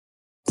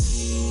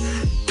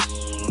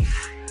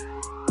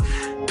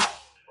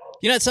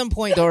You know, at some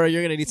point, Dora,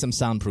 you're gonna need some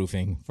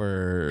soundproofing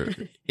for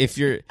if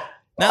you're.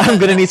 I'm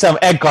gonna need some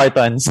egg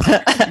cartons.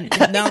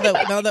 now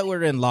that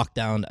we're in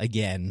lockdown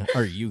again,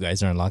 or you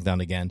guys are in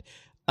lockdown again,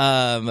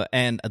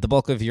 and the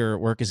bulk of your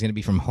work is gonna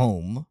be from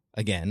home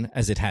again,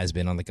 as it has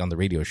been on the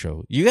radio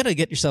show. You gotta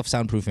get yourself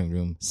soundproofing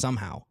room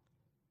somehow.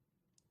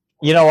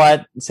 You know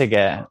what?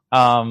 Sige.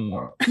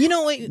 You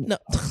know what? No,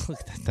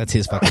 that's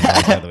his fucking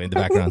voice, by the way, in the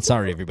background.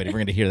 Sorry, everybody. We're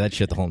gonna hear that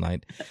shit the whole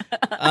night.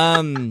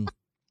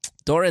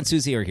 Dora and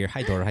Susie are here.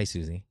 Hi, Dora. Hi,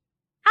 Susie.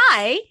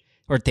 Hi.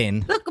 Or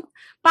Tin. Look,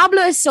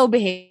 Pablo is so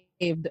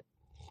behaved.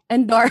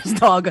 And Dora's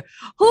dog,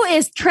 who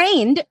is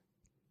trained.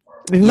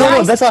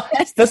 No,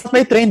 that's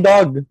my trained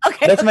dog.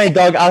 Okay. That's my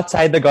dog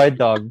outside the guard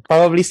dog.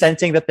 Probably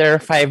sensing that there are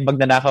 5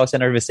 magnanakaws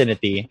in our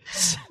vicinity.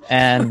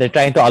 And they're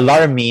trying to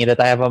alarm me that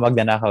I have a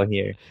magnanakaw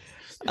here.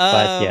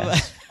 But yeah.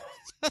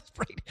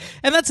 Right.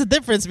 And that's the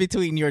difference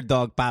between your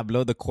dog,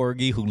 Pablo, the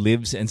corgi who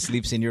lives and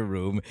sleeps in your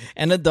room,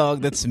 and a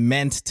dog that's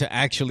meant to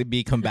actually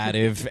be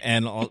combative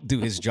and do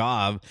his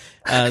job.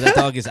 That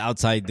dog is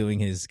outside doing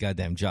his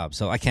goddamn job.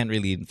 So I can't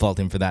really fault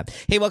him for that.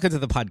 Hey, welcome to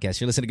the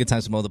podcast. You're listening to Good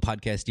Times with Mo, the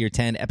podcast, year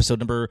 10, episode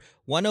number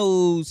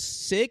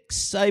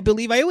 106, I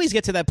believe. I always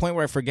get to that point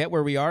where I forget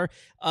where we are.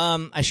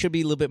 I should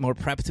be a little bit more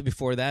prepped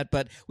before that,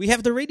 but we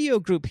have the radio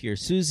group here,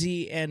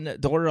 Susie and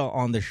Dora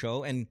on the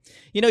show. And,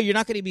 you know, you're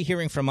not going to be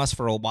hearing from us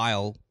for a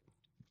while.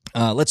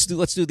 Let's do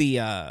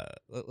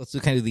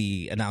kind of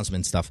the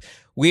announcement stuff.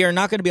 We are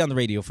not going to be on the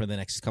radio for the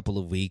next couple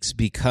of weeks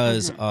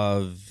because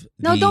of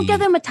don't give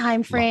them a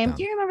time frame. lockdown.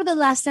 Do you remember the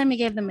last time you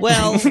gave them a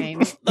time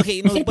frame?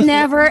 Okay, no, It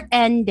never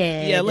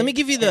ended. Yeah, let me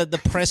give you the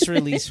press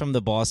release from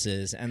the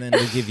bosses, and then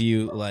we'll give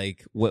you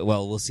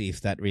we'll see if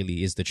that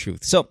really is the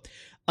truth. So,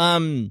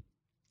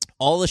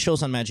 all the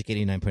shows on Magic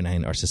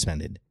 89.9 are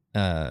suspended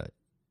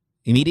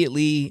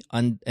immediately,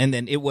 and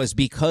then it was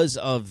because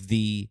of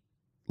the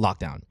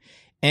lockdown.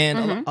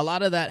 And a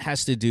lot of that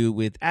has to do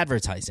with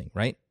advertising,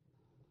 right?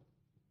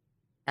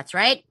 That's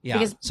right. Yeah,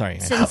 because sorry.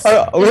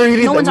 We're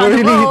really road.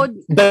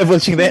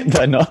 divulging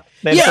the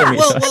Yeah,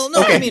 information. well,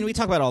 no. Okay. I mean, we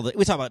talk about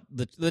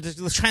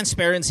the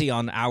transparency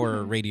on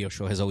our radio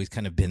show has always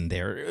kind of been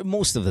there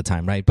most of the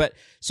time, right? But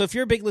so if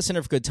you're a big listener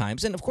of Good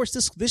Times, and of course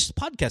this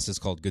podcast is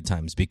called Good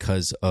Times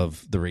because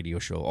of the radio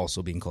show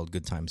also being called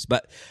Good Times.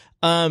 But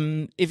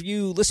if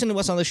you listen to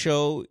us on the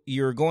show,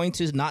 you're going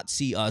to not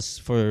see us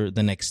for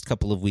the next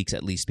couple of weeks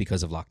at least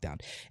because of lockdown,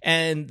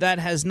 and that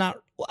has not.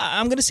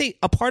 I'm going to say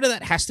a part of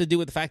that has to do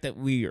with the fact that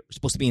we are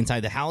supposed to be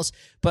inside the house,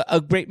 but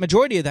a great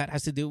majority of that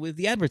has to do with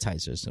the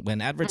advertisers.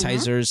 When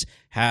advertisers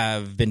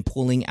have been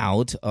pulling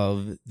out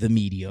of the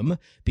medium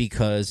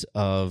because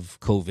of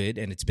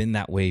COVID, and it's been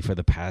that way for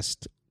the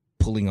past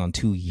pulling on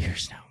 2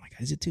 years now. Oh my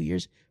God, is it 2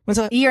 years? When's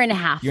that? Year and a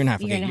half. Year and a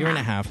half. Okay, year and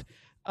a half.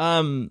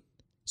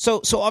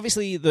 So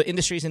obviously the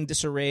industry is in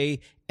disarray,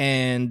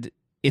 and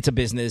it's a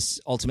business.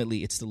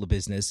 Ultimately, it's still a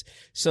business.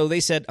 So they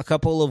said a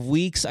couple of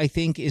weeks, I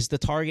think, is the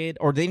target.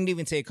 Or they didn't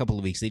even say a couple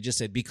of weeks. They just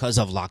said because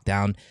of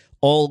lockdown,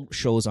 all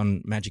shows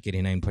on Magic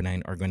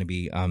 89.9 are going to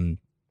be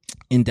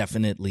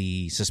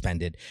indefinitely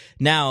suspended.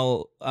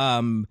 Now,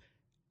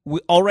 we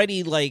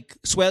already,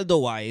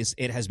 sweldo-wise,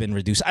 it has been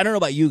reduced. I don't know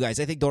about you guys.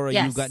 I think, Dora,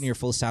 Yes. you've gotten your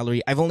full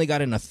salary. I've only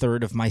gotten a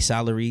third of my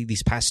salary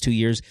these past 2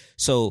 years.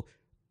 So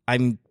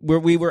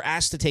we were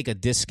asked to take a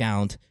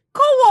discount.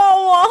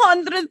 Kawawa,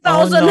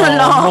 100,000 na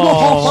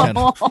lang. Shut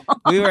up.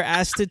 We were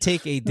asked to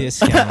take a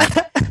discount.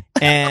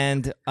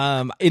 And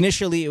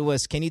initially it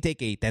was, can you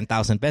take a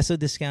 10,000 peso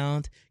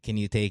discount? Can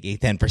you take a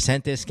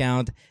 10%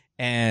 discount?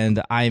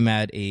 And I'm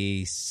at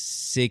a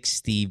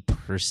 60%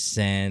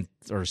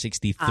 or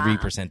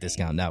 63%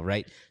 discount now,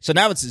 right? So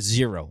now it's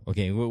zero.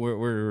 Okay,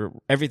 we're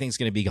everything's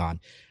going to be gone.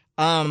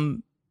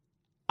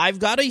 I've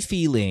got a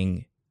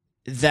feeling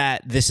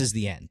that this is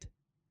the end.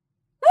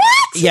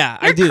 Yeah,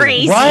 You're I do.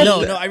 crazy. What?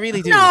 No, I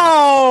really do.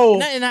 No.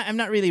 And I'm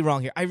not really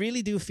wrong here. I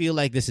really do feel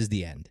like this is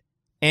the end.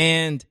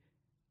 And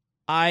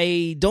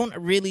I don't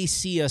really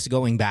see us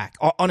going back.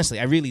 Honestly,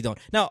 I really don't.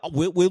 Now,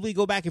 will we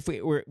go back if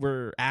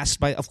we're asked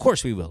by? Of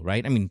course we will,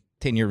 right? I mean,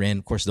 10 you're in.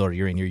 Of course, Dora,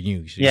 you're in. You're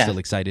new. So you're still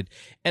excited.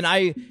 And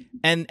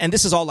and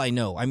this is all I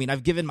know. I mean,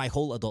 I've given my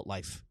whole adult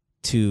life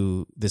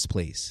to this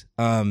place.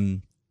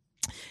 And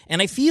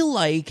I feel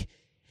like,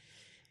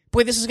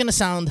 boy, this is gonna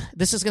sound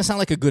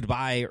like a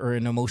goodbye or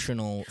an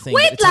emotional thing.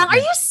 Wait lang, are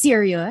you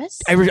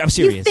serious? I'm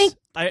serious. You think?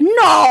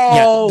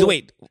 No. Yeah,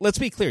 Wait, let's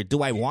be clear.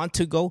 Do I want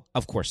to go?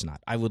 Of course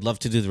not. I would love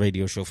to do the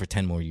radio show for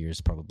 10 more years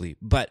probably.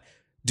 But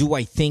do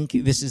I think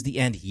this is the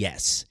end?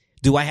 Yes.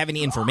 Do I have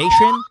any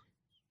information?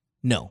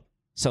 No.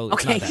 So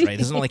it's not that, right?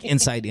 This is not like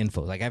inside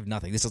info. Like I have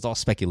nothing. This is all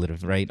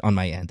speculative, right, on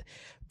my end.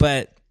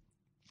 But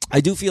I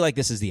do feel like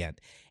this is the end.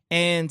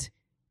 And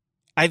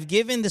I've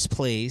given this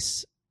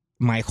place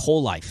my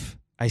whole life.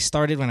 I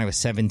started when I was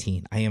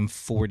 17. I am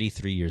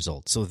 43 years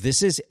old. So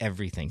this is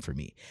everything for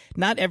me.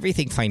 Not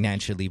everything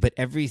financially, but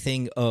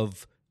everything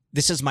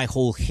this is my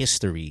whole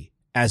history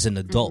as an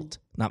adult.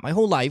 Not my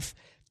whole life,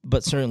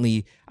 but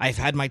certainly I've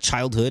had my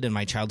childhood, and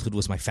my childhood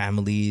was my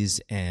family's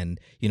and,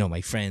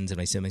 my friends and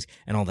my siblings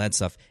and all that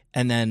stuff.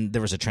 And then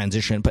there was a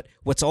transition. But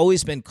what's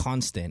always been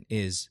constant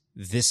is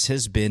this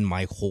has been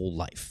my whole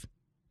life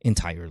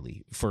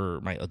entirely,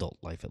 for my adult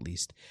life at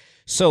least.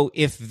 So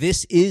if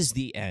this is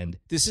the end,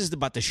 this is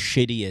about the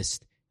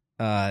shittiest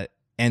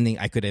ending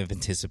I could have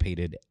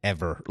anticipated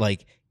ever.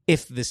 Like,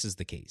 if this is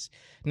the case.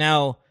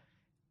 Now,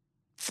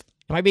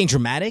 am I being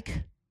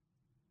dramatic?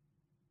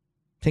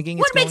 Thinking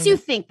what makes you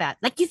think that?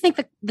 Like, you think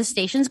the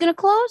station's going to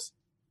close?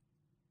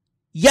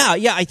 Yeah,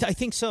 I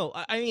think so.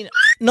 I mean,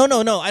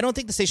 no. I don't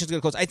think the station's going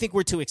to close. I think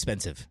we're too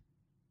expensive.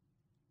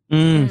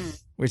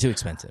 We're too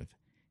expensive.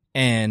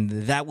 And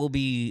that will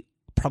be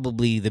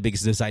probably the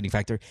biggest deciding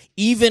factor,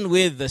 even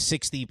with the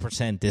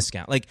 60%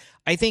 discount. Like,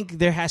 I think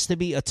there has to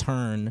be a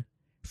turn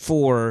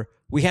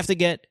we have to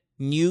get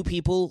new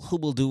people who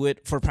will do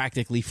it for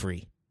practically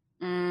free.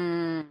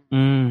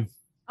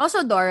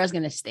 Also, Dora's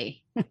going to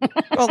stay.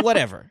 Well,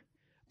 whatever.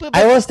 But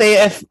I will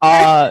stay if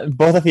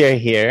both of you are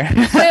here.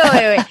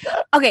 Wait.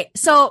 Okay,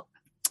 so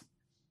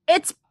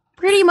it's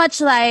pretty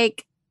much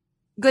like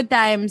Good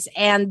Times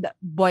and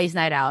Boys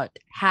Night Out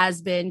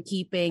has been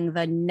keeping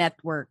the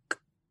network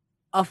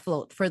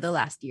afloat for the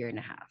last year and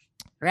a half,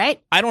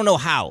 right? I don't know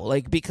how,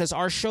 because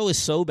our show is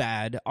so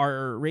bad.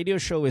 Our radio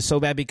show is so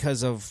bad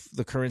because of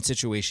the current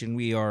situation.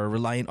 We are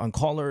reliant on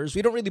callers.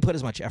 We don't really put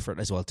as much effort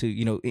as well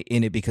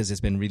in it, because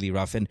it's been really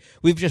rough. And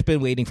we've just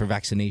been waiting for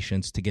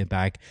vaccinations to get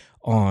back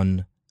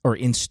on or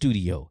in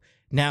studio.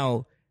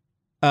 Now,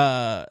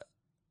 the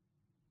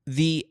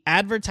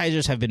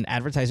advertisers have been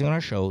advertising on our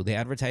show. They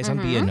advertise on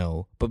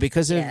BNO, but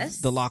because of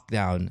the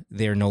lockdown,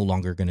 they're no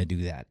longer going to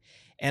do that.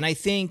 And I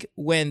think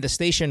when the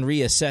station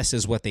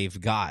reassesses what they've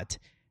got,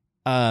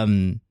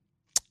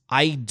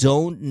 I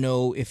don't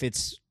know if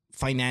it's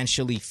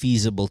financially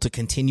feasible to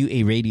continue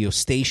a radio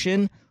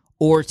station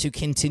or to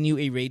continue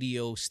a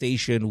radio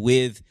station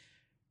with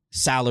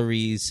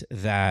salaries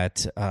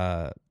that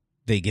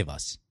they give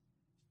us.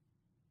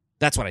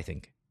 That's what I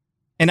think.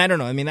 And I don't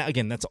know. I mean,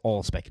 again, that's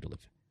all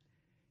speculative.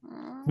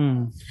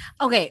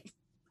 Okay.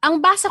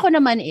 Ang basa ko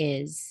naman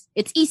is,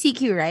 it's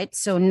ECQ, right?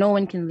 So no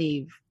one can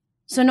leave.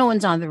 So no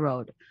one's on the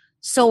road.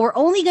 So we're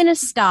only going to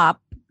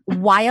stop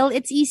while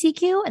it's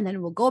ECQ, and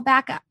then we'll go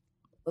back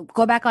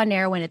on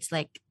air when it's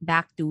like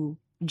back to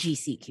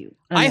GCQ.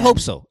 I hope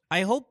so.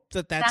 I hope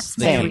that's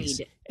the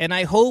case. And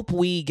I hope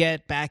we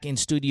get back in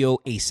studio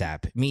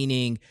ASAP,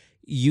 meaning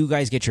you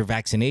guys get your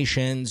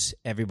vaccinations,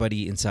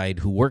 everybody inside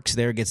who works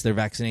there gets their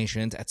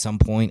vaccinations at some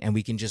point, and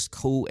we can just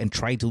go and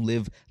try to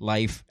live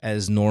life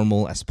as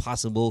normal as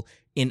possible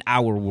in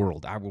our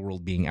world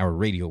being our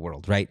radio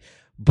world, right?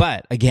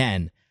 But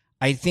again,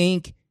 I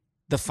think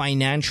the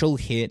financial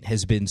hit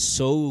has been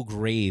so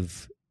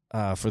grave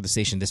for the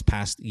station this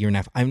past year and a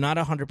half. I'm not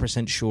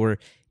 100% sure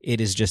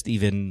it is just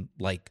even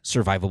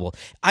survivable.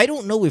 I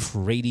don't know if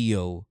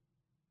radio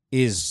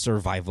is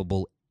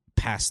survivable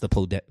past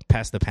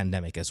the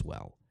pandemic as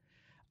well.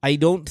 I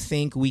don't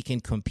think we can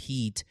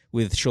compete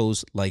with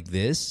shows like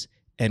this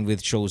and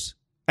with shows,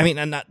 I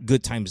mean, not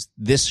Good Times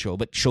this show,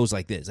 but shows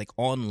like this, like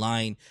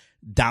online,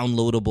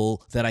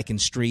 downloadable, that I can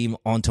stream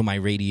onto my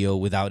radio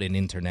without an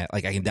internet.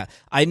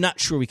 I'm not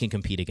sure we can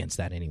compete against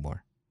that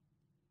anymore.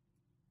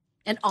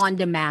 And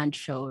on-demand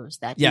shows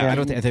that. Yeah,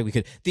 I think we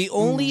could. The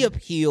only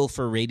appeal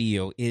for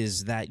radio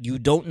is that you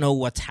don't know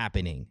what's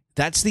happening.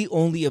 That's the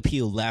only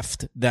appeal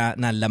left that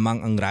na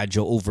lamang ang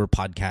radyo over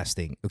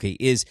podcasting. Okay,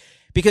 is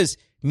because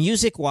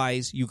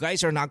music-wise, you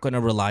guys are not going to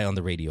rely on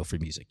the radio for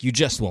music. You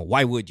just won't.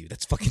 Why would you?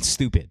 That's fucking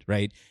stupid,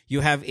 right? You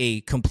have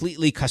a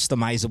completely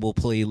customizable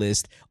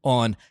playlist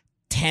on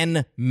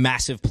 10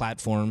 massive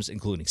platforms,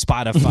 including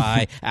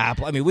Spotify,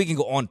 Apple. I mean, we can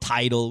go on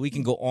Tidal. We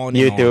can go on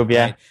and YouTube, on,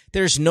 yeah. Right?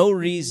 There's no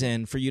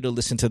reason for you to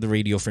listen to the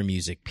radio for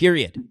music,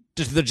 period.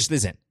 There just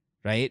isn't,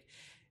 right?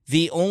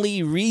 The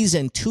only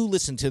reason to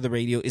listen to the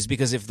radio is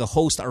because if the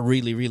hosts are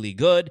really, really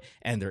good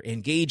and they're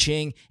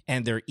engaging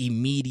and their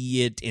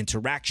immediate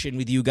interaction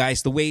with you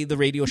guys, the way the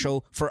radio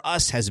show for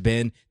us has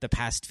been the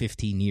past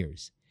 15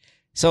 years.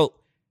 So,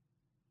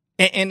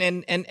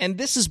 and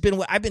this has been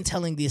what I've been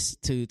telling this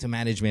to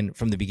management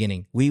from the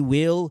beginning. We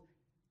will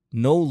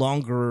no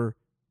longer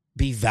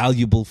be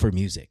valuable for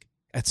music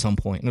at some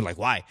point. And they're like,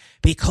 why?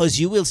 Because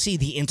you will see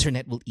the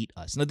internet will eat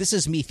us. Now, this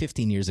is me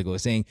 15 years ago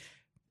saying,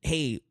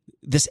 hey,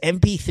 this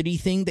MP3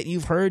 thing that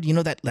you've heard, you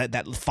know,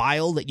 that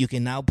file that you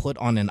can now put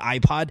on an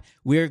iPod,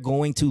 we're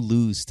going to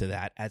lose to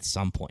that at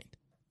some point.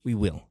 We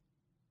will.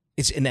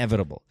 It's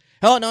inevitable.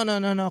 Oh, no.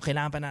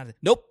 Kailangan pa natin.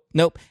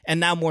 Nope.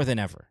 And now more than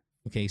ever.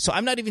 Okay, so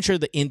I'm not even sure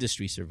the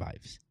industry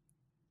survives.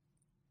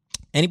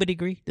 Anybody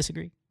agree?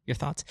 Disagree? Your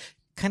thoughts?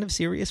 Kind of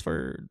serious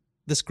for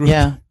this group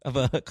of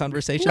a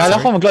conversation. Kala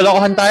ko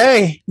maglolokohan tayo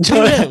eh.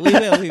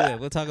 We will.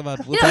 We'll talk about.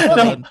 I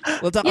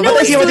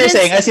see what you're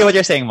saying. I see what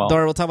you're saying, Mo.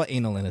 Dora, we'll talk about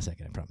anal in a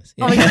second. I promise.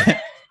 Oh,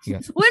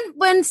 yeah.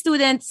 When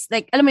students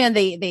alam mo yun,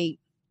 they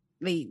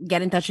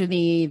get in touch with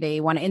me,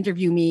 they want to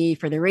interview me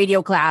for the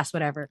radio class,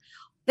 whatever.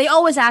 They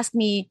always ask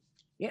me,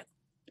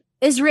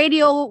 is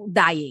radio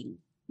dying?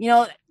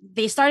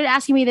 they started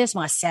asking me this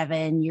mga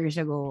 7 years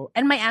ago.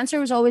 And my answer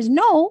was always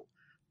no,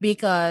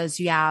 because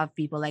you have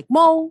people like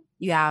Mo,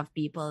 you have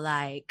people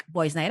like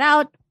Boys Night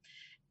Out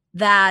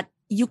that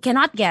you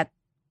cannot get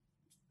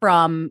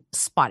from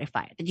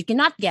Spotify, that you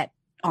cannot get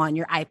on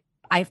your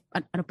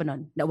ano pa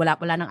nun? Wala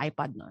ng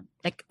iPod nun.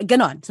 Like,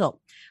 ganon. So,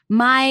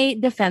 my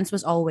defense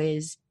was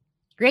always,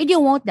 radio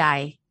won't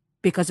die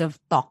because of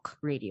talk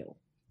radio.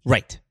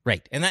 Right.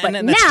 And that's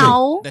now,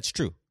 true. That's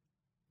true.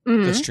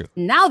 Mm-hmm. That's true.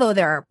 Now, though,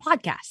 there are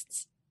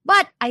podcasts.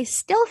 But I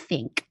still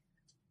think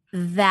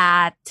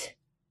that,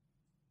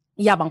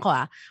 yabang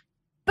ko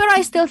pero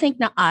I still think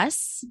na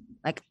us,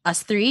 like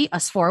us 3,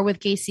 us 4 with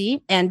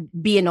KC, and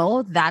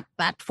BNO, that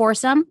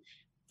foursome,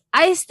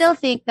 I still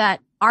think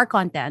that our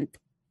content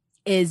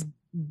is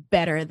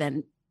better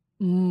than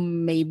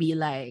maybe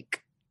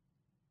like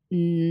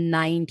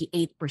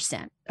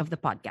 98% of the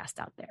podcast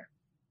out there.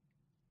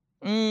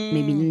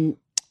 Maybe.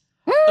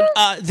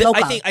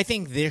 I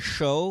think this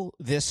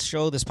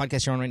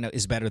podcast you're on right now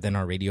is better than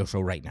our radio show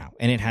right now,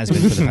 and it has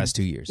been for the past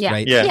 2 years,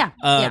 right?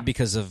 Yeah.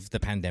 Because of the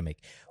pandemic.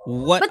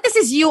 But this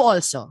is you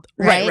also,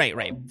 right?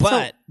 Right.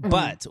 But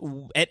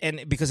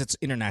and because it's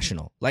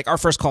international, like our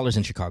first caller's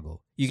in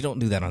Chicago, you don't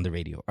do that on the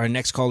radio. Our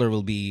next caller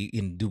will be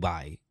in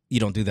Dubai. You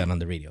don't do that on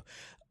the radio.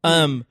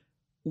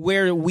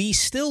 Where we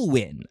still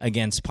win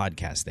against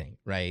podcasting,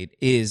 right,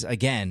 is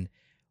again,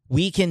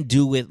 we can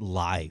do it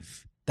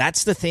live.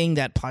 That's the thing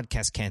that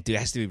podcasts can't do. It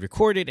has to be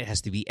recorded. It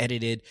has to be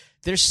edited.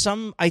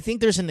 I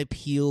think there's an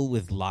appeal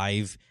with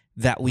live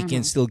that we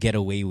can still get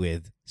away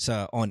with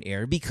on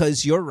air,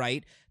 because you're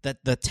right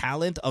that the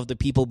talent of the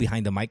people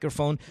behind the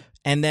microphone,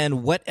 and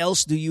then what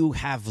else do you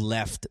have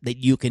left that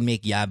you can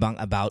make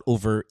yabang about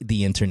over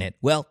the internet?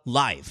 Well,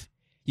 live.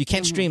 You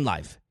can't stream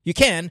live. You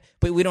can,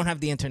 but we don't have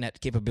the internet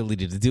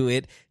capability to do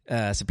it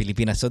sa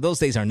Pilipinas. So those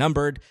days are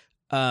numbered.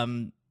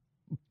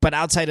 But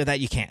outside of that,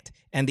 you can't.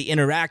 And the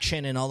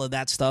interaction and all of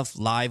that stuff,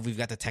 live, we've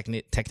got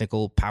the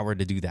technical power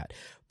to do that.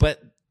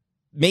 But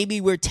maybe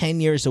we're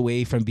 10 years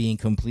away from being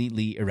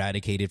completely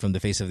eradicated from the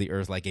face of the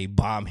earth, like a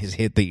bomb has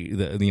hit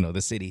the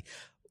city.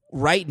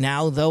 Right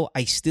now, though,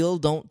 I still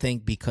don't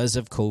think because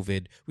of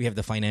COVID, we have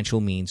the financial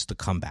means to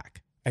come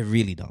back. I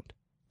really don't.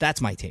 That's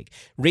my take.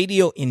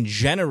 Radio in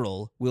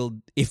general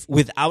will, if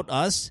without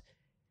us,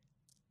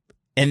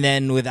 and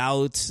then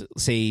without,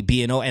 say,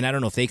 BNO, and I don't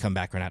know if they come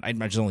back or not. I'm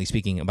just only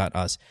speaking about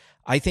us.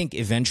 I think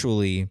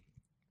eventually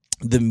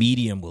the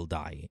medium will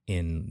die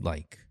in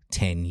like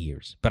 10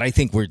 years. But I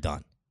think we're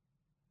done.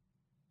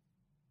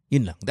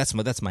 That's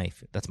my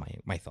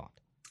thought.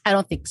 I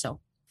don't think so.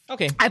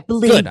 Okay. I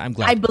believe. Good. I'm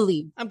glad. I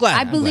believe. I'm glad.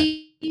 I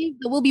believe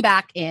that we'll be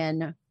back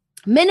in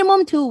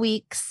minimum 2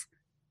 weeks,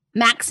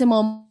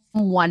 maximum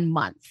 1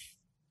 month.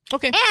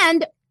 Okay.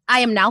 And I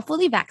am now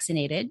fully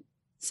vaccinated,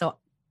 so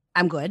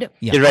I'm good.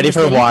 Yeah. You're ready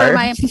for war?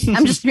 I'm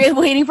just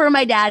waiting for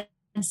my dad's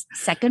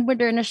second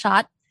Moderna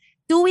shot.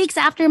 2 weeks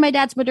after my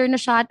dad's Moderna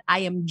shot, I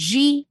am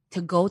G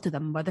to go to the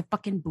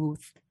motherfucking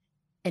booth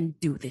and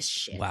do this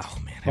shit. Wow,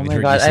 man. I Oh haven't my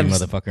heard God, you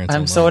say motherfucker in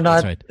I'm so so long.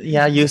 not That's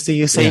right. used to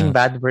you saying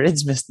bad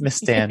words, Miss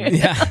Stan.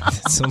 Yeah,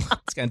 it's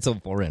kind of so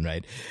foreign,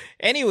 right?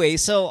 Anyway,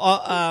 so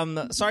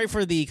sorry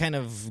for the kind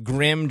of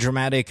grim,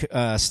 dramatic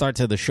start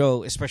to the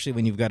show, especially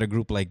when you've got a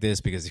group like this,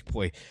 because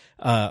boy,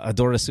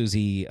 Adora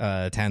Susie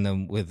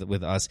tandem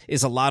with us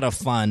is a lot of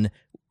fun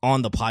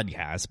on the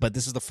podcast, but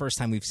this is the first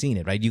time we've seen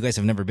it, right? You guys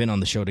have never been on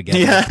the show together.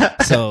 Yeah.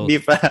 So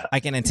I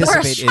can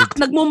anticipate it.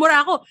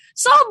 Nagmumura ako.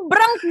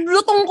 Sobrang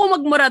lutong ko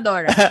magmura,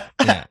 Dora.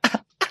 Yeah.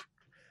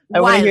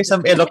 I want to hear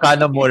some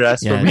Ilocano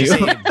muras from you.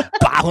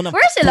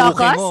 Where's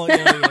Ilocos? You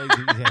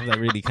have that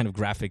really kind of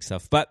graphic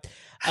stuff. But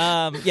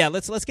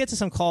let's get to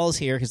some calls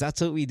here, because that's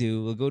what we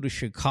do. We'll go to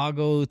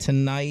Chicago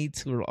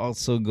tonight. We're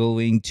also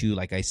going to,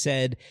 like I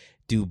said,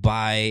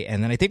 Dubai,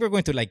 and then I think we're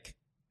going to like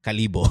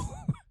Calibo.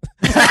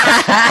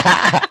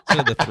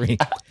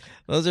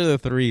 Those are the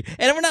three.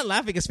 And we're not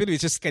laughing because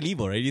it's just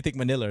Calibo, right? You think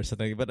Manila or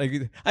something. But I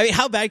mean,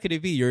 how bad could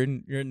it be? You're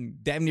in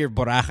damn near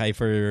Boracay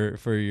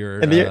for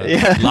your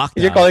lockdown.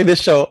 You're calling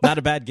this show. Not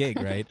a bad gig,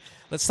 right?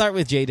 Let's start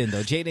with Jaden,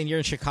 though. Jaden, you're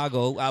in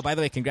Chicago. By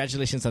the way,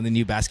 congratulations on the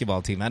new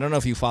basketball team. I don't know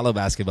if you follow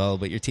basketball,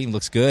 but your team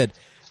looks good.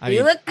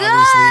 You look good.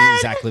 Obviously,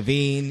 Zach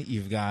LaVine.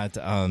 You've got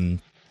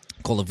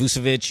Nikola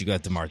Vucevic. You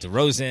got DeMar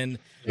DeRozan.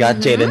 You got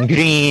Jalen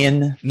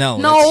Green. No,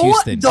 that's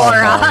Houston.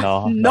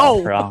 Dora.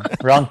 No.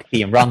 Wrong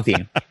team.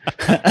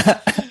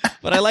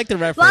 But I like the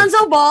reference.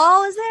 Lonzo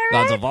Ball is there?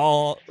 Lonzo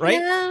Ball, right?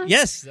 Yeah.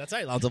 Yes, that's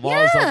right. Lonzo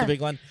Ball is the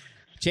big one.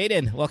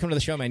 Jaden, welcome to the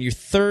show, man. You're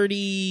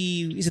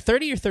 30. Is it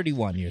 30 or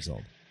 31 years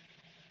old?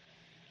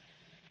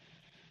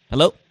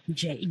 Hello?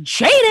 Jaden.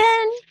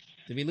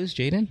 Did we lose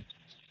Jaden?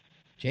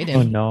 Jaden.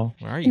 Oh, no.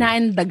 Where are you?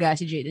 Daga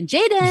si Jaden.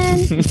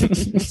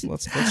 Jaden.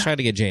 let's try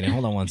to get Jaden.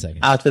 Hold on 1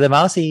 second. Out for the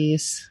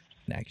Mousies.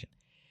 In action.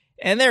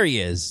 And there he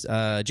is.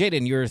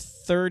 Jaden, you're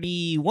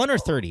 31 or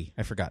 30?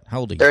 I forgot. How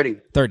old are you? 30.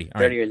 30. All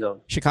right. 30 years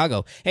old.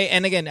 Chicago. Hey,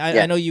 and again,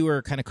 I know you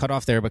were kind of cut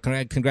off there, but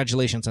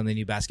congratulations on the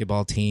new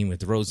basketball team with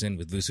DeRozan,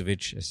 with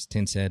Vucevic, as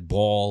Tin said,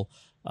 Ball.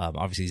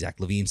 Obviously, Zach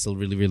Levine's still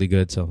really, really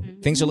good. So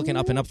things are looking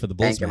up and up for the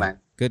Bulls, Thank you, man.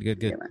 Good.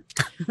 Thank you,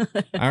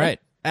 man. All right.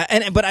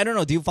 But I don't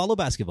know. Do you follow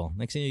basketball?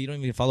 Next thing you don't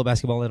even follow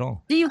basketball at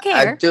all. Do you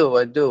I care?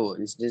 do.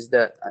 It's just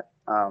that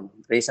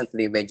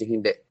recently medyo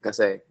hindi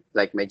kasi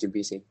like medyo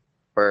busy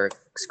for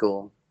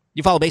school.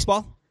 You follow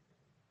baseball?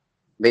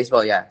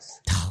 Baseball, yes.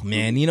 Oh,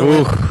 man, you know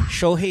what?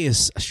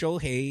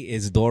 Shohei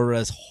is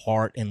Dora's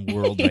heart and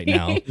world right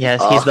now.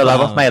 Yes, he's the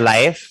love of my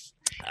life.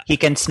 He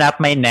can snap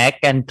my neck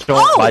and throw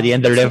my body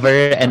in the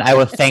river, and I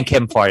will thank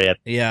him for it.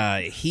 Yeah,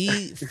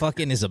 he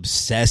fucking is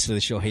obsessed with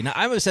Shohei. Now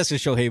I'm obsessed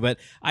with Shohei, but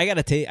I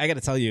gotta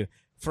tell you,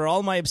 for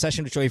all my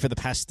obsession with Shohei for the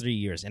past 3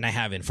 years, and I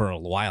haven't for a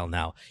while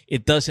now,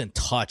 it doesn't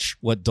touch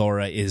what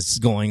Dora is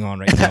going on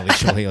right now with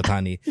Shohei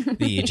Ohtani,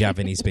 the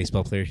Japanese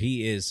baseball player.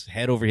 He is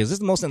head over heels. This is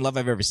the most in love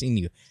I've ever seen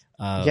you.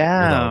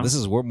 This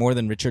is more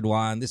than Richard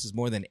Wan. This is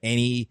more than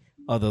any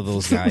other of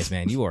those guys,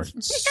 man. You are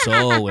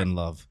so in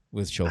love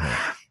with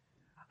Shohei.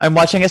 I'm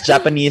watching his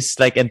Japanese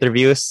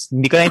interviews.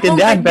 Hindi ko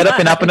naintindihan, pero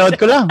pinapanood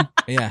ko lang.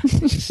 Yeah.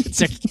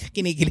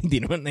 Kinikilig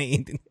din naman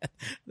naiintindihan.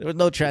 There was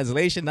no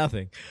translation,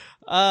 nothing.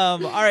 All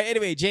right,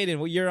 anyway, Jaden,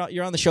 well,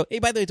 you're on the show. Hey,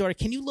 by the way, Dora,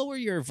 can you lower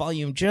your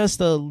volume just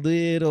a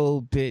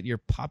little bit? You're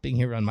popping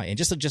here on my end.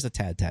 Just a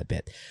tad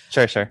bit.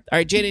 Sure. All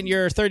right, Jaden,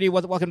 you're 30.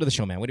 Welcome to the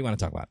show, man. What do you want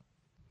to talk about?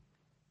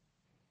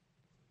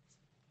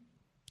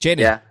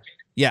 Jaden.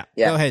 Yeah.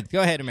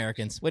 Go ahead,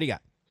 Americans. What do you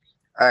got?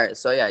 All right,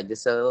 so yeah,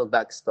 just a little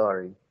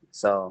backstory.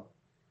 So,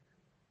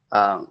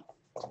 I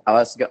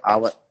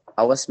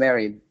was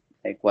married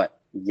like a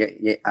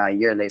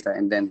year later,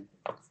 and then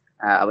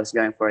I was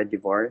going for a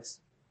divorce.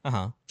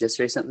 Just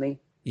recently.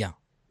 Yeah.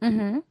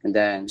 Mm-hmm. And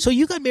then. So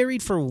you got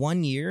married for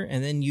 1 year,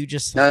 and then you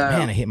just No.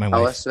 I hate my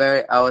wife.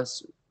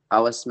 I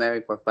was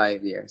married for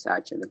 5 years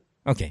actually.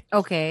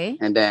 Okay.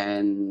 And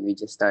then we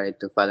just started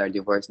to file our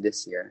divorce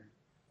this year,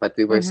 but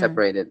we were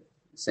separated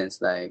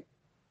since like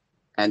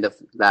end of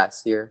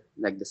last year,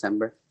 like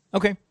December.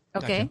 Okay.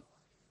 Okay.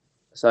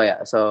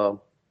 Gotcha.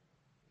 So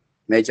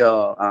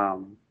medyo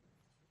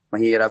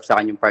mahirap sa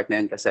akin yung part na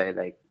yun kasi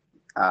like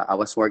I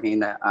was working in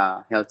the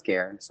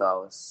healthcare, so I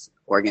was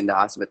working in the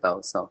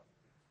hospital, so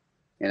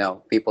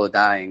people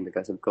dying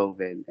because of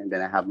COVID, and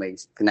then I have my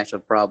financial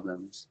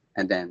problems,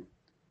 and then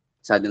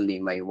suddenly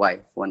my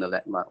wife wanna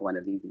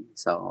leave me,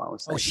 so I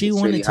was like, she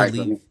wanted to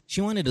leave. She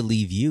wanted to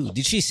leave you.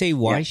 Did she say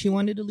why she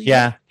wanted to leave?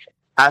 Yeah.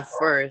 At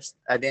first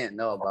I didn't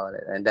know about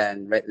it, and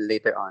then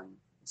later on,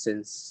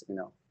 since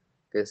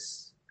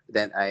because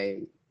then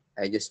I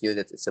just knew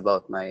that it's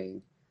about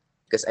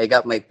because I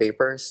got my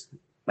papers,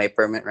 my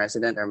permanent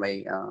resident, or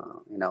my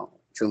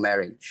through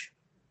marriage.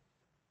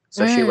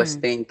 So she was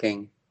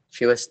thinking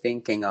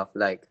of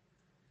like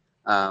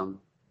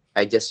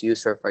I just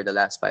used her for the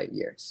last 5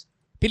 years.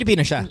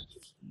 Filipino siya.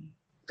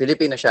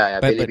 Filipino siya, yeah.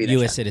 But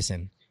Filipino US siya.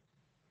 citizen.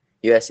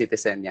 US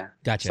citizen, yeah.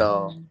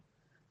 Gotcha.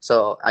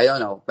 So I don't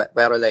know, but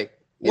like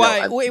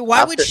why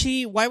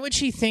would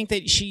she think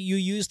that you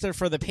used her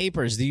for the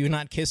papers? Do you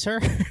not kiss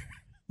her?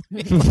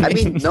 I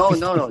mean,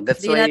 no.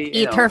 That's Do you why not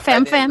eat her I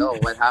didn't fem? know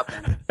what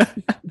happened.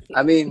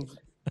 I mean,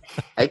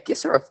 I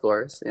kiss her, of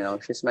course.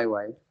 She's my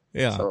wife.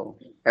 Yeah. So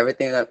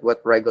everything that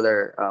what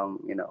regular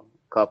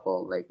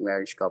couple, like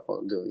marriage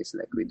couple, do is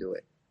like we do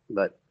it.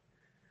 But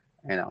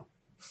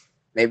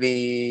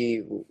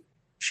maybe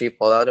she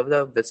fall out of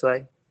love. That's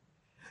why.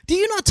 Do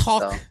you not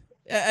talk? So.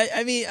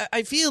 I mean,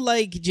 I feel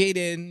like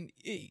Jaden,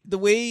 the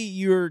way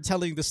you're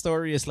telling the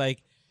story is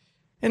like,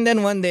 and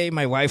then one day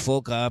my wife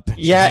woke up.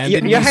 Yeah,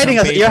 you're hiding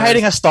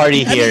a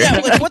story I mean, here.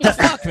 yeah, like, what the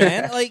fuck,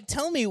 man? Like,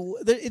 tell me,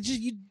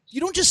 you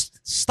don't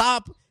just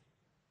stop.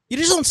 You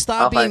just don't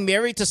stop being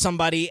married to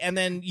somebody and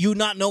then you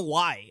not know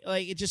why.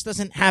 Like, it just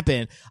doesn't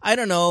happen. I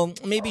don't know.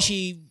 Maybe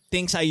she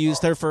thinks I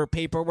used her for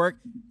paperwork.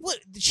 What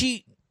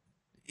she?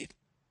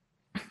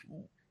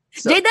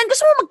 Jaden,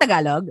 gusto mo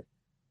mag-Tagalog?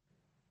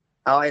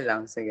 Okay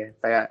lang, sige.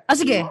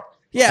 Sige.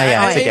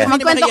 Yeah, sige.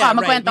 Magkwento ka, right.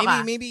 magkwento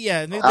ka. Maybe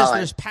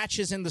there's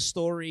patches in the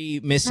story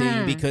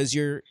missing because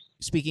you're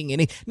speaking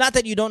not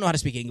that you don't know how to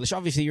speak English.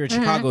 Obviously, you're in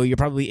Chicago. You're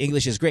probably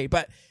English is great,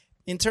 but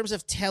in terms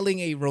of telling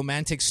a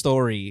romantic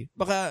story,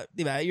 baka,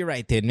 diba, you're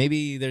right, Tin.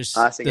 Maybe there's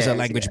a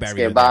language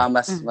barrier. Sige, baka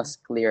mas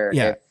clear.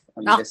 Yeah.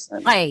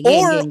 Okay.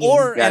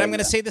 Or and I'm going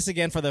to say this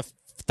again for the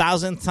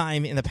 1,000th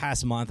time in the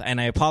past month, and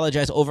I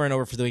apologize over and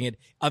over for doing it.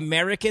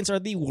 Americans are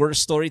the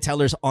worst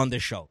storytellers on the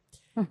show.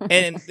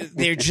 And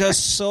they're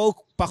just so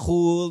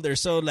cool. They're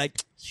so like,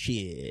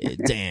 shit,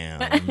 damn,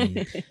 dog.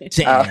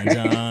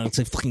 It's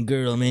a fucking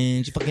girl,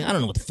 man. She fucking, I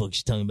don't know what the fuck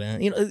she's talking about.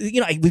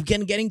 We've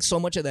been getting so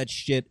much of that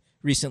shit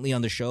recently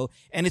on the show,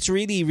 and it's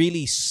really,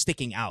 really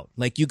sticking out.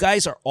 Like, you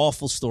guys are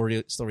awful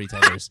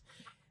storytellers.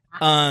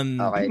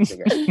 Okay,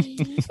 sige.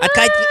 At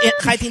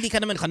kahit hindi ka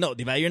naman kano,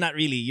 di ba? You're not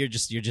really, you're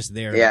just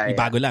there. Yeah.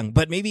 Ibago lang.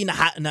 But maybe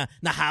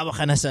nahawa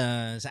ka na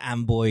sa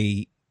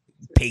Amboy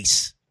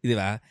pace, di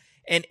ba?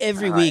 And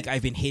every week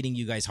I've been hitting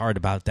you guys hard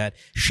about that.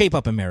 Shape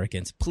up,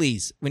 Americans.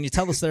 Please, when you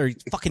tell the story,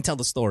 fucking tell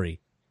the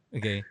story.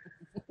 Okay?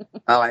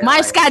 Okay.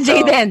 Mars ka,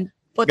 Jaden.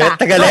 Puta.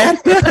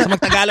 Tagalan? So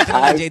magtagalog ka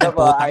na, Jaden.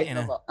 po.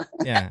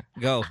 Yeah,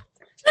 go.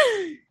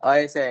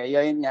 Okay, so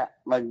yun nga,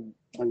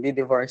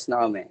 magdi-divorce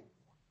na kami.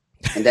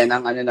 And then,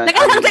 ang ano nun,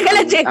 Teka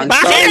lang, Jake.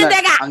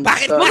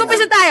 Bakit?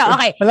 Mag-umpisa tayo.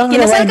 Okay. Walang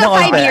Kinasal rewind ka na 5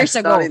 konti. years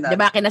ago. Sorry na.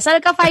 Diba? Kinasal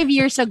ka 5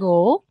 years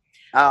ago.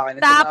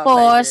 Okay,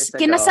 Tapos,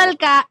 kinasal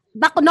ka,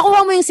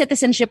 nakuha mo yung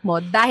citizenship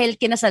mo dahil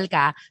kinasal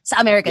ka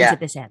sa American Yeah.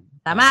 citizen.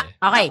 Tama?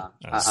 Okay.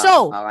 Okay.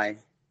 So,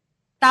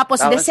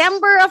 tapos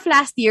December of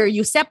last year,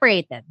 you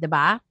separated, di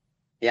ba?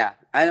 Yeah.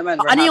 Ano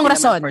naman, Ano yung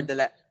rason?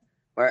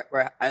 We're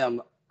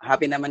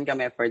happy naman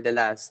kami for the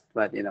last,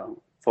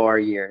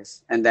 4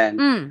 years. And then,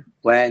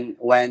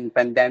 when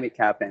pandemic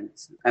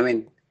happens,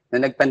 nung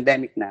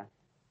nag-pandemic na,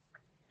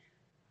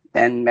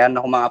 then meron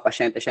akong mga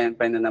pasyente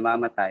syempre na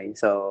namamatay.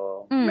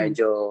 So,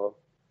 medyo,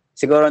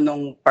 siguro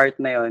nung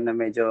part na yon na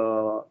medyo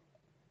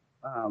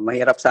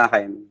mahirap sa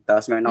akin,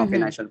 tapos meron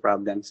akong financial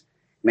problems,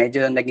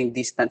 medyo naging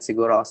distant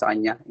siguro ako sa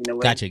kanya. In a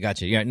way. Gotcha.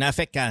 Yeah,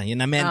 na-affect ka. Yung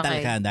na-mental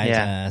ka dahil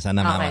sa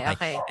namamatay.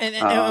 Okay.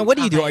 And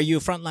what do you do? Are you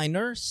frontline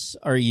nurse?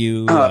 Are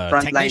you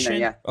frontline technician?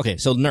 yeah. Okay,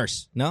 so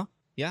nurse, no?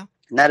 Yeah?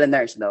 Not a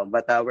nurse though,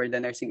 but we're the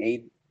nursing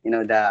aid.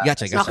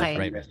 Gotcha. Okay.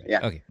 Right.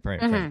 Yeah. Okay,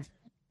 right.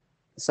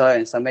 So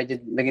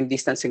medyo naging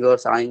distant siguro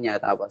sa kanya,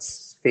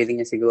 tapos feeling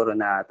niya siguro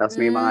na, tapos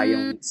may mga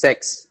yung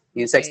sex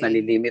na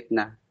lilimit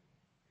na.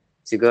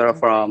 Siguro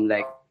from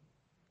 3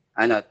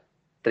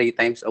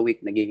 times a week,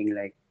 nagiging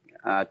 3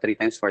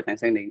 times, 4 times,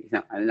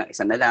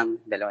 isa na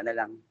lang, dalawa na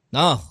lang.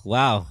 Oh,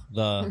 wow.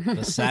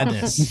 The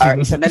sadness. Or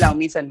isa na lang,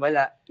 minsan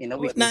wala. In a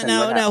week, minsan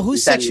wala. Now,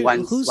 who's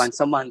once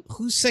a month.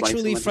 Who's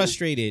sexually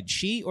frustrated?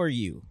 She or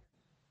you?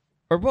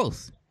 Or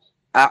both?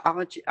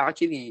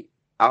 Actually,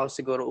 ako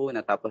siguro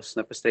una, tapos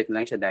na-frustrate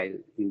lang siya dahil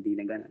hindi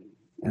na ganun.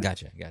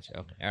 Gotcha. Okay,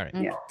 all right.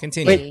 Yeah.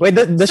 Continue. Wait,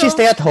 does she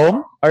stay at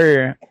home?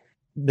 Or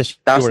does she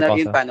Tapos work na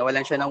yun also? pa,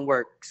 nawalan siya ng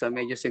work. So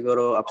medyo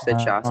siguro upset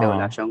siya kasi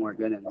wala siyang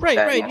work. Ganun.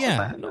 Right,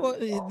 yeah. Well,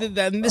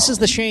 and this is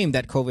the shame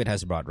that COVID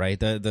has brought, right?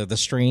 The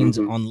strains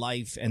on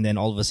life, and then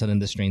all of a sudden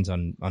the strains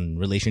on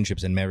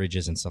relationships and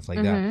marriages and stuff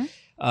like that.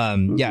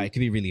 Yeah, it could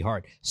be really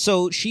hard.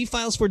 So she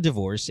files for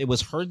divorce. It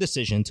was her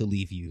decision to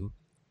leave you.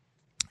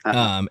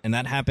 And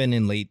that happened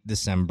in late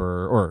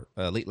December or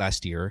late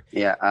last year.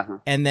 Yeah.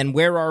 And then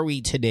where are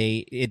we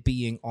today? It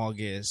being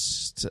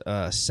August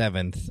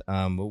 7th.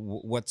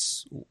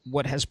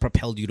 What has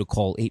propelled you to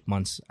call 8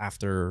 months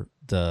after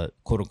the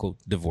quote unquote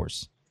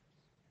divorce?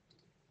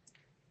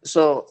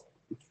 So,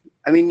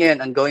 ngayon,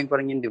 ongoing pa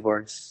rin yung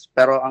divorce.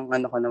 Pero ang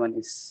ano ko naman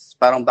is,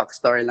 parang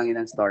backstory lang yun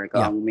ang story ko.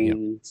 Yeah, Ang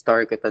main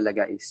story ko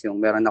talaga is yung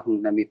meron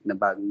akong na-meet na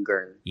bagong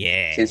girl.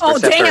 Yeah. Since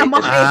we're damn,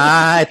 separated.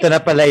 okay. Ito na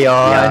pala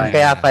yun. Yeah.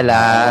 Kaya pala.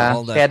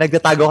 All the- Kaya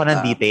nagtatago ko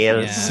ng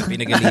details.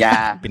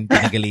 Yeah,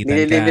 pinagalitan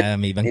ka.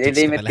 May ibang tips ka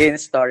Nililimit pala. ko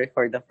yung story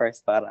for the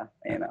first para,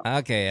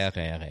 Okay. Go Okay.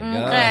 ahead.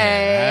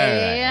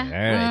 All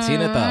right.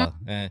 Sino to?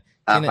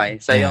 Okay.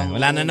 So yung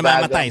wala na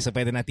namamatay, so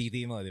pwede na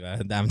titi mo, di ba?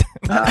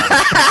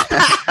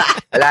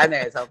 wala na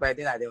eh. So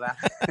pwede na, di ba?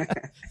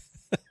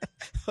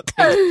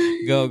 Okay.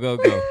 Go.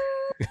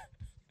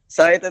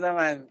 So ito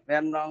naman,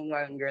 meron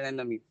akong girl na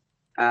na-meet.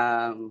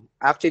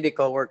 Actually,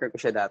 coworker ko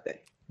siya dati.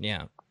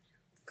 Yeah.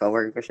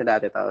 Coworker ko siya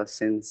dati. Tapos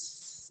since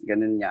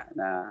ganun niya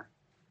na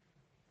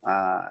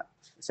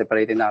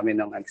separated namin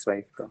ng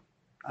ex-wife ko.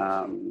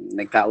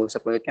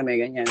 Nagkausap ulit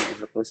kami, ganyan.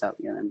 Nagkausap,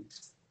 ganyan.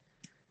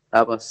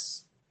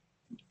 Tapos,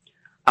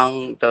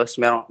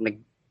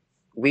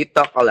 we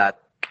talk a lot.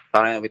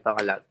 Parang we talk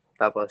a lot.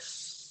 Tapos,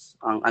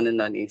 ang ano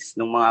nun is,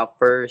 nung mga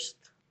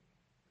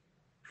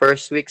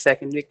first week,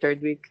 second week,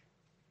 third week,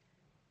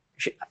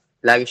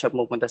 lagi siya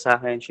pumunta sa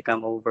akin, she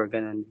come over,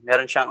 ganun.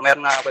 Meron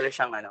nga pala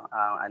siyang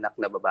anak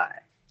na babae.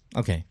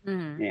 Okay.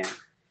 Yeah.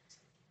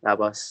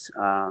 Tapos,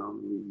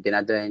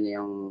 dinadala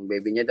niya yung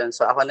baby niya doon.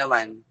 So, ako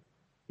naman,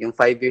 yung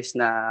 5 years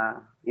na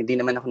hindi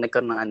naman ako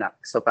nagkaroon ng anak.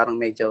 So, parang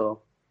medyo,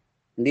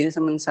 hindi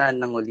naman sa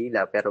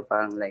nangulila, pero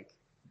parang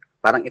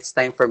it's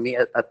time for me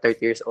at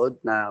 30 years old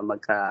na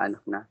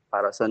magka-anak na.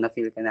 So,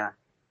 na-feel ko na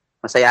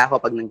masaya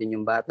ako pag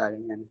nandiyan yung bata.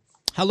 Ganyan.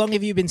 How long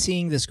have you been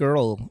seeing this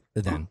girl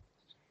then?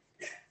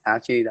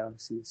 Actually, that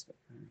was since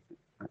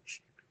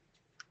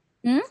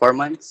 4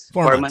 months.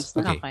 4 months.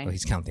 na. Okay. Oh,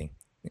 he's counting.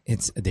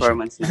 It's 4 addition.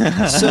 months na.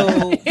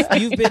 So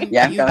you've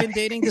Yeah, been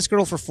dating this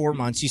girl for 4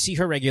 months. You see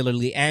her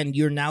regularly, and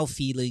you're now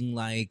feeling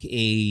like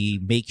a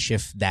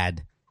makeshift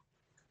dad.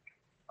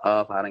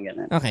 Parang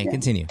ganun. Okay, Yeah.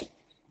 continue.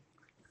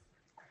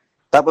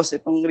 Tapos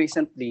itong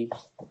recently,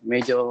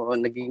 medyo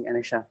naging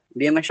siya.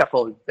 Hindi naman siya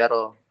cold,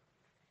 pero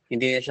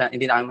hindi na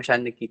kami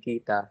masyadong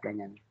nagkikita,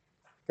 ganyan.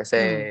 Kasi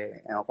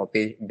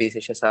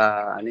busy siya sa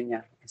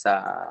sa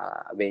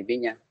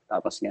baby niya.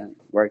 Tapos ganyan,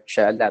 work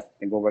siya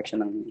nag-work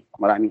siya ng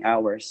maraming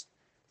hours,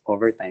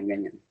 overtime,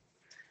 ganyan.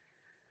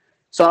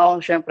 So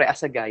ako, syempre,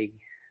 as a guy,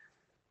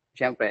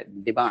 syempre,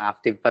 di ba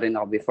active pa rin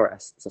ako before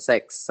sa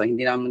sex. So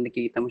hindi naman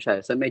nakikita mo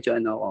siya. So medyo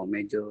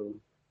medyo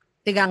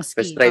Tigang-ski.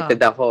 frustrated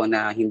ako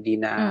na hindi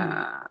na,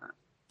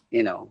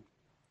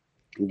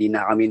 hindi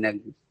na kami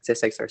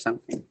nag-sex or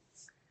something.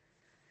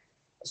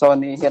 So,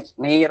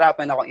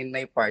 nahihirapan ako in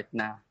my part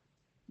na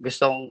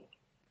gustong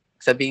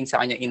sabihin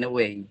sa kanya in a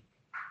way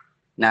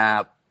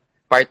na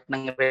part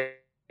ng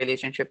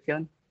relationship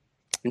yun.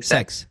 Yung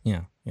Sex.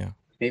 Yeah.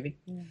 maybe.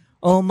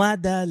 Oh,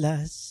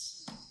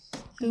 madalas.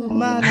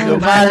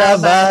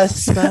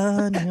 Lumalabas.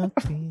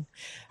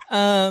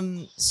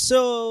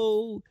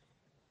 So,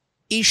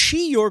 is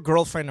she your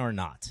girlfriend or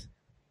not?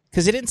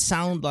 Because it didn't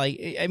sound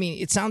like. I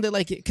mean, it sounded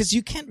like it. Because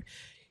you can't.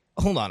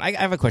 Hold on, I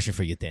have a question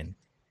for you, Tin.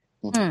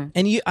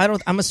 And you, I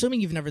don't. I'm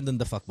assuming you've never done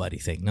the fuck buddy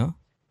thing, no?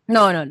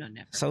 No.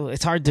 So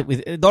it's hard to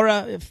with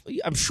Dora.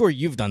 I'm sure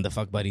you've done the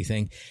fuck buddy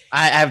thing.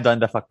 I've done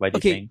the fuck buddy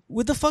thing.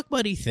 With the fuck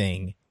buddy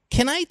thing,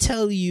 can I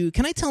tell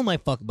my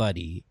fuck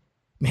buddy,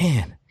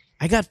 man,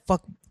 I got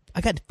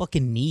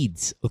fucking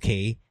needs,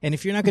 okay? And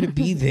if you're not gonna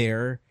be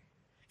there,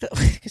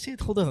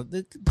 hold on,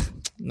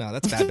 no,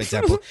 that's a bad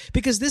example.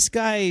 Because this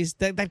guy's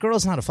that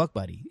girl's not a fuck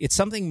buddy. It's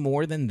something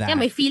more than that. Yeah,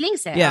 my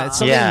feelings. Yeah, it's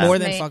something more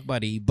than fuck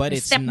buddy, but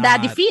it's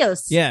stepdaddy not.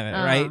 feels.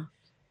 Yeah, right.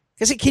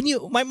 Because can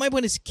you? My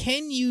point is,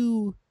 can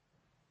you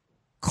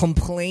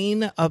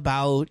complain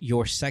about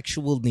your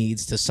sexual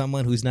needs to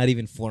someone who's not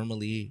even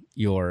formally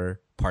your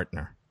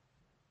partner?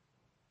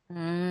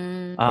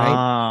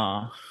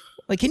 Right?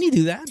 Like, can you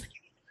do that?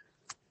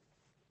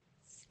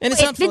 And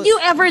it's not did you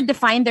ever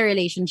define the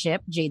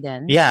relationship,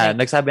 Jaden? Yeah,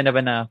 like, nagsabi na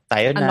ba na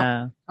tayo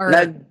na? Or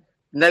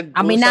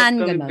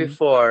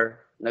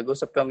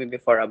Nag-usap kami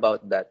before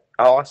about that.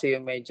 Ako kasi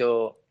yung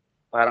medyo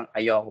parang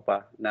ayoko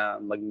pa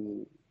na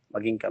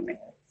maging kami.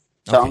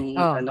 So,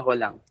 ano ko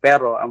lang.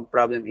 Pero, ang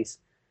problem is,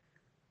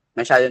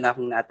 masyado na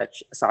akong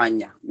na-attach sa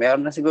kanya.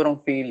 Meron na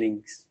sigurong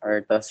feelings.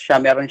 Or tos,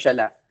 meron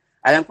siya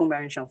alam kong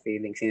meron siyang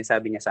feelings.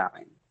 Sinasabi niya sa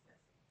akin.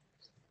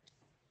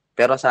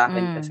 Pero sa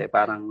akin kasi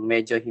parang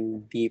medyo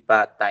hindi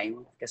pa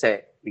time.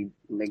 Kasi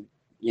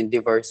yung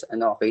divorce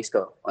case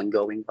ko,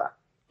 ongoing pa.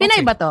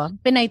 Pinay ba to?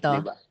 Pinay to?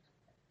 Diba?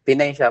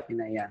 Pinay siya,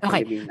 Pinay. Yeah.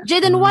 Okay. Pilipina.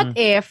 Jaden, what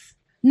if,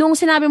 nung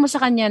sinabi mo sa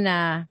kanya na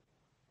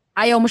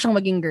ayaw mo siyang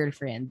maging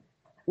girlfriend,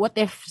 what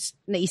if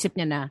naisip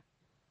niya na,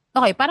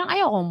 okay, parang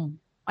ayaw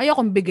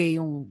kong bigay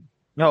yung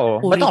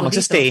Oo. Ba't ako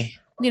magsastay?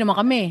 Hindi naman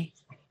kami.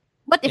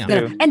 What if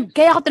gano'n? And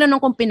kaya ako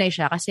tinanong kung Pinay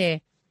siya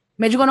kasi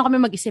medyo gano'n kami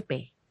mag-isip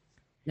eh.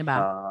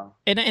 Diba?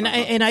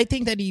 And I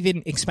think that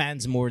even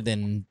expands more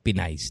than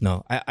Pinays,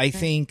 no? I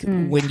think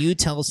when you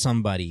tell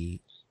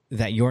somebody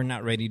that you're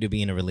not ready to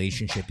be in a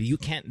relationship, you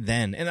can't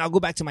then, and I'll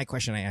go back to my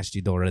question I asked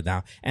you, Dora,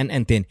 now,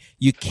 and then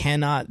you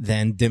cannot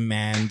then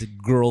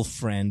demand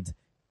girlfriend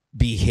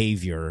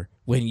behavior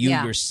when you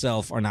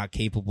yourself are not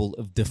capable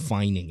of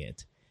defining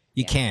it.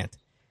 You can't.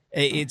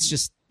 It's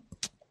just,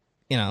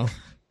 how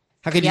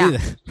can you do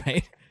that,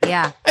 right?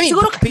 Yeah. I mean,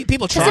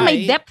 people try. Kasi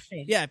may depth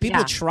eh. Yeah,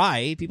 people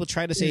try. People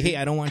try to say, hey,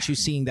 I don't want you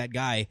seeing that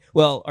guy.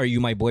 Well, are you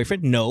my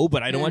boyfriend? No,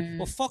 but I don't want...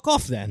 Well, fuck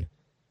off then.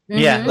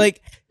 Yeah.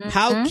 Like,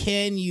 how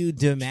can you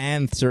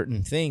demand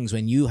certain things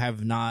when you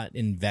have not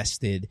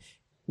invested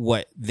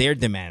what their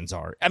demands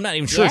are? I'm not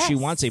even sure she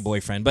wants a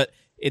boyfriend, but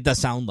it does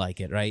sound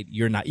like it, right?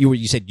 You're not.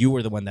 You said you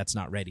were the one that's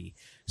not ready.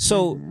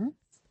 So,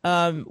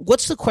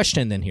 what's the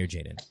question then here,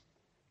 Jaden?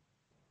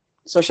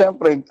 So,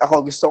 syempre,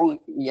 ako gusto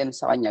kong iyan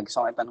sa kanya. Gusto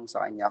kong itanong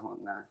sa kanya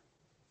kung na...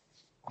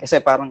 Kasi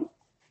parang,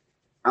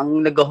 ang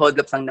nag-hold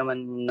up lang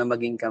naman na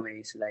maging kami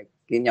is like,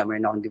 yun nga,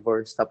 meron akong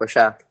divorce. Tapos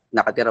siya,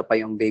 nakatira pa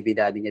yung baby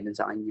daddy niya dun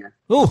sa kanya.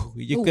 Oh,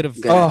 you could have...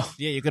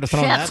 you could have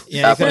thrown that.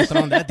 Yeah, you could have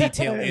thrown that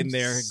detail in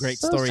there.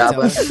 Great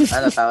storytelling.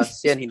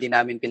 Tapos yun, hindi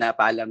namin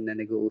pinapaalam na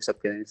nag-uusap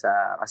yun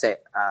kasi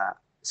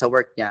sa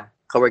work niya,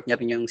 ka-work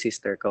niya rin yung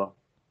sister ko.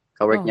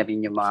 Ka-work niya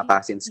rin yung mga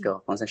cousins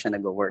ko kung saan siya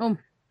nag-work.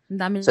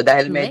 So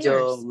dahil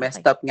medyo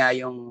messed up nga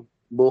yung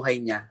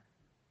buhay niya,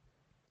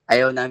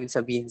 ayaw namin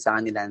sabihin sa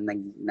kanila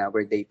na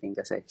we're dating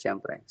kasi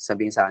syempre,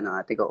 sabihin sa ng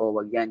ate ko,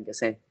 wag yan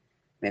kasi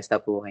messed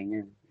up buhay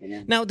niyan.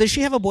 Ganyan. Now, does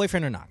she have a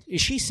boyfriend or not?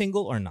 Is she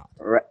single or not?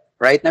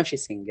 Right now,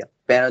 she's single.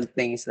 Pero the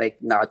thing is like,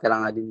 nakatira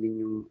nga din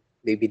yung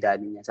baby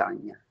daddy niya sa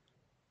kanya.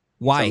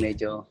 Why? So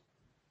medyo,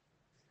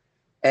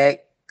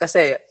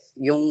 kasi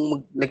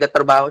yung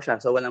nagtatrabaho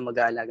siya, so walang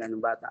mag-aalaga ng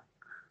bata.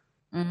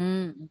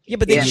 Yeah,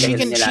 but then she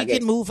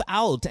can move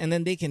out and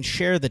then they can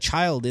share the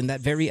child in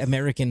that very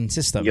American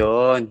system.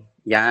 Yun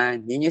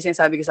yung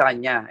sinasabi ko sa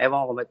kanya.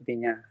 Ewan ko ba't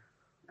niya.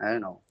 I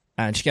don't know.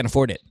 And she can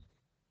afford it.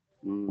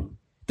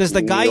 Does the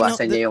guy know?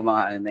 Niya yung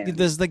mga,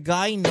 does the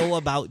guy know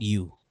about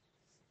you?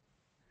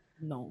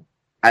 No.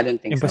 I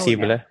don't think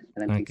Impossible. So. I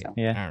don't think so.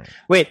 Yeah.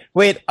 Right.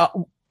 Wait.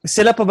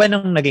 Sila pa ba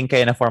nung naging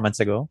kayo na 4 months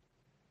ago?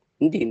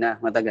 Hindi na,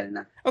 matagal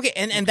na. Okay,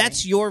 and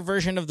that's your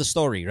version of the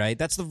story, right?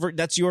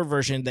 That's your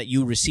version that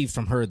you received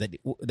from her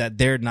that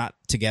they're not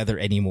together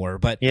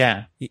anymore. But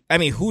yeah, I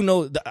mean, who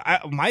knows?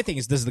 My thing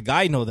is, does the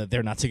guy know that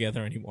they're not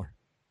together anymore?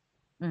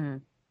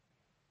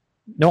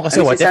 No,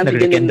 kasi what if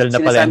nag-rekindle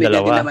na pala yung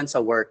dalawa?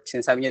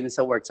 Sinasabi niya din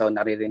sa work, so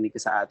naririnig ko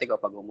sa ate ko,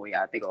 pag umuwi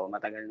ate ko,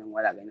 matagal nang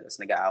wala, ganun,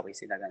 tapos nag-aaway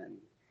sila, ganun.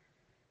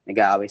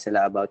 Nag-aaway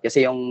sila about,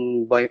 kasi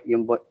yung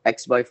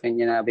ex-boyfriend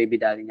niya na baby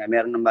daddy niya,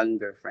 meron ng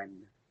bagong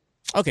girlfriend.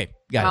 Okay,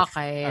 got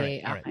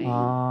it. Okay.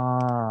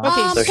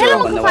 Okay, so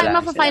kailan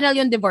mafa-final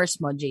yung divorce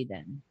mo,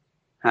 Jaden?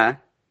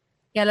 Ha?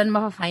 Kailan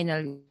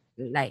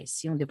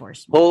mafa-finalize yung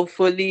divorce mo?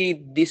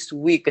 Hopefully this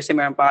week, kasi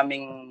meron pa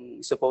kaming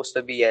supposed to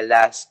be a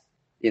last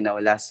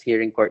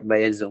hearing court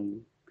via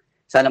Zoom.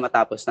 sana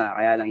matapos na.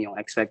 Kaya lang yung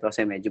ex-wife ko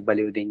kasi medyo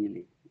baliw din yun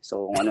eh.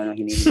 So, kung ano nang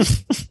hinihingi.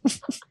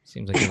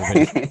 Seems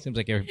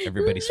like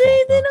everybody's fault.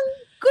 Jayden, ang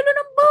gulo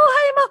ng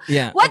buhay mo.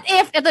 Yeah. What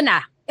if, ito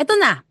na,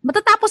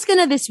 matatapos ka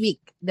na this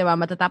week. Diba?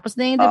 Matatapos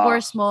na yung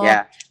divorce mo.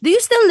 Yeah. Do you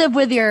still live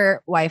with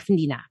your wife?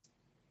 Hindi na.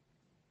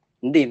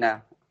 Hindi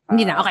na.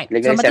 Hindi na, okay.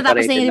 So,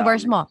 matatapos na yung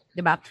divorce mo.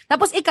 Diba?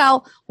 Tapos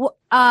ikaw,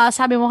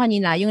 sabi mo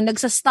kanina, yung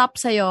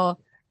nagsa-stop sa'yo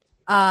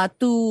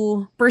to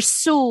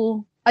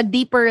pursue a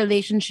deeper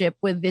relationship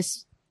with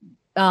this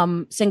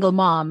single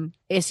mom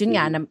is yun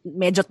nga, na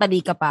medyo tali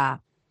ka pa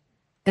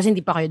kasi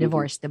hindi pa kayo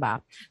divorced, diba?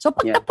 So,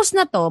 pagtapos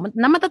na to,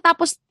 na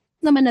matatapos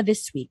naman na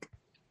this week,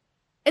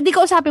 di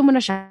kausapin mo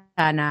na siya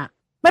na,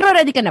 pero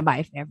ready ka na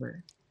ba if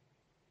ever?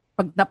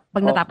 Pag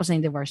natapos na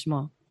yung divorce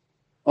mo?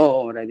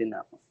 Oo, ready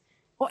na ako.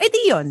 O,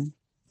 edi yun.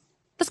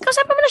 Tapos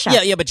kausapin mo na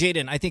siya. Yeah, but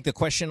Jayden, I think the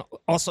question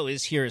also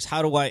is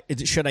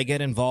should I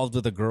get involved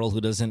with a girl who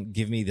doesn't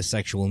give me the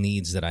sexual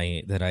needs that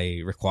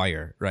I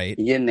require, right?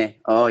 Yun eh.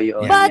 Oo,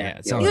 yun.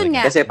 But, yun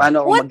nga. Kasi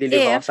paano kung What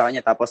mag-deliver if- ako sa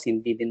kanya tapos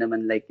hindi din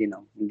naman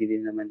hindi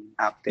din naman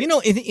active. You know,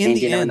 in the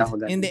Hindi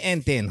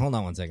end, hold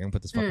on one second.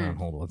 Put this fucker on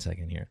hold 1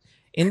 second here.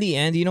 In the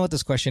end, you know what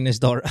this question is,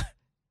 Dora?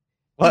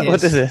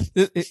 What is it?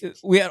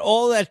 We had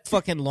all that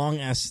fucking long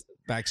ass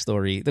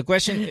backstory. The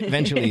question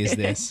eventually is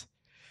this: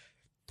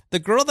 the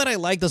girl that I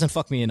like doesn't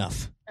fuck me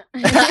enough.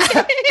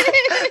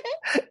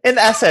 In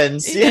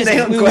essence, yun na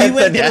yung we kwento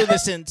went niya. through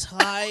this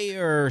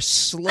entire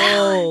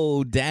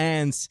slow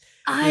dance.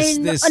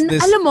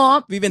 Alam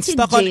mo, We've been si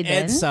stuck on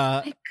Jayden.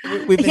 EDSA.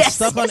 We've been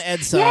stuck on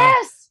EDSA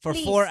Yes, for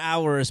please. 4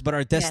 hours, but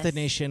our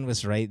destination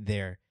was right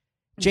there.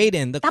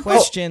 Jayden,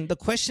 the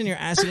question you're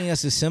asking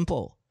us is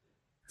simple.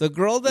 The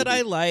girl that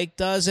I like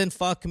doesn't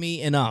fuck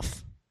me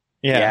enough.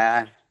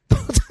 Yeah.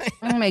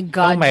 Oh my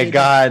God. Oh my Jayden.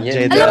 God, Yan.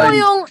 Jayden. Alam mo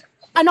yung,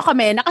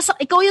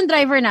 ikaw yung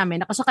driver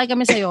namin, nakasakay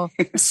kami sa'yo.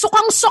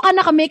 Sukang-suka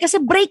na kami kasi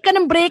break ka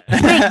ng break.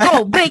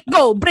 Break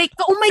go.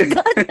 Oh my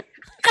God.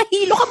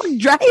 Kahilo ka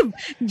mag-drive.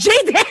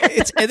 Jayden!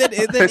 And then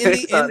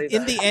Sorry.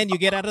 in the end, you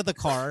get out of the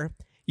car.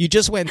 You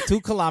just went 2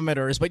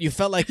 kilometers, but you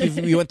felt like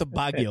you went to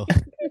Baguio.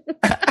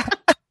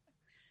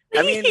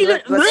 I mean,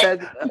 what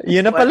said,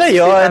 Yun na pala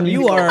yun.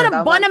 You are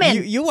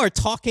Bonamin. you are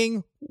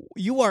talking.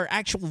 You are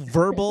actual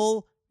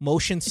verbal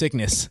motion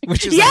sickness,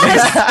 which is Yes!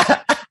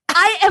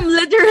 I am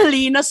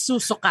literally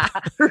nasusuka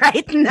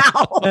right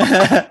now.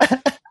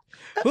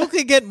 who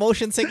could get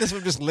motion sickness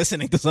from just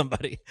listening to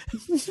somebody.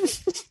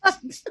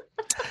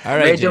 All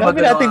right, Medyo Jayden.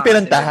 Dami nating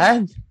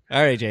pinuntahan.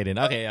 All right,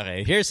 Jayden. Okay.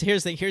 Here's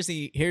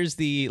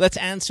the. Let's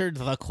answer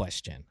the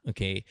question.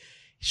 Okay.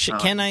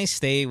 Can I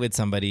stay with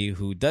somebody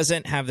who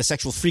doesn't have the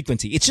sexual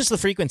frequency? It's just the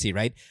frequency,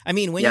 right? I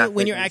mean, when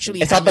you're actually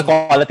It's not the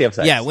quality of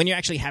sex. yeah, when you're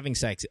actually having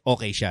sex,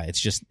 okay, siya.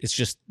 It's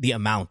just the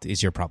amount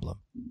is your problem.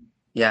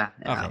 yeah.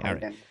 Okay, all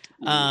right.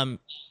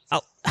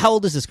 How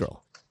old is this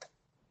girl?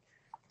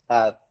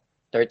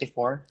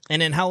 34,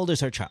 And then how old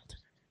is her child?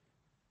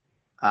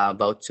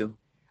 about 2.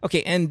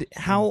 Okay, and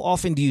how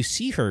often do you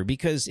see her?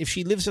 Because if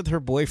she lives with her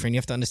boyfriend, you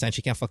have to understand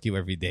she can't fuck you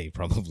every day,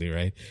 probably,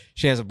 right?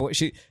 She has a boy.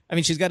 She's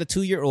got a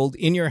 2-year-old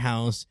in your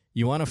house.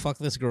 You want to fuck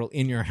this girl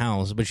in your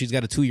house, but she's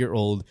got a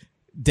 2-year-old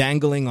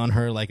dangling on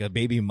her like a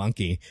baby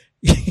monkey,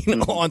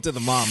 onto the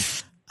mom.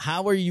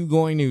 How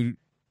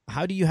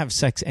do you have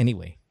sex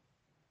anyway?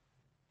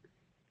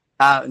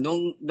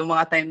 Nung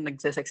mga time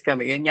nagse-sex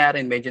kami, yun nga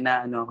rin, medyo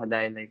na ako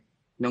dahil like,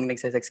 nung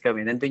nagse-sex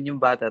kami, nandun yung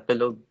bata,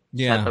 tulog.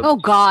 Yeah. Oh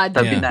God.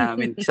 Tabi Yeah.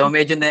 namin. So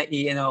medyo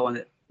nahihiya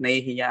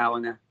ako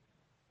na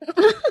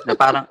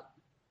parang,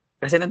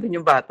 kasi nandun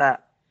yung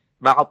bata.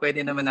 Baka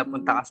pwede naman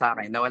napunta ka sa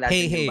akin na wala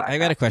din Hey, yung bata. I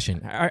got a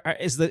question.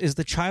 Is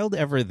the child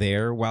ever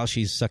there while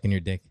she's sucking your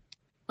dick?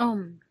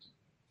 No.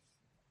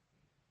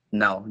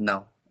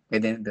 We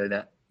didn't do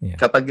that. Yeah.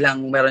 Kapag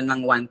lang meron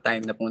lang one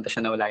time na pumunta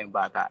siya na wala yung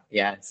bata,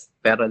 yes.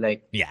 Pero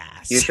like,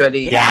 Yes.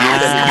 usually, I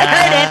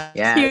heard it.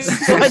 yes.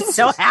 I was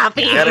so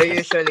happy. Pero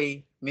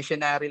usually,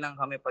 missionary lang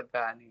kami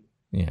pagka ano.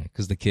 Yeah,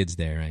 because the kid's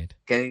there, right?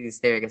 Kasi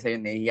it's there, kasi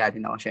yun, nahihiya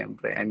din ako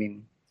syempre. I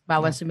mean,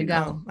 Bawal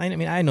sumigaw. I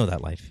mean, I know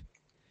that life.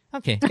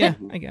 Okay, yeah,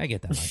 I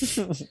get that life.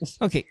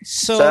 Okay,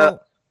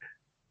 so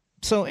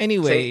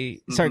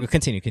anyway, sorry,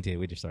 continue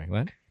with your story.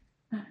 What?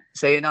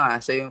 so yun na nga,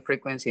 so yung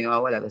frequency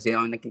nawawala, tapos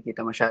yun ang nakikita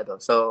masyado.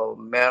 So,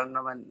 meron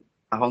naman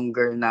akong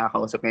girl na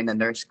kausap ngayon na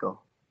nurse ko.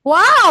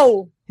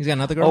 Wow! He's got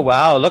another girl. Oh,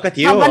 wow. Look at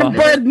you. Haba ng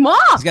bird mo!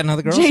 He's got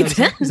another girl.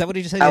 Jayden? Is that what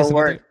he just said? Our Yes,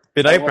 work.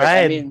 Pinoy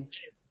pride.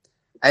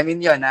 I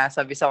mean yun,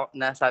 nasabi ko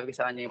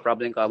sa kanya yung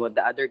problem ko about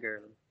the other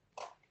girl.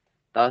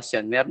 Tapos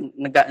yun,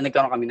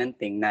 nagkaroon kami ng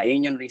thing na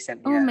yun yung recent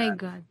Oh na my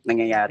God.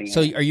 nangyayari.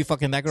 So are you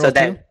fucking that girl So too?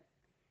 then,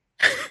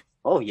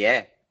 oh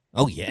yeah.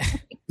 Oh yeah.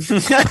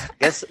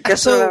 Because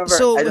So- remember,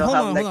 so I don't hold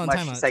have on, like hold on, much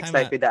time out, sex time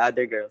life out. with the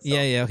other girl. So,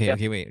 Yeah.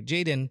 Okay. Wait,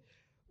 Jayden.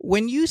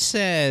 When you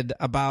said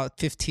about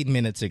 15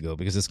 minutes ago,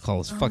 because this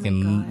call is Oh my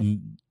fucking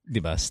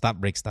diba, stop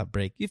break.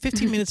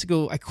 15 minutes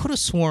ago, I could have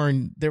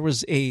sworn there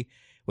was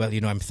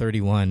I'm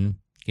 31.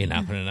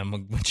 Kailangan ko na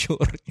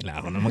mag-mature.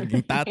 Kailangan ko na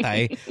maging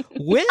tatay.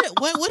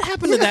 What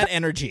happened to that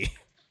energy?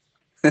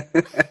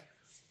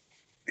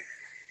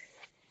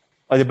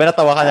 O, di ba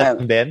natawa ka na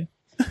din?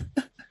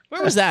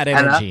 Where was that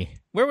energy?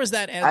 Where was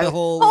that the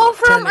whole? Oh,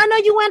 from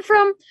you went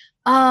from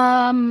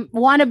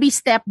wannabe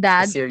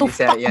stepdad to Serious,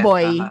 yeah,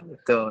 fuckboy.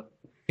 to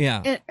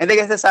Yeah. Hindi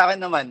kasi sa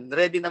akin naman,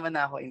 ready naman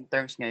na ako in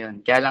terms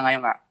ngayon. Kaya lang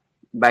ngayon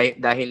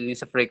dahil yung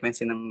sa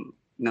frequency ng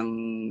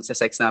sa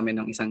sex namin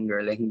ng isang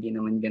girl, hindi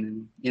naman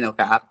ganun,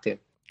 ka-active.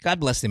 God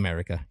bless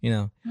America,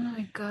 Oh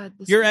my God.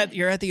 You're at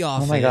the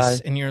office my God.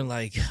 and you're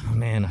like, oh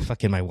man,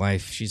 fucking my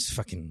wife, she's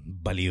fucking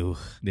baliw,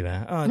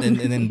 diba? Oh, and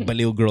then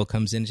baliw girl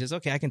comes in and says,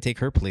 okay, I can take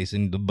her place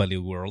in the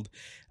baliw world.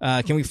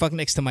 Can we fuck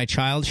next to my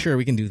child? Sure,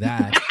 we can do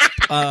that.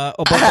 But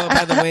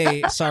by the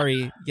way,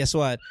 sorry, guess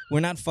what? We're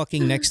not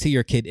fucking next to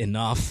your kid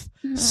enough.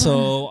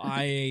 So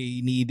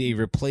I need a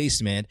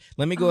replacement.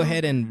 Let me go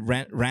ahead and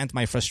rant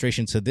my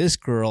frustration to this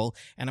girl,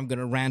 and I'm going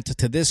to rant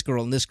to this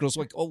girl, and this girl's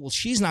like, oh, well,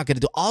 she's not going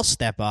to do. I'll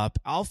step up.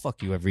 I'll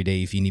fuck you every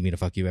day if you need me to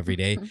fuck you every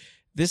day.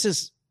 This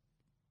is...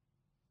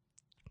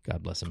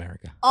 God bless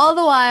America. All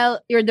the while,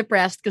 you're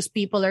depressed because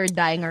people are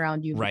dying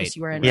around you Right. because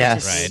you were an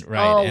Yes. artist.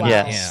 Right. Oh, And, wow.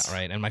 Yes. Yeah,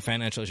 right. And my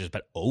financial issues,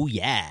 but oh,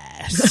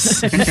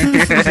 yes.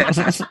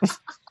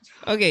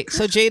 Okay,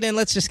 so Jaden,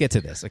 let's just get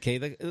to this, okay?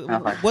 Okay.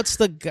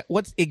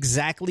 What's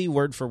exactly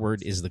word for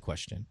word is the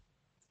question?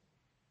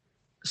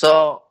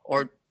 So,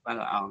 or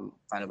paano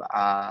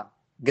ba?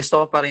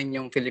 Gusto ko pa rin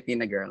yung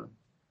Filipina girl.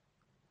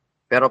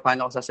 Pero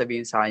paano ko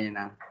sasabihin sa kanya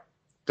na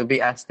to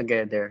be us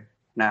together,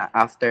 na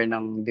after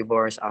ng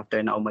divorce,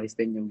 after na umalis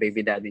din yung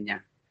baby daddy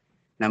niya,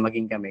 na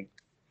maging kami.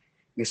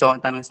 Gusto ko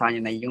tanong sa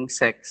kanya na yung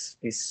sex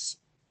is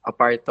a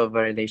part of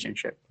a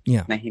relationship.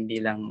 Yeah. Na hindi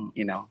lang,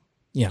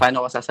 Yeah.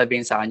 paano ko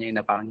sasabihin sa kanya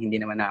na parang hindi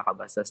naman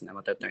nakakabastos na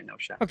mataturn off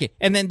siya. Okay,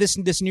 and then this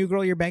new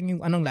girl you're banging,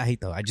 anong lahi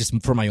to? I just,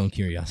 for my own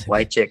curiosity.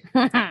 White chick.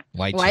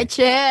 White White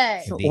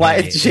chick. Hindi.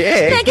 White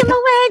chick. Taking my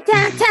way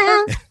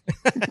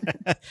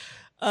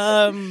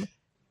downtown.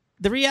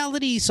 The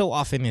reality so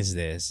often is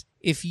this.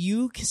 If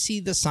you can see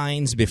the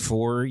signs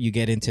before you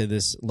get into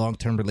this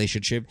long-term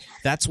relationship,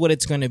 that's what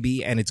it's going to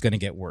be, and it's going to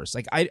get worse.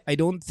 Like, I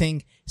don't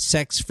think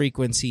sex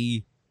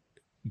frequency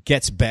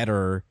gets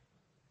better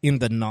in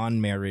the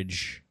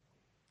non-marriage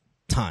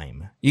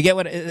time. You get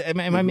what? Am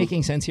I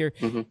making sense here?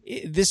 Mhm.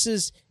 If this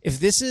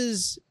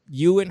is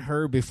you and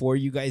her before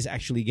you guys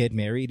actually get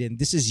married, and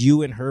this is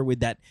you and her with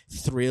that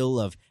thrill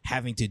of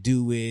having to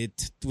do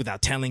it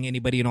without telling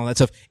anybody and all that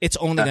stuff, it's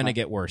only going to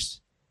get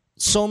worse.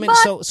 So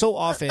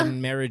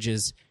often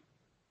marriages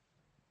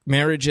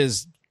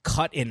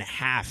cut in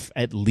half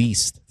at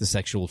least the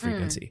sexual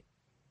frequency.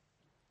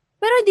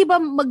 Pero di ba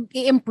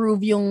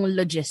mag-improve yung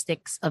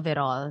logistics of it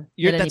all?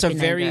 That's a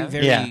very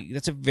Yeah.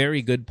 that's a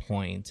very good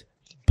point.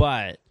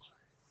 But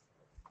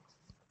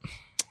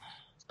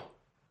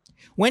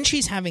when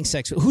she's having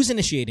sex, who's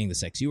initiating the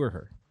sex? You or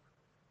her?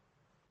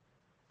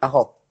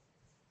 Ako.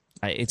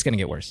 It's gonna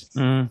get worse.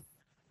 Huh.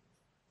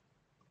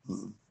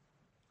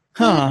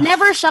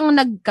 Never siyang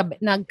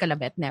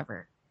nagkalabit,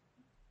 never.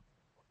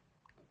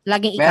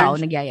 Laging ikaw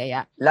Meron-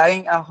 nagyayaya.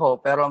 Laging ako,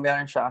 pero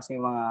meron siya kasi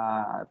mga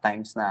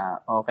times na,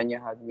 can you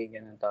hug me?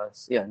 Ganun.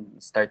 Tapos, yun,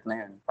 start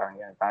na yun. Parang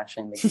yun. Parang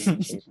siya yung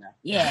nag-initiate na.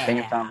 Yeah. Can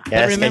you come?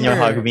 Yes, can you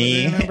hug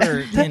me?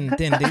 Remember,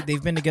 Tin,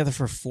 they've been together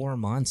for 4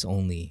 months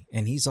only,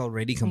 and he's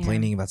already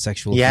complaining about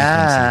sexual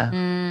Yeah.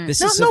 frequency. This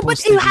No, is no,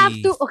 supposed but you to have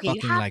be to- okay, you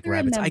fucking have like to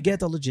rabbits. I remember. get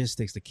the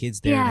logistics, the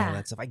kids there and all Yeah.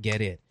 that stuff. I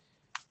get it.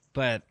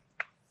 But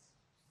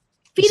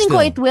Feeling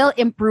ko Still. it will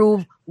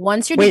improve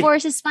once your Wait.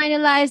 divorce is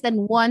finalized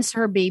and once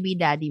her baby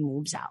daddy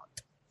moves out.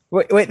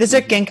 Wait, is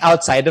there kink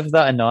outside of the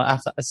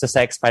sa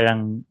sex?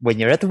 Parang when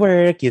you're at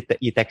work,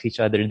 you text each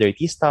other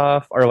dirty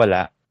stuff or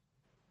wala?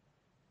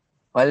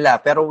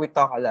 Wala, pero we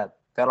talk a lot.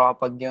 Pero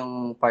kapag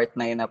yung part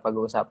na yun na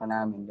pag-uusapan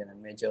namin,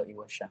 ganun, medyo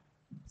iwas siya.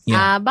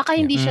 yeah. Baka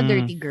hindi siya Mm.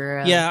 dirty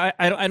girl. Yeah,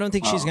 I don't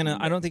think she's Oh. gonna.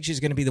 I don't think she's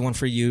gonna be the one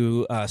for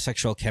you,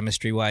 sexual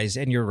chemistry wise.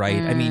 And you're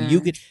right. I mean, you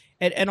could,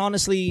 and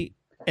honestly,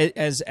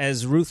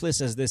 as ruthless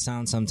as this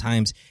sounds,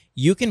 sometimes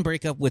you can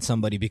break up with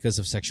somebody because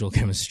of sexual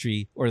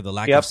chemistry or the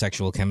lack Yep. of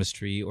sexual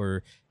chemistry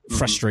or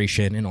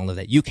frustration and all of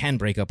that. You can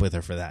break up with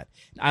her for that.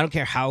 I don't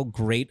care how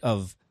great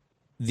of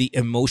the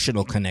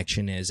emotional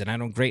connection is, and I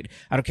don't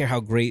care how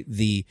great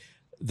the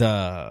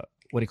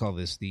what do you call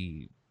this?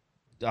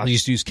 I'll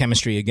just use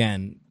chemistry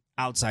again.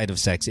 Outside of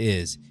sex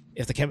is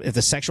if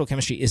the sexual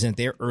chemistry isn't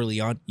there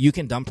early on, you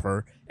can dump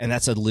her, and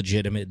that's a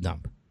legitimate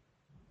dump.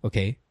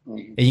 Okay,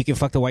 and you can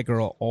fuck the white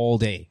girl all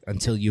day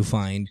until you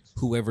find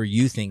whoever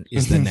you think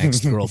is the next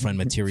girlfriend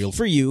material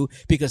for you.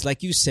 Because,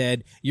 like you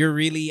said, you're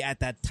really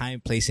at that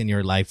place in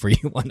your life where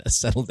you want to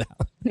settle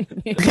down.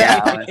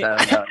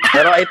 Yeah,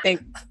 pero I think,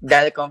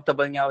 dahil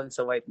comfortable nga ako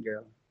sa white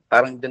girl,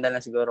 parang doon na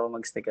lang siguro ako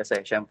mag-stick kasi,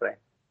 syempre.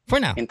 For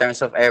now. In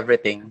terms of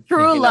everything.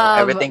 True love.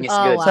 Everything is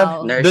Oh, good.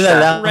 wow. Nurse Doon na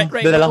siya. lang.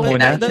 Right. Doon na lang But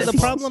muna.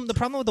 the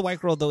problem with the white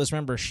girl though is,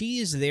 remember, she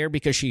is there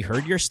because she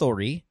heard your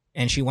story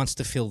and she wants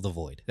to fill the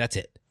void. That's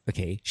it.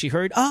 Okay. She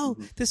heard,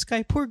 this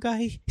guy, poor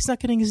guy, he's not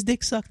getting his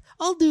dick sucked.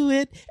 I'll do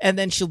it. And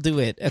then she'll do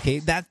it. Okay.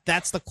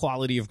 That's the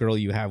quality of girl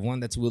you have. One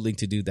that's willing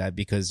to do that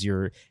because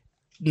you're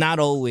not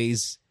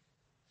always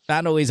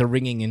a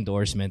ringing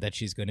endorsement that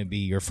she's going to be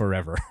your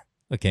forever.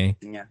 Okay.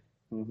 Yeah.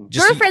 Mhm.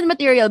 Just- Girlfriend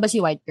material ba si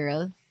white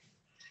girl?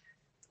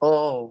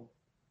 Oo.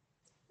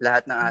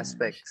 Lahat ng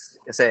aspects.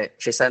 Kasi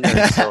she's a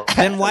nurse. So,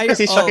 Then why?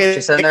 Kasi Oh,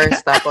 she's a nurse,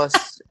 tapos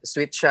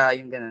sweet siya,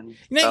 yung ganun.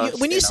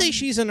 when you Tapos, say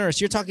she's a nurse,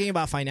 you're talking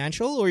about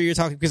financial, or you're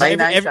talking because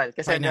financial.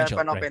 Kasi financial,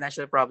 meron pa right.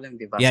 financial problem,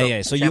 di ba? Yeah,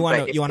 yeah. So you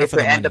syempre, wanna if for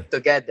we the end money. up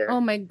together, Oh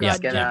my Yeah. God. it's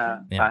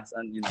gonna Yeah. pass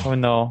on, Oh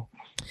no.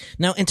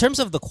 Now, in terms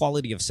of the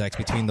quality of sex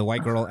between the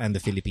white girl and the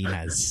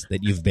Filipinas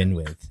that you've been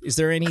with, is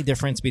there any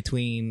difference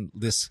between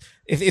this?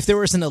 If there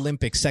was an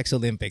Olympics, sex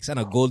Olympics,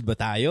 ano, gold ba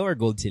tayo or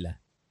gold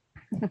sila?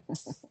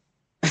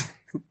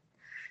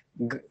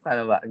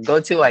 Ano ba? Go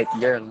to white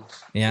girl.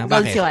 Yeah,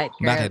 Gold bakit? si white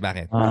girl.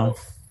 Bakit?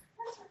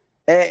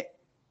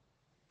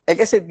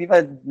 Kasi di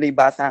ba may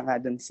bata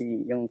nga dun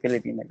yung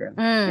Filipina girl.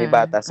 May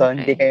bata. So,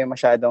 hindi kayo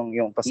masyadong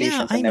yung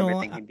positions I and know.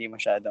 everything. Hindi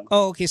masyadong.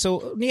 Oh, okay.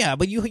 So yeah,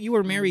 but you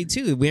were married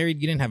too.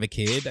 Married, you didn't have a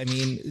kid. I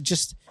mean,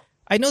 just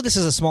I know this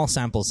is a small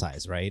sample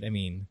size, right? I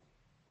mean,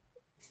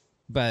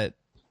 but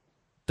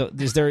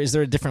is there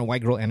a different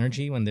white girl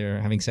energy when they're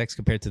having sex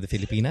compared to the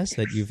Filipinas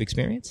that you've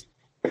experienced?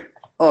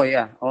 Oh,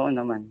 yeah. Oo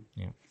naman.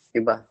 Yeah.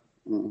 Iba.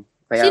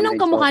 Kaya Sinong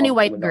medyo kamukha ni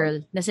white comfortable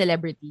girl na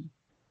celebrity?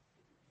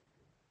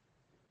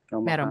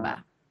 ako. Meron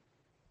ba?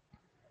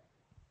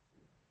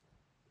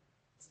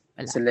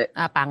 Wala.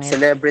 Pangit.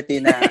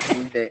 Celebrity na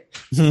hindi.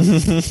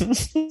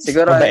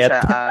 Siguro ano Mabait. siya,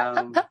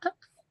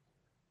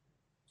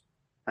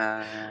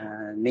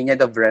 Nina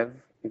Dobrev.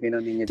 If you know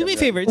Nina Do me a Dobrev.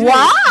 favor.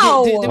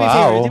 Wow!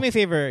 Do me a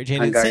favor,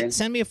 Jaden. Hungarian.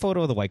 Send me a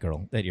photo of the white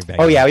girl that you're banging.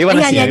 Oh yeah, we want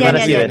to see Ayan, it. We yan, want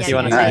to yan, see yan, it. yan, We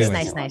want to yan. see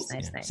Nice,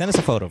 it. nice. Send us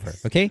a photo of her,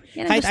 okay?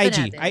 Yan ang Hi, gusto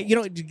IG.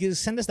 natin.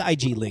 Send us the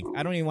IG link.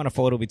 I don't even want a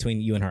photo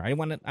between you and her.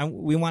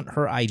 We want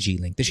her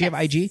IG link. Does she have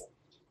IG?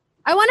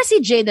 I want to see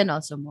Jaden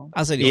also mo.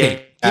 I'll say,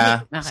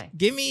 Yeah. okay.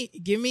 Give me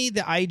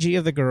the IG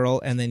of the girl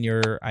and then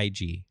your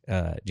IG,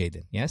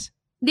 Jaden. Yes.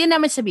 Hindi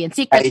namin sabihin.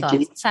 Secret to.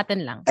 IG? Sa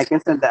atin lang. I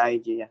can send the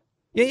IG, yeah.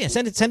 Yeah.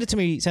 Send it to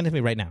me. Send it to me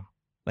right now.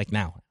 Like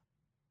now.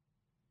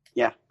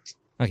 Yeah.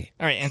 Okay.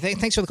 All right. And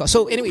thanks for the call.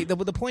 So anyway, the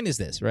point is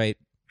this, right?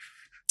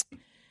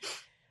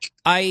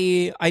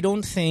 I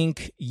don't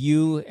think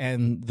you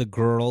and the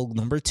girl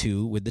number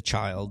 2 with the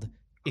child,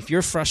 if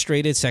you're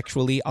frustrated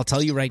sexually, I'll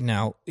tell you right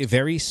now,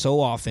 very so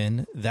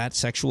often that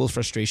sexual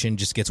frustration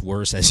just gets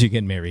worse as you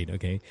get married.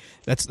 Okay,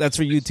 that's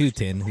for you too,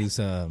 Tin, who's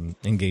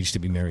engaged to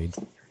be married.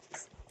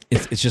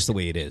 It's just the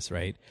way it is,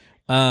 right?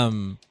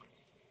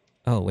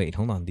 Oh wait,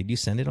 hold on. Did you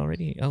send it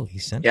already? Oh, he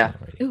sent it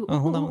already. Ooh, Oh,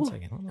 hold on ooh, one ooh.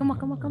 second. Hold on.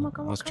 Come on.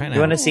 I was trying You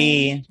want to to.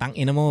 see? Tang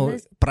ina mo,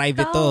 Let's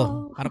private to.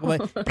 go. Ano ko ba?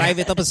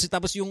 Private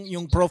tapos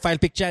yung profile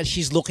picture,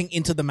 she's looking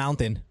into the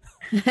mountain.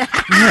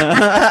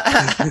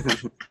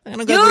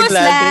 Anong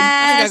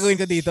gagawin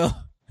ko dito?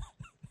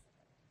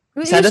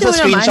 Send us a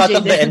screenshot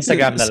of the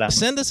Instagram na lang.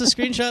 Send us a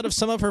screenshot of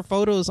some of her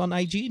photos on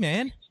IG,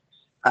 man.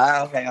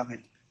 Okay.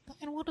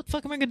 And what the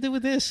fuck am I gonna do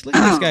with this? Look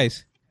at this,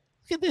 guys.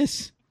 Look at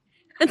this.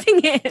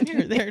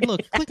 Tingin. There, look.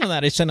 Click on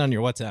that. It's sent on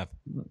your WhatsApp.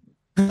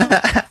 What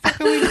the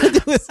fuck are we gonna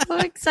do with So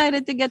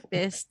excited to get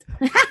pissed.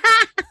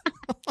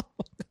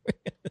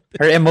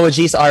 Her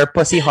emojis are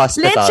pussy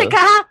hospital. Leche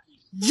ka!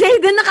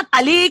 Jaden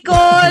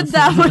nakatalikod.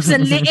 Tapos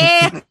ang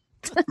liit.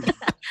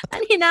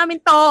 Ano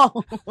namin to?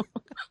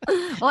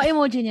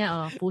 Emoji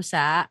niya,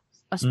 pusa,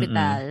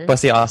 hospital.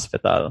 Pussy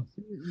hospital.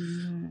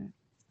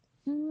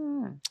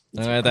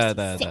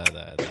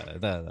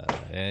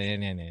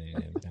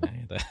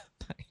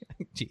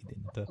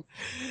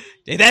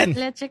 Jaden.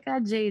 Leche ka,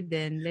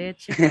 Jaden.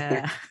 Leche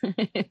ka.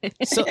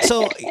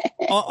 So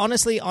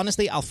honestly,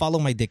 I'll follow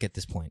my dick at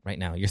this point right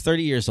now. You're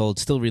 30 years old,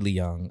 still really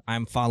young.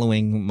 I'm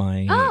following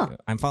my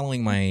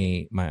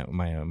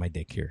my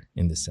dick here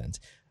in this sense.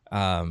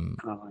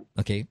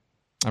 Okay.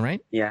 All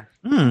right. Yeah.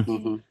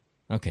 Mm.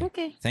 Okay.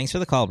 Okay. Thanks for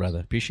the call, brother.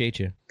 Appreciate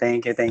you.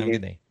 Thank you. Have a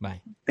good day.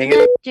 Bye. Thank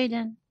you.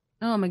 Jaden.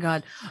 Oh my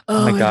God.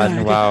 Oh my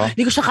God, wow.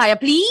 Hindi ko siya kaya,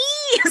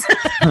 please!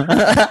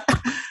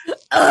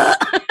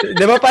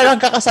 Di ba parang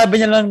kakasabi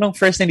niya lang nung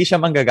first na hindi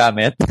siya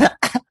manggagamit?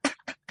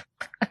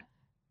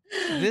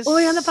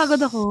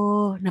 Napagod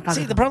ako.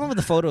 See, the problem with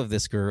the photo of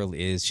this girl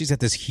is she's got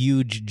this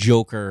huge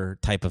Joker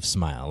type of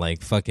smile,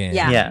 like fucking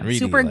Yeah. really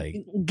Super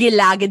like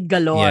gilagid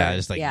galore. Yeah,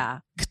 just like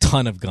a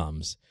ton of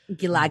gums.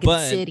 Gilagid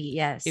But City,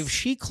 yes. If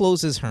she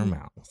closes her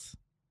mouth,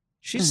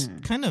 she's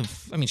kind of,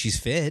 I mean, she's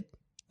fit.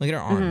 Look at her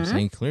arms. I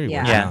mean, clearly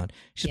working Yeah. out.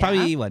 She's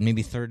probably,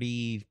 maybe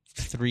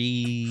 33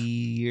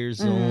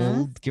 years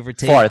old, give or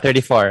take.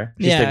 34.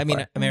 She's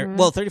 34. I mean,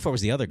 well, 34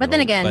 was the other girl. But then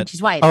again,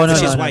 she's white. Oh, no,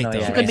 she's no, white, no, though.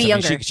 yeah, She could be I mean,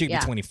 younger. She could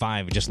be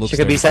 25. It just looks She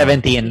could be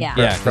 35. 17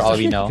 Yeah. for all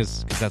we know.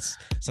 Because that's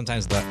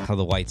sometimes how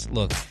the whites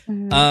look.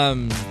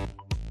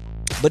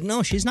 But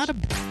no, she's not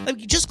like,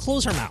 just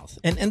close her mouth.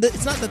 And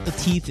it's not that the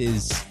teeth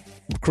is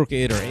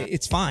crooked or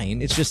it's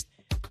fine. It's just,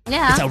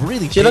 it's a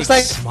really She big looks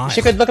like smile.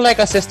 she could look like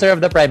a sister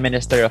of the Prime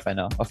Minister of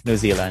New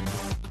Zealand.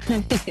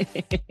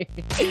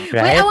 Wait,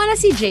 Right? I want to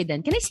see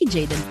Jaden. Can I see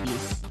Jaden,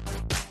 please?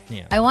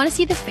 Yeah. I want to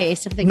see the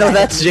face of the No, guy.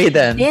 that's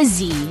Jaden.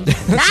 Busy.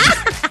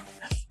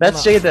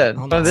 That's Jaden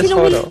Hold from on. this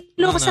photo.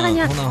 Sino sa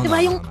kanya? Hold on, Diba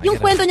hold on. yung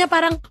kwento niya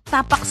parang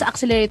tapak sa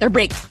accelerator,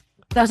 brake.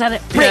 Tapos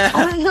brake.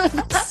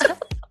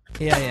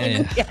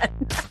 Yeah.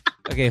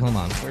 Okay, hold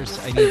on. First,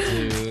 I need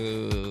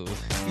to.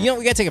 You know,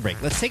 we gotta take a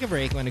break. Let's take a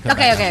break. When we come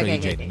back, I'll show you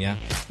Jaden, yeah?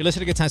 You're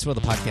listening to Good Times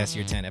with the Podcast,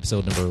 Year 10,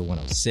 episode number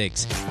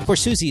 106. Of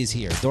course, Susie is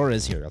here. Dora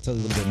is here. I'll tell you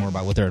a little bit more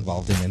about what they're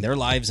involved in their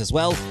lives as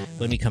well.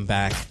 When we come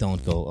back,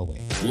 don't go away.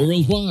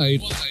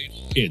 Worldwide,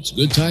 it's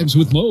Good Times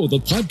with Mo, the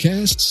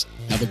podcasts.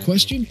 Have a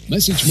question?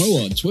 Message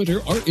Mo on Twitter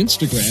or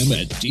Instagram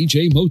at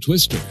DJ Mo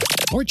Twister.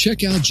 Or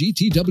check out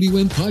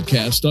GTWN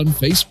Podcast on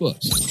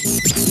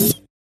Facebook.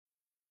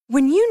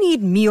 When you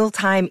need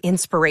mealtime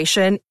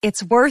inspiration,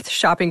 it's worth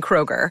shopping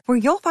Kroger, where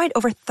you'll find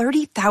over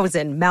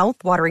 30,000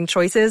 mouth-watering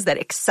choices that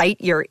excite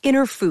your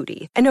inner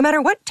foodie. And no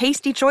matter what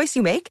tasty choice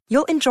you make,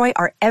 you'll enjoy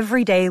our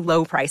everyday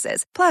low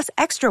prices, plus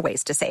extra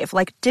ways to save,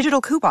 like digital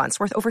coupons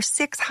worth over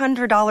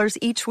 $600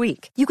 each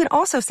week. You can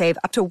also save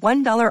up to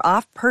 $1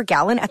 off per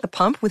gallon at the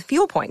pump with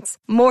fuel points.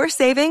 More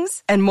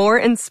savings and more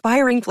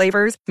inspiring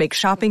flavors make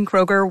shopping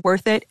Kroger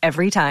worth it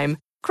every time.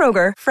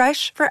 Kroger,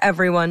 fresh for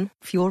everyone.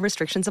 Fuel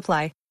restrictions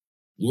apply.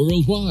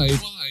 Worldwide,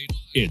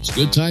 it's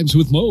Good Times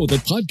with Mo, the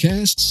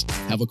podcasts.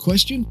 Have a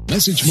question?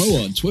 Message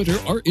Mo on Twitter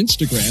or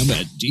Instagram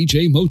at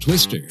DJ Mo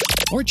Twister.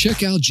 Or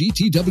check out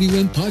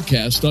GTWN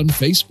Podcast on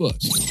Facebook.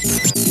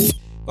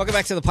 Welcome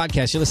back to the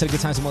podcast. You're listening to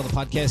Good Times with Mo, the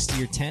podcast,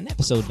 Year 10,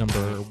 episode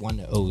number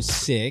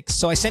 106.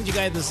 So I sent you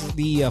guys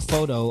the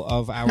photo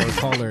of our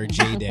caller,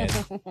 Jaden.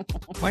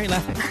 Why are you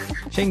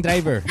laughing? Shane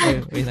Driver.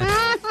 Why are you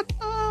laughing?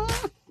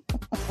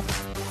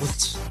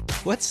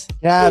 What's?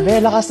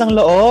 Grabe, lakas ng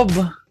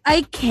loob.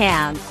 I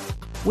can't.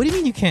 What do you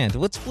mean you can't?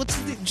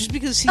 Just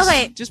because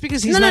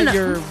he's not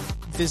your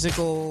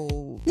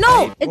physical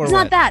No, type, it's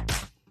not that.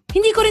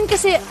 Hindi ko rin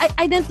kasi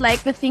I didn't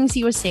like the things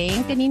he was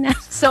saying kanina.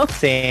 So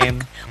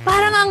Same.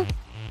 Parang ang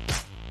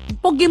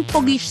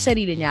poging-pogi sa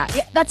sarili niya.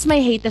 Yeah, that's my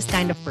hatest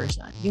kind of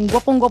person. Yung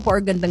gwapong-gwapo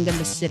or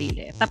gandang-ganda sa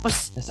sarili.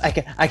 Tapos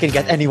I can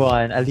get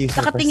anyone. I'll use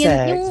her for nakatingin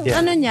sex. yung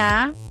ano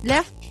niya,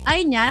 left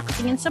eye niya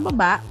nakatingin sa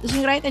baba, tapos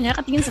yung right eye niya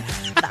nakatingin sa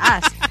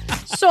taas.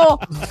 So,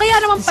 kaya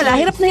naman pala,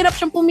 hirap na hirap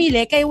siyang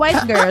pumili kay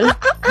white girl.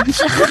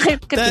 Siya kay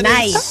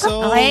That is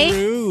so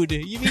rude.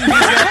 You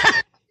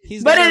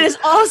mean but it is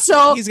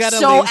also so lazy,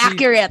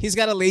 accurate. He's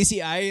got a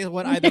lazy eye.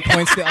 One eye that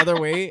points the other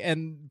way,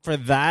 and for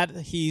that,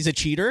 he's a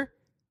cheater.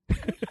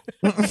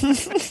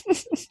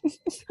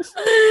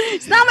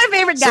 It's not my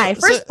favorite guy.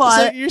 First of all,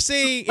 so you're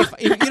saying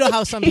if you know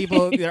how some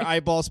people their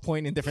eyeballs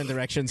point in different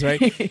directions,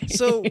 right?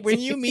 So when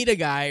you meet a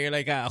guy, you're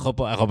like, ako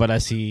pala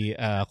si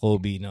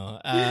Kobe, no?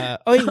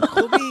 Oy,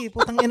 Kobe,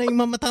 putang ina yung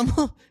mamata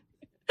mo.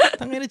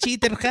 Tangina,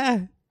 cheater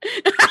ka.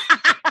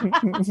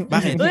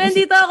 Bakit? Uy,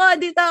 dito ako.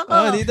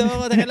 Oh, dito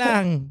ako, teka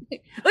lang.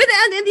 Uy,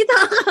 dito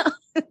ako.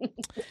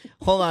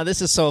 Hold on,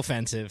 this is so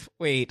offensive.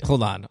 Wait,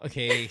 hold on.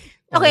 Okay.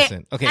 Okay.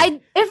 Listen. Okay.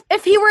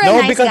 If he were a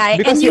nice guy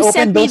because and you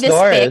sent me this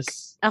doors.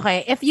 pic,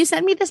 okay, if you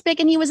sent me this pic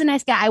and he was a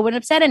nice guy, I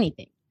wouldn't have said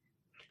anything.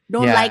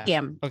 Don't like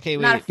him. Okay,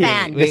 wait. Not a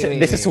fan.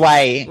 This is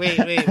why.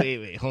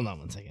 Wait. Hold on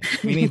one second.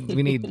 We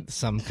need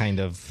some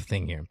kind of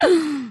thing here.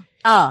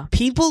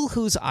 People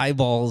whose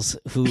eyeballs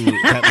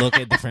that look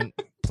at different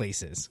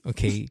places.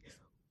 Okay,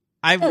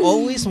 I've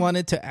always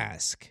wanted to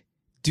ask: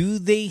 do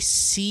they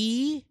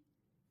see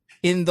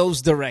in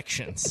those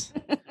directions?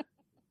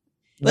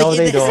 No,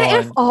 they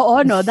don't.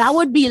 No, that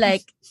would be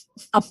like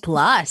a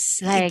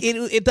plus. Like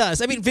it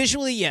does. I mean,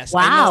 visually, yes.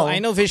 Wow. I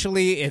know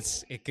visually,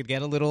 it could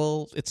get a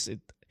little.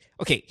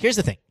 Okay. Here's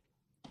the thing.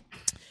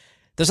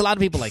 There's a lot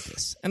of people like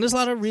this, and there's a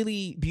lot of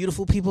really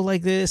beautiful people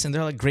like this, and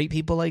there are like great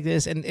people like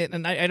this, and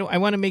I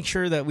want to make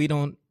sure that we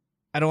don't.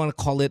 I don't want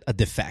to call it a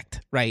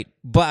defect, right?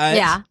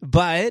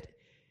 But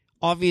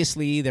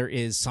obviously there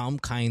is some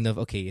kind of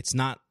it's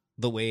not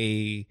the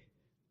way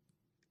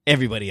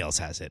everybody else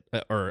has it,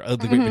 or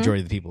the great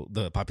majority of the people,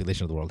 the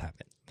population of the world have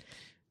it.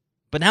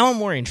 But now I'm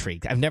more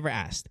intrigued. I've never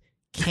asked.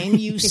 Can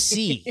you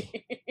see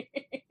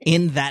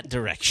in that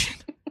direction?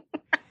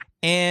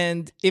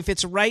 And if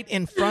it's right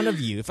in front of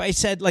you, if I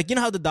said, like, you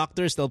know how the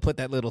doctors, they'll put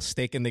that little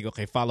stick and they go,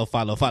 okay, follow.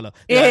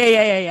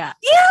 Yeah.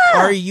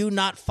 Are you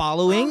not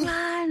following?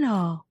 Oh,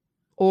 no.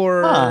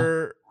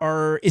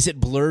 Or is it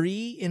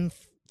blurry in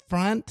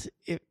front?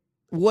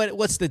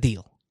 What's the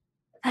deal?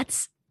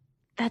 That's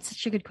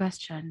such a good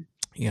question.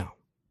 Yeah.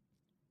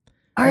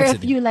 Or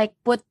if you like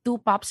put two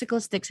popsicle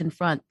sticks in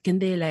front, can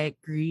they like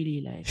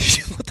really like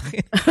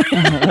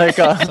like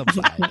a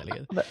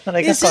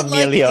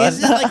chameleon?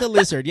 Is it like a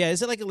lizard? Yeah,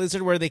 is it like a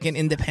lizard where they can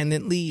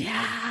independently?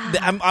 Yeah.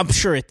 I'm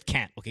sure it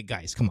can't. Okay,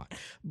 guys, come on.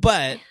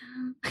 But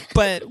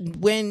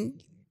when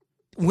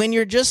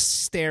you're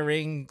just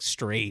staring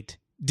straight,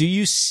 do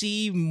you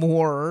see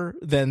more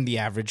than the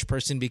average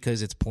person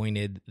because it's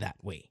pointed that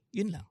way?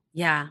 You know.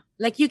 Yeah.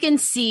 Like you can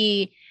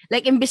see,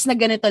 like imbis na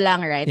ganito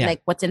lang, right? Yeah.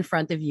 Like what's in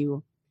front of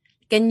you.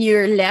 Can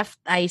your left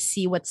eye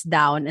see what's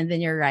down and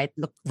then your right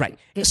look right?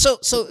 So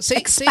say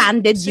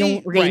expanded say,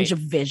 yung range right. of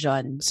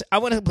vision. So I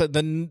want to put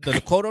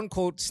the quote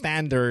unquote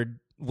standard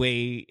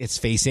way it's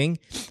facing.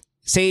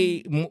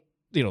 Say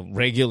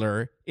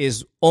regular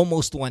is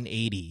almost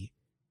 180.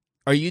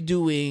 Are you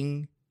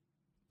doing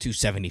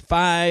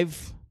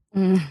 275?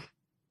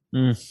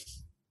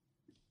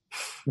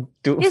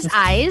 His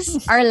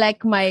eyes are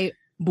like my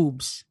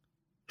boobs.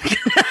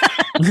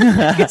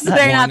 Because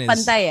they're not One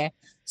is- pantay eh.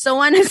 So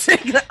one is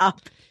like up.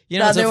 You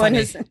The know, it's so other one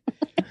funny.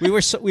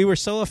 is we were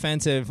so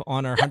offensive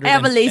on our 100. I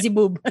have a lazy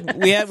boob.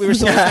 We were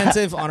so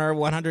offensive on our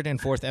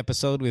 104th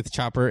episode with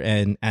Chopper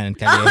and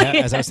Calleja,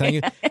 as I was telling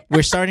you.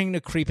 We're starting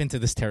to creep into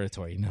this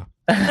territory now.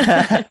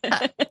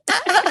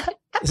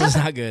 This is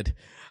not good.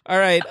 All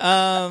right,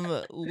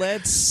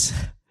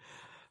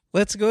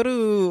 let's go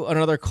to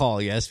another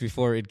call, yes,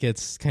 before it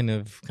gets kind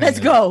of Let's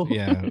go.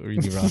 Yeah,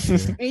 really rough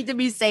here. We need to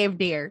be saved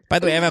here. By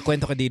the way, I have a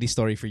Kwento Kadiri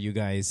story for you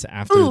guys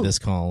after Ooh. this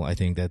call. I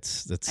think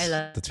that's I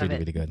love really, it.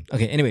 really good.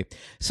 Okay, anyway,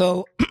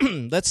 so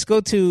let's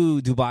go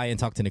to Dubai and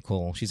talk to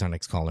Nicole. She's our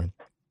next caller.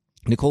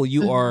 Nicole,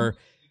 you are,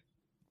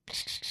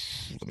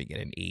 let me get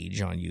an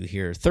age on you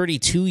here,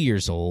 32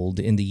 years old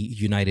in the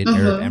United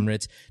Arab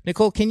Emirates.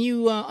 Nicole, can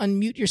you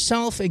unmute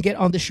yourself and get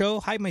on the show?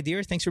 Hi, my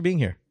dear. Thanks for being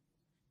here.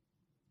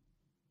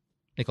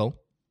 Nicole?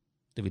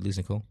 Did we lose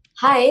Nicole?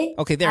 Hi.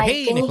 Okay, there. Hi,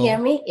 Hey, can Nicole. you hear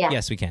me? Yeah.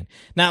 Yes, we can.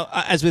 Now,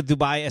 as with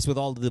Dubai, as with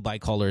all the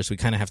Dubai callers, we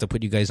kind of have to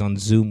put you guys on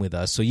Zoom with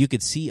us, so you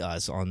could see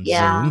us on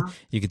Yeah. Zoom.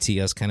 You could see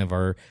us, kind of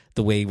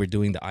the way we're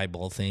doing the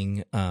eyeball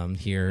thing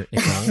here.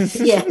 Nicole.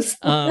 Yes.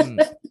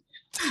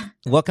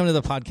 Welcome to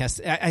the podcast.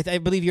 I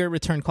believe you're a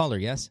return caller.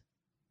 Yes.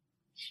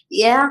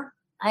 Yeah,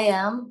 I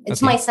am.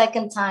 It's Okay. my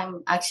second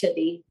time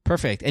actually.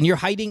 Perfect. And you're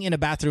hiding in a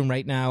bathroom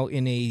right now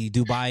in a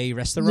Dubai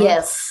restaurant.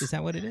 Yes. Is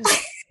that what it is?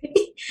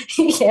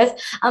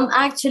 Yes. I'm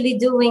actually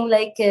doing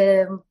like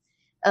a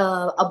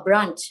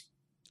brunch.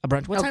 A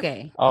brunch. What time?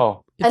 Okay.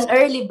 Oh, It's- An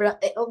early brunch,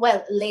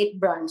 well, late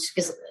brunch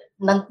because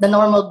the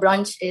normal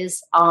brunch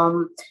is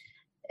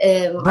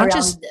Brunch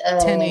is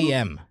around 10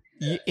 a.m.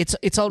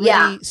 It's already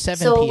Yeah. 7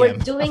 So p.m. we're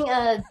doing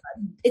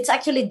it's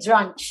actually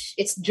brunch.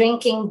 It's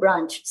drinking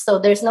brunch. So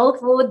there's no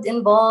food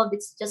involved.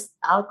 It's just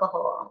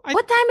alcohol.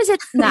 What time is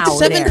it now? It's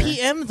 7 there?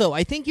 p.m. though.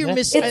 I think you're Yeah.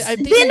 missing. It's I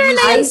think Dinner you're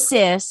time, missing-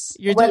 sis.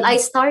 you're Well, doing- I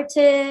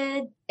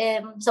started.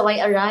 So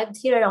I arrived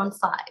here around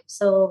 5.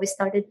 So we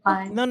started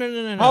 5. No.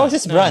 How is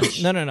this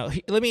brunch? No.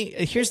 Let me.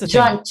 Here's the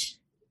thing. Brunch.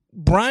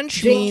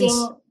 Brunch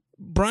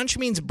Drinking.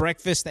 means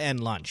breakfast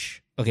and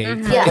lunch. Okay.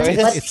 Mhm. Yeah, Okay.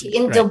 but It's-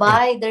 in right,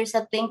 Dubai, there's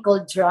a thing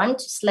called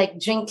brunch. It's like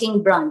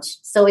drinking brunch.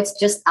 So it's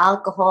just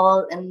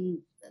alcohol and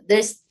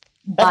there's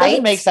that doesn't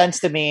bites. make sense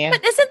to me.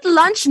 But isn't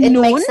lunch It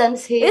noon? makes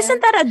sense here. Isn't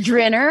that a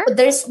dinner?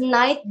 There's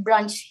night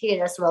brunch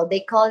here as well.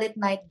 They call it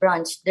night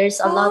brunch. There's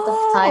a lot of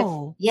type.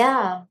 Oh.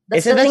 Yeah,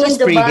 that's Isn't the that thing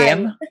just in Dubai.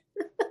 pregame?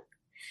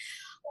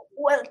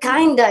 Well,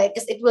 kinda,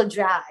 because it will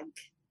drag.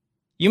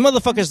 You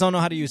motherfuckers don't know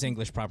how to use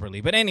English properly.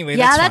 But anyway,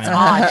 Yeah, that's that's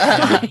fine.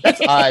 odd.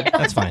 That's odd.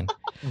 That's fine.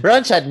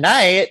 Brunch at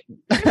night.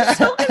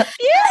 So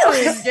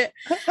confused.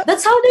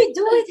 That's how they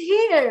do it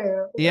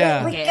here.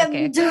 Yeah. We Okay, can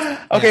okay. do.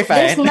 Okay,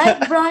 There's fine.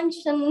 night brunch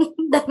and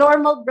the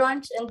normal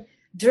brunch and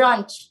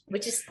drunch,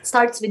 which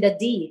starts with a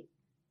D.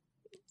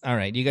 All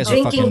right, you guys are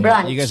Drinking fucking.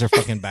 brunch. You guys are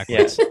fucking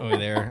backwards over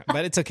there.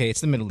 But it's okay. It's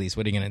the Middle East.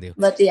 What are you gonna do?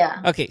 But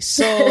yeah, Okay,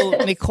 so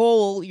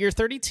Nicole, you're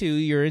 32.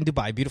 You're in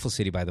Dubai, beautiful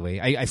city, by the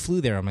way. I flew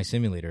there on my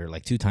simulator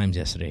like 2 times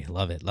yesterday.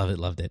 Love it,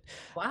 loved it.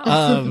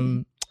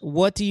 Wow.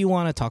 What do you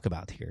want to talk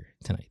about here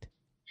tonight?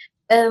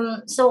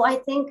 so I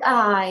think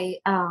I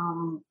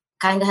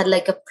kind of had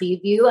like a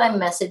preview. I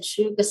messaged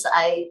you because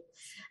I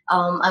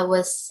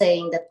was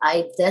saying that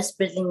I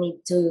desperately need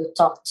to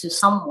talk to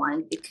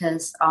someone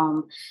because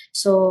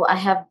so I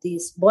have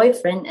this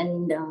boyfriend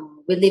and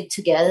we lived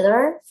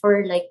together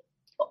for like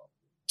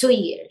 2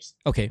 years.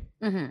 Okay,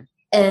 Mhm.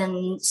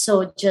 And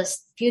so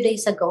just a few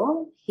days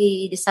ago,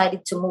 he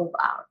decided to move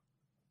out.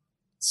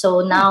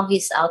 So now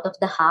he's out of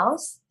the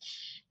house.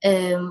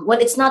 Well,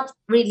 it's not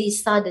really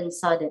sudden.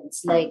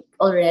 It's like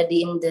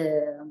already in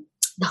the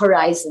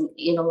horizon.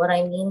 You know what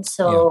I mean?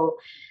 So,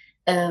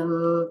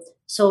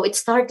 so it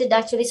started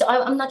actually. So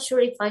I'm not sure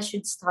if I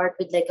should start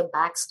with like a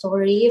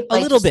backstory. If A I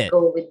little just bit.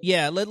 Go with,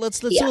 yeah. Let's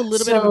do Yeah, a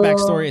little bit of a so-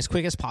 backstory as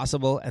quick as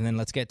possible, and then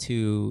let's get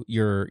to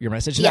your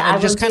message. yeah, And I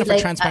just will kind of do, for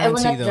like,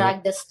 transparency, I will not though.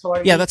 drag the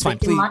story. Yeah, that's fine.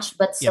 pretty Please- much.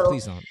 But Yeah, so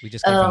please don't. We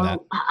just came from that.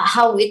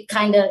 how it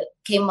kind of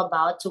came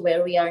about to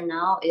where we are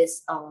now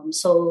is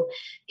so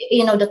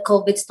you know the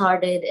COVID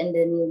started and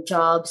then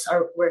jobs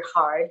were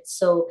hard,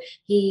 so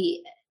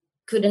he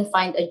couldn't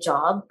find a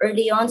job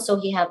early on, so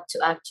he had to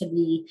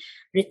actually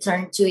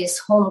return to his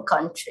home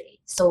country,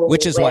 so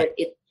Which is where what?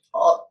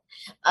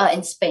 it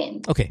in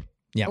Spain. Okay.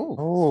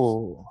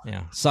 Oh.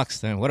 Yeah,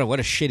 sucks. Man. What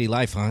a shitty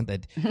life, huh?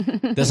 That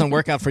doesn't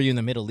work out for you in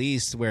the Middle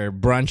East, where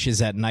brunch is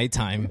at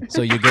nighttime,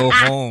 so you go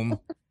home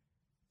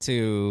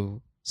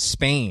to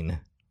Spain.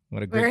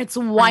 What a Where great it's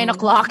 1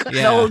 o'clock the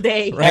Yeah. whole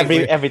day. Right,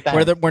 Every time.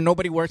 where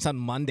nobody works on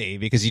Monday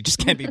because you just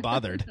can't be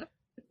bothered.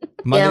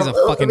 Monday's a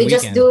Yeah, fucking we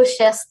weekend. just do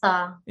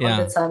siesta Yeah.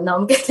 all the time. No,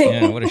 I'm kidding.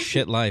 Yeah, what a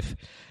shit life.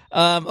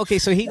 Okay,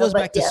 so he No, goes but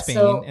back to yeah, Spain,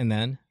 so- and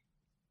then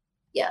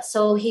Yeah,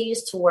 so he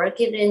used to work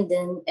it and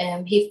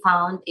then he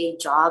found a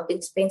job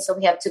in Spain, so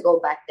we have to go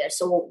back there.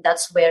 So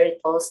that's where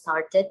it all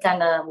started,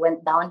 kind of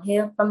went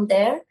downhill from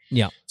there.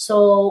 Yeah.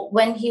 So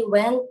when he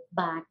went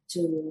back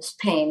to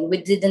Spain, we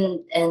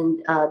didn't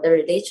end the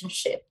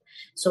relationship.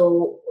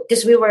 So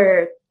because we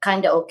were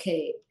kind of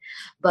okay.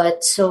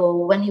 But so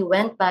when he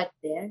went back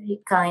there, he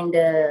kind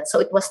of, so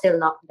it was still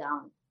locked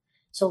down.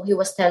 So he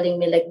was telling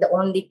me like the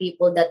only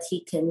people that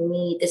he can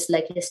meet is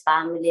like his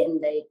family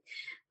and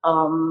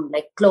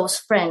like close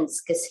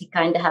friends, because he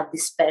kind of have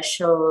this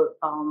special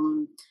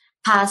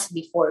past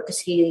before, because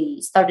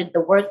he started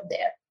the work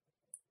there.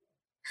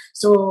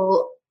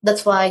 So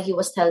that's why he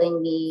was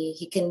telling me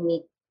he can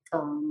meet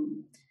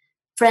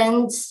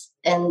friends,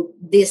 and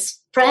this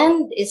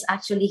friend is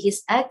actually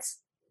his ex,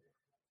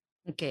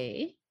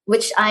 Okay.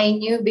 which I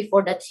knew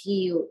before that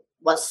he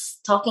was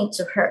talking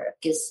to her,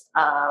 because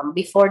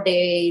before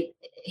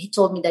he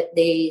told me that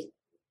they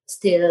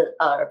still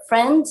are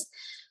friends.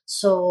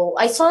 So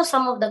I saw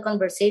some of the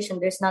conversation.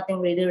 There's nothing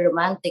really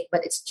romantic,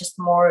 but it's just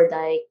more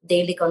like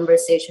daily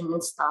conversation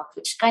and stuff,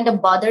 which kind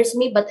of bothers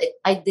me, but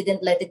I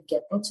didn't let it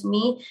get into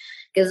me,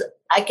 because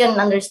I can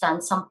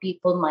understand some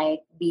people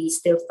might be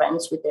still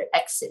friends with their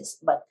exes.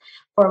 But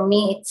for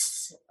me,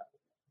 it's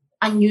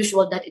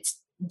unusual that it's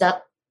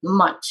that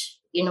much.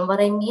 You know what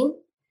I mean?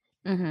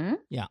 Mm-hmm.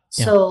 Yeah.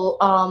 So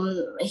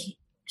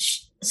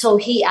so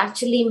he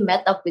actually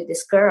met up with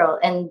this girl,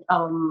 and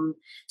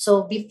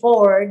so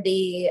before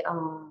they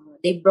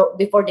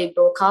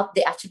broke up,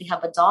 they actually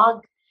have a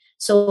dog.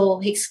 So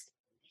his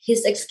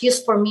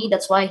excuse for me,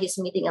 that's why he's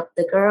meeting up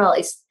the girl,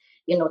 is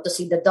to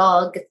see the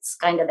dog. It's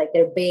kind of like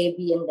their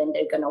baby, and then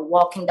they're gonna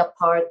walk in the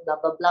park, blah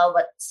blah blah,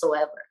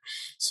 whatsoever.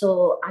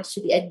 So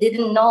actually, I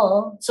didn't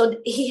know. So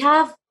he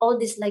have all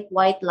these like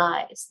white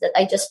lies that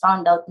I just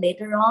found out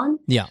later on.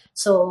 Yeah.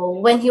 So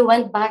when he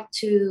went back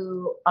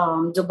to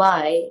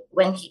Dubai,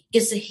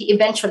 because he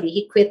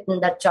eventually quit in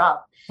that job,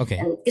 Okay.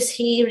 and because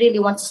he really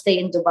wants to stay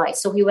in Dubai,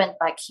 so he went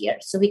back here.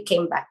 So he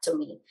came back to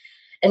me,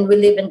 and we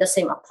live in the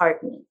same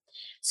apartment.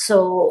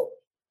 So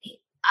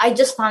I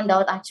just found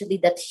out actually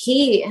that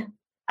he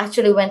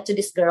actually went to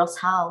this girl's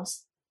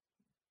house.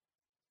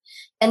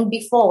 And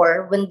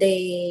before, when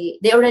they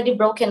already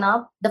broken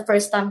up, the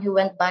first time he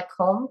went back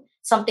home,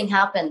 something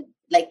happened.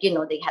 Like,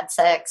 they had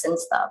sex and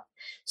stuff.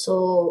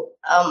 So,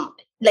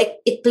 like,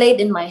 it played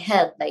in my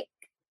head. Like,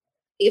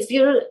 if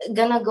you're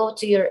gonna go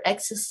to your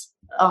ex's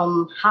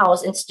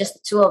house, and it's just the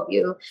two of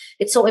you,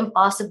 it's so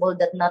impossible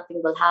that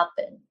nothing will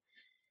happen.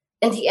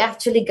 And he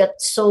actually got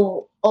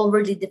so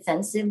overly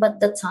defensive at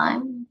the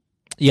time.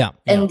 Yeah.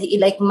 And he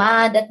like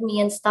mad at me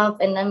and stuff.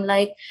 And I'm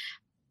like,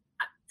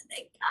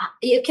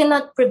 you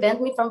cannot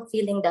prevent me from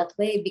feeling that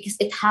way, because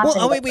it happened.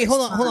 Well, wait,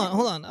 hold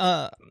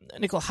on.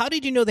 Nicole, how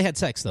did you know they had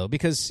sex though?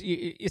 Because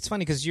it's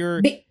funny because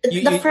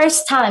the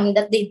first time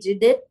that they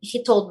did it,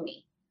 he told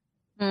me.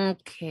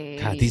 Okay.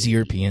 God, these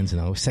Europeans,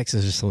 sex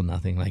is just so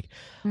nothing. Like,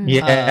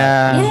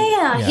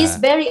 Yeah. He's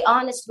very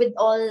honest with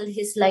all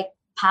his like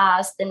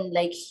past, and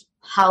like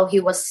how he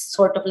was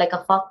sort of like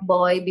a fuck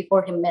boy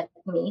before he met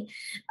me,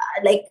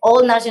 like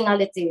all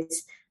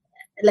nationalities.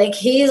 Like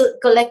he's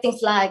collecting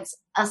flags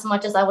as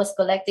much as I was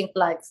collecting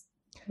flags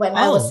when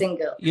I was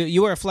single.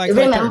 You were a flag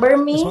collector. Remember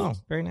me? As well.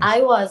 Very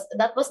nice.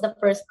 That was the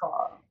first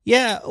call.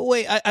 Yeah,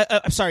 wait,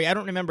 I'm sorry. I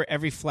don't remember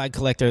every flag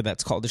collector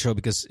that's called the show,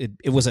 because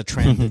it was a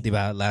trend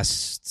about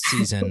last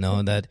season,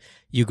 that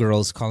you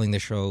girls calling the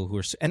show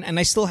and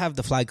I still have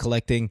the flag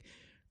collecting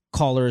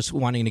callers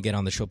wanting to get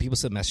on the show. People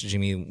still messaging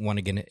me, want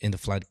to get into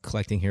flag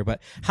collecting here.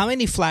 But how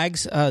many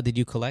flags did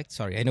you collect?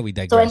 Sorry, I know we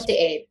digressed.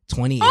 28.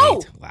 28.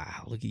 Oh!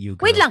 Wow, look at you,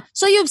 girl. Wait lang.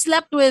 So you've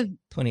slept with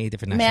 28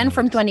 different men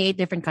from nationalities. 28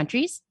 different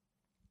countries?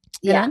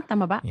 Yeah. Ganun?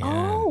 Tama ba? Yeah.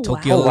 Oh,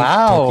 Tokyo,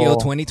 wow. Tokyo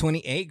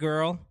 2028,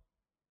 girl.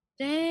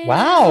 Damn.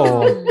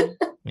 Wow.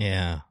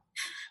 Yeah.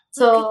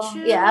 So Look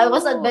at yeah, I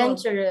was you.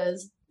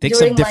 adventurous. Dicks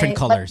during of different but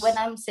colors. when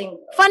I'm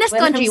single. Funnest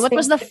When I'm country. What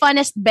was the single-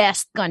 funnest,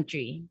 best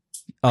country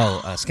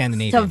Oh,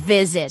 Scandinavian. to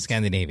visit?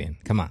 Scandinavian.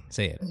 Come on,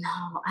 say it.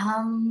 No,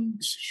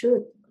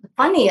 shoot.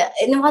 Funny.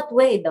 In what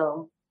way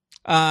though?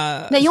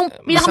 Na yung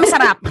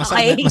pinakamasarap.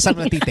 Okay. Masarap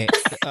na tite.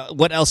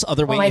 What else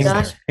other way Oh my is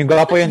gosh. there? Yung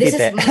gwapo yung This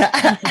tite.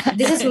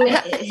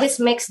 is his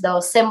mix though.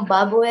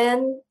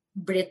 Zimbabwean,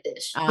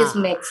 British. His Ah.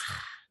 mix.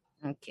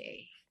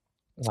 Okay.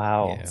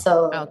 Wow. Yeah.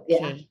 So yeah.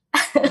 Okay.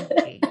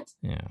 Okay.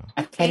 Yeah.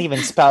 I can't even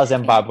spell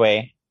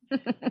Zimbabwe.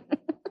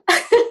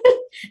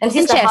 And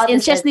he's the Inches. hottest,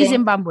 Inches I ni think.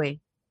 Zimbabwe.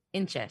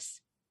 Inches.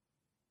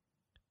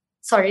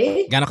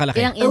 Sorry. Gano'ng kalaki?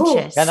 Ilang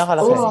inches? Gano'ng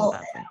kalaki? Oh.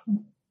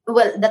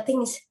 Well, the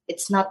thing is,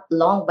 it's not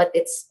long, but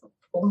it's,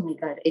 oh my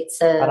God, it's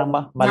Parang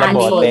a,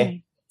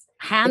 malabote.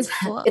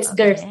 Handful. It's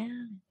girth. Yeah.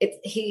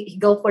 he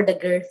go for the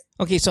girth.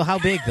 Okay, so how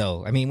big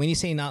though? I mean, when you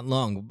say not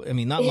long,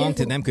 not long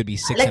to them could be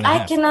six Like and a I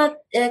half. cannot.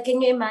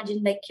 Can you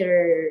imagine like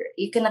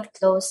you cannot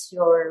close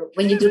your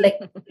when you do like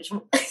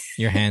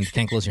Your hand,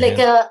 can't close your like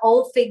hand. a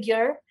O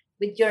figure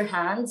with your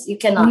hands. You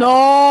cannot.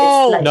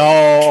 No. It's like-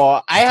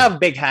 No, I have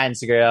big hands,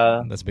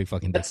 girl. That's a big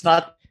fucking dick. Let's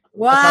not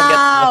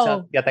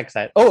Wow. get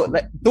excited. Oh,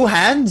 like 2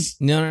 hands?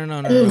 No.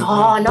 No,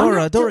 Dora,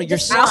 not Dora, two. you're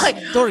Just six.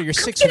 one. Dora, you're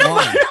 6'1".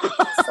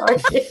 Sorry.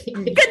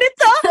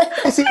 Ganito.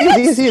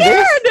 Do you see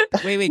this?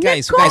 Wait,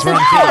 guys, we're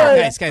on camera.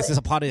 Guys, this is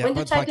a When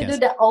you try to do podcast.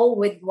 the O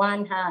with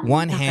one hand.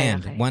 One Okay,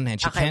 hand, okay. one hand.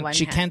 She Okay, can't. one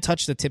She hand. can't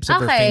touch the tips of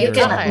her Okay, fingers.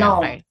 You cannot. okay, No.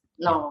 okay.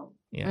 No.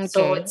 Yeah.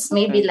 So Okay, it's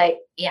maybe okay. like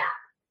yeah.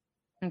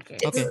 Okay.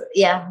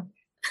 Yeah.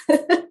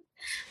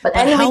 But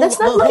anyway, that's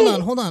not my...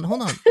 Hold on.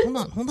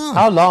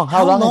 How long?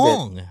 How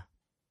long is it?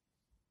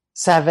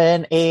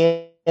 7,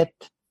 8.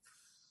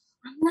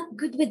 I'm not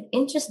good with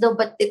interest though,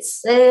 but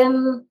it's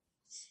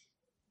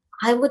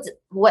I would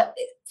what.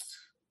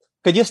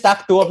 Could you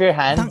stack 2 of your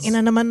hands?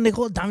 Tangina naman,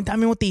 Nicole.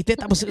 Dami mo titi.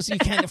 Tapos you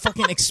can't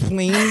fucking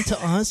explain to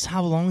us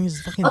how long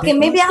is fucking Okay, dick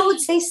maybe was? I would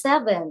say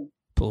 7.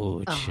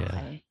 Pucha.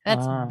 Okay.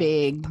 That's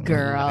big, Laki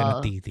girl.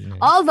 ng titi na.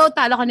 Although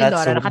talo ko ni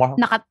That's Dora, so more-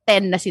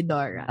 naka-10 na si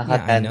Dora.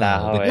 Naka-10 na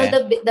ako No,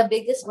 the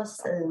biggest was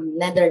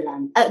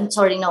Netherlands.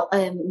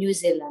 New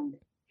Zealand.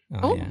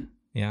 Oh,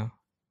 yeah.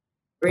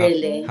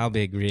 Really? How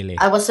big, really?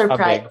 I was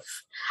surprised.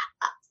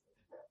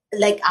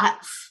 big?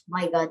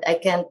 My God, I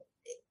can't.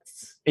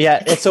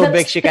 Yeah, it's so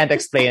big she can't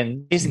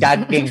explain. She's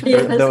gagging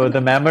for the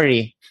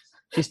memory.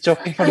 She's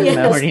choking from the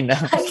memory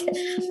now.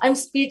 I'm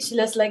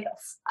speechless.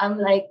 I'm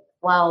like,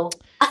 wow.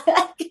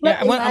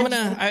 Yeah,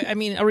 I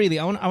mean,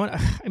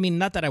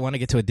 not that I want to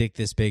get to a dick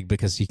this big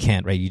because you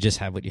can't, right? You just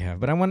have what you have.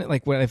 But I want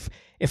it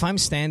if I'm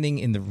standing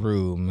in the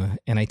room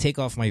and I take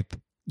off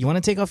you want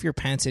to take off your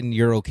pants and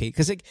you're okay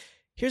because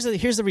here's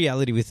the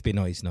reality with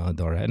Pinoys, no,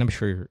 Dora, and I'm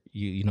sure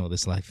you know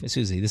this life.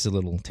 Susie, this is a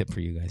little tip for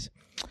you guys.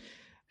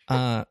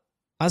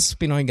 Us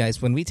Pinoy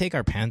guys, when we take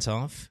our pants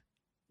off,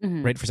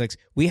 right, for sex,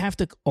 we have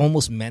to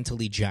almost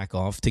mentally jack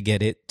off to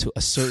get it to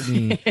a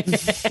certain.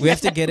 We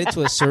have to get it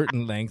to a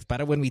certain length,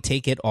 but when we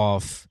take it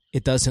off,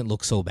 it doesn't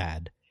look so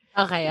bad.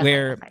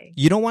 Okay.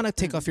 You don't want to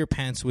take off your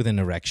pants with an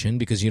erection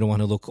because you don't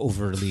want to look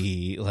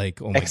overly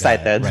like oh my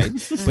excited, God, right?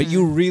 But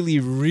you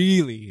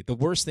really, the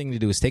worst thing to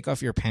do is take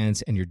off your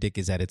pants and your dick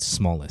is at its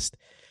smallest.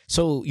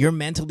 So you're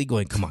mentally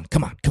going, come on, get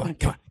in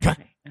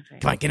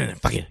there,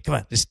 fuck it, come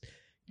on, just.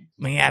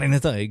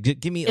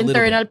 Give me a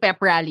internal pep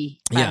rally.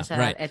 Yeah,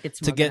 right.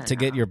 To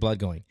get your blood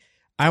going.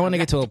 I want to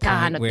get to a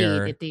point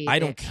where I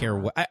don't care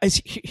what.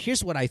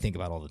 Here's what I think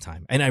about all the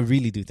time, and I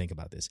really do think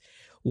about this.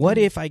 What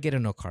if I get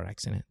in a car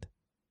accident,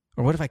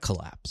 or what if I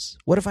collapse?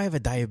 What if I have a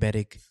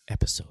diabetic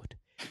episode,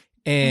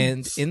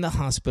 and in the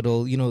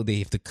hospital, they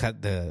have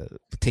to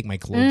take my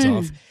clothes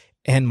off,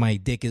 and my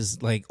dick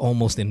is like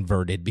almost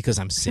inverted because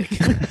I'm sick.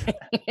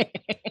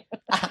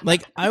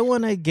 Like I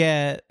want to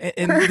get,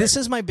 and this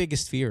is my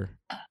biggest fear.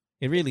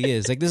 It really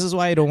is. Like, this is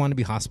why I don't want to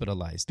be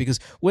hospitalized. Because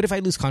what if I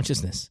lose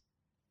consciousness?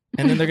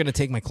 And then they're going to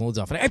take my clothes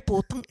off. And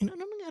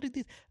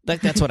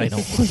like, that's what I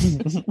don't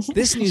want.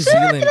 This New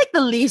Zealand... like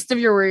the least of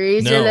your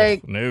worries. No, You're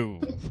like... No,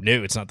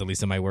 it's not the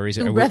least of my worries.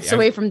 2 breaths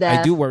away from death.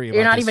 I do worry about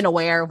You're not this. even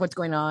aware of what's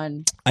going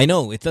on. I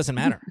know. It doesn't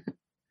matter.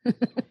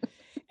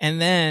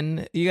 And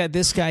then you got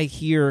this guy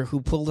here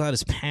who pulled out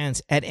his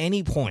pants at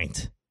any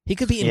point. He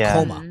could be in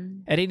coma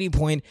at any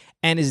point,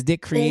 and his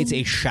dick creates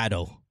a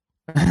shadow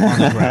on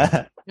the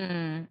ground.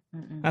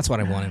 That's what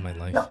I want in my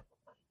life.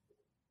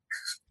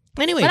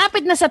 Anyway.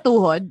 Malapit na sa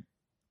tuhod.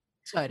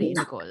 Sorry,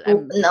 Nicole.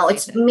 No,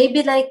 it's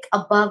maybe like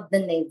above the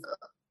navel.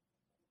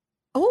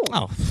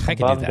 Oh, I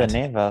can above do that. The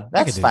navel.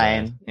 That's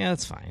fine. That. Yeah,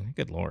 that's fine.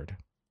 Good Lord.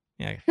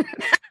 Yeah.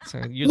 So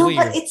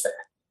but it's...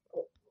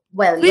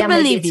 Well, we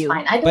believe it's you.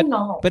 fine. I don't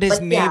know. But his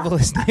navel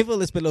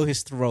is below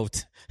his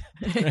throat.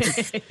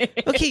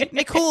 Right. Okay,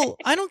 Nicole,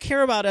 I don't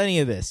care about any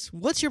of this.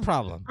 What's your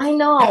problem? I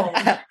know.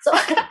 So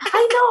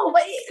I know,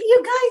 but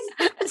you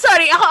guys.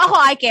 Sorry, ako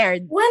I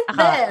cared. Went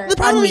there. The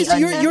problem is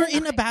you're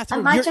in a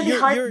bathroom. I'm actually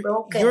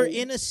heartbroken. You're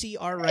in a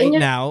CR right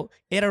now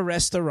at a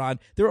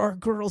restaurant. There are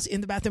girls in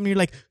the bathroom, and you're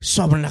like,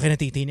 sobrang laki na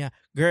titi niya.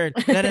 Girl,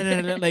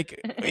 like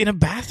in a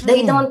bathroom.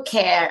 They don't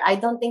care. I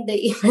don't think they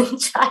even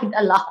tried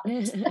a lot.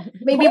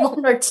 Maybe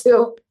 1 or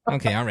 2.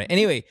 Okay, all right.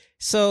 Anyway,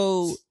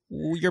 so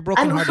you're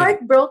broken. I'm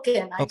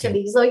heartbroken,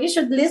 actually. Okay. So you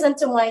should listen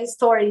to my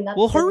story.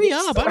 Well, hurry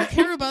up! I don't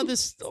care about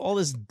all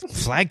this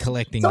flag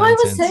collecting. So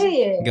nonsense. I was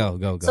saying.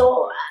 Go.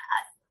 So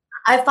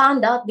I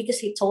found out because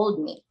he told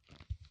me.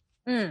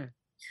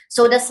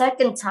 So the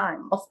second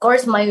time, of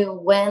course, my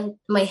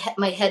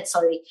head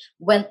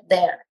went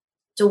there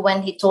to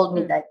when he told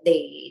me that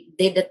they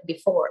did it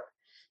before.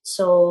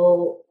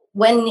 So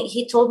when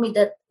he told me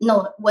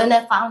when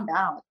I found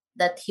out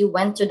that he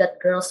went to that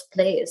girl's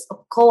place,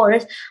 of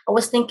course, I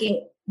was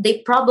thinking they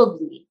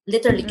probably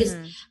literally, because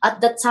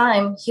at that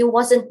time he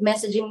wasn't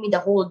messaging me the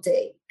whole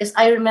day, because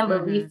I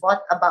remember we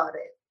fought about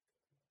it.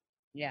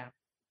 Yeah.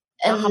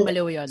 And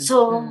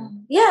so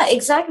yeah,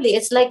 exactly.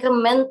 It's like a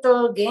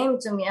mental game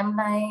to me. I'm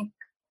like,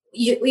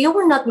 you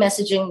were not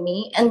messaging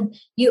me, and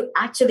you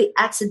actually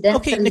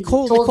accidentally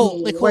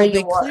told me where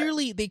you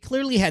were. They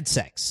clearly had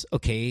sex.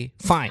 Okay,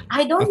 fine.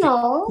 I don't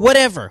know.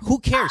 Whatever. Who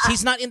cares?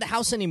 He's not in the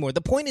house anymore.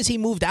 The point is he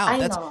moved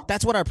out.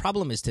 That's what our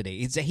problem is today.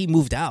 Is that he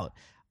moved out.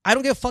 I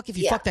don't give a fuck if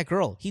he fucked that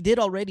girl. He did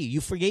already.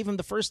 You forgave him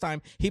the first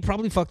time. He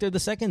probably fucked her the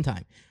second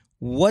time.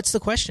 What's the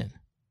question?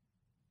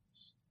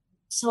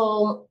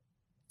 So,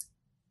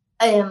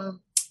 I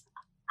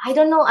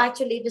don't know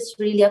actually if it's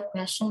really a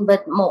question,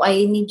 but Mo,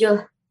 I need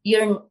your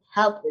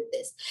help with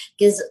this,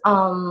 because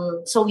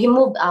so he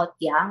moved out.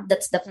 Yeah,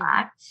 that's the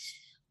fact.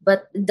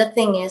 But the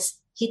thing is,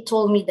 he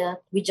told me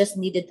that we just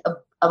needed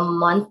a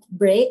month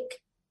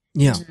break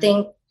to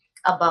think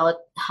about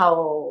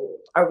how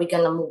are we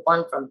gonna move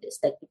on from this,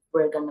 like if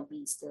we're gonna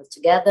be still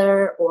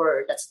together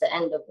or that's the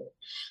end of it.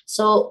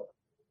 So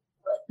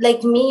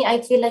like me,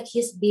 I feel like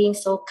he's being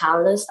so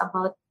callous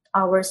about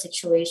our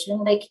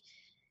situation. Like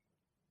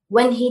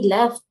when he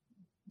left,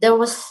 there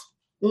was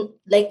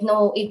like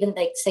no even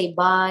like say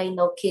bye,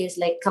 no kiss,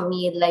 like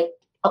Camille, like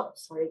oh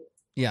sorry,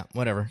 Yeah,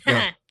 whatever.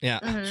 Yeah. Yeah.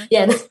 Mhm.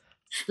 yeah,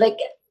 like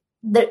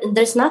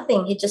there's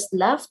nothing. He just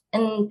left,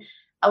 and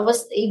I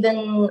was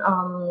even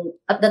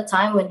at the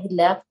time when he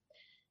left,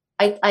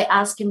 I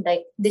asked him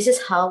like, "This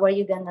is how are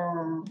you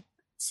gonna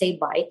say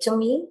bye to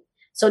me?"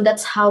 So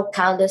that's how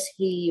callous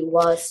he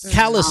was.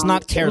 Callous,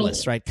 not to me.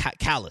 careless, right?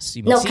 Callous.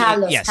 You mean No, C-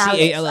 callous, Yeah, callous.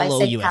 Callous. I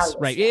said callous,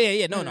 Right. yeah.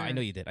 Yeah. No, I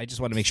know you did. I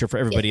just want to make sure for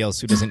everybody else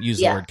who doesn't use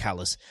the Yeah. word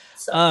callous.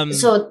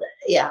 So,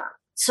 yeah.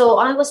 So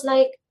I was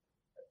like,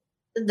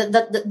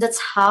 that's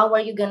how are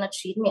you gonna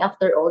treat me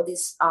after all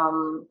this?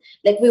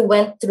 Like we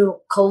went through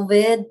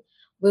COVID,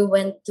 we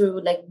went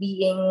through like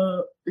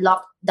being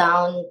locked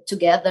down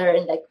together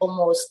and like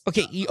almost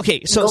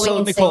Okay. So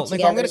going Nicole,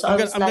 insane I'm together. So I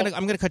was like-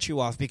 gonna cut you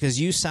off because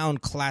you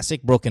sound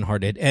classic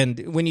brokenhearted.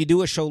 And when you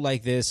do a show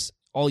like this,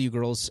 all you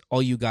girls,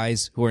 all you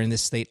guys who are in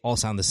this state, all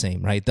sound the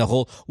same, right? The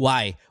whole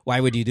why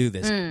would you do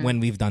this when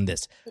we've done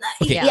this?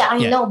 Okay. yeah, I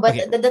Yeah, know, but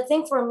okay. the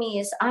thing for me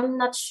is I'm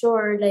not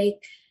sure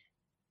like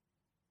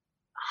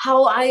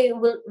how I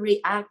will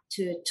react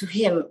to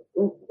him.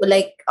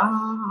 Like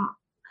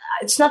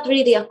it's not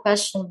really a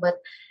question, but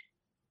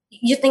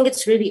you think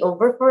it's really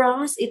over for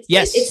us?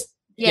 Yes.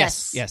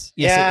 Yes. Yes.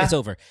 Yeah. It's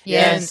over.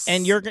 Yes.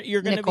 And you're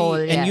gonna Nicole,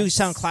 be, and you yes.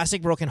 sound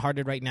classic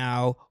brokenhearted right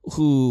now,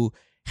 who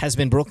has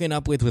been broken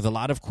up with a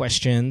lot of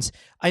questions.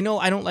 I know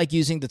I don't like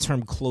using the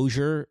term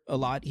closure a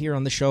lot here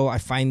on the show. I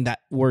find that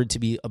word to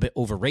be a bit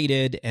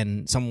overrated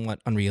and somewhat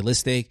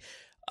unrealistic.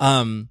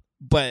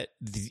 But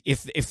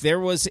if there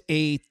was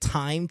a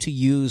time to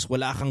use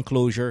wala kang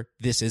closure,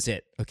 this is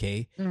it.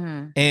 Okay.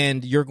 Mhm.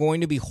 And you're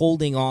going to be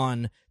holding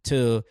on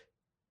to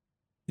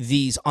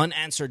these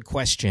unanswered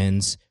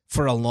questions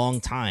for a long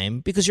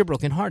time because you're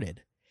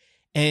brokenhearted.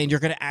 And you're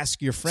going to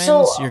ask your friends,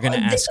 So you're going to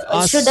ask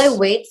us. should I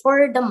wait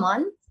for the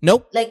month?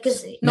 Nope. Like,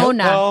 cause No, Nope.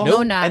 na. Nope.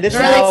 No, na. And this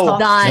Girl, is how- it's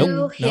done.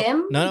 to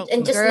him No.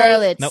 and just Girl,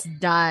 like it's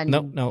done.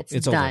 No,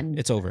 it's done. over.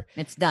 It's over.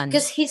 It's done.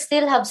 because he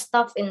still have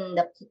stuff in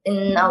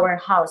our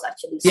house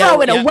actually. Yeah,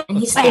 Throw it yeah. away. And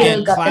he still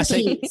Again, got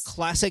classic, the keys.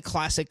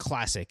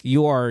 classic.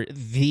 You are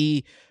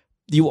the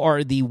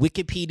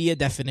Wikipedia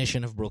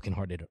definition of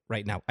brokenhearted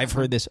right now. I've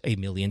heard this a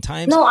million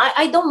times. No,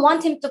 I don't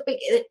want him to pick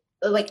it.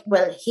 Like,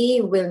 well, he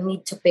will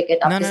need to pick it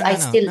up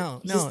because he still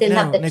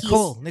have the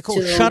Nicole, keys. Nicole,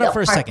 to shut the up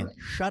for a second.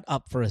 apartment. Shut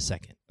up for a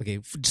second. Okay,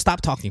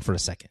 stop talking for a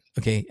second.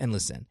 Okay, and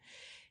listen.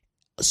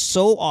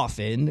 So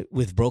often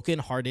with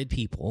broken-hearted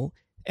people,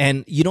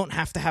 and you don't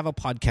have to have a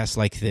podcast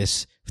like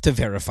this to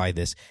verify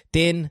this.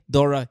 Then,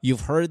 Dora,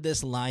 you've heard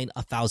this line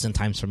 1,000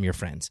 times from your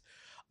friends.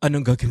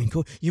 Anong gagawin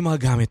ko? Yung mga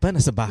gamit pa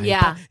nasa bahay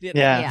Yeah. pa.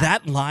 Yeah.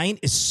 That line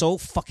is so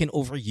fucking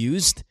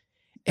overused.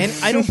 And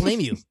I don't blame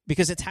you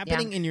because it's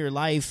happening in your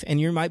life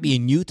and you might be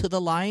new to the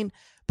line.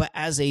 But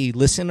as a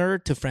listener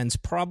to Friends'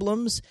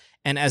 Problems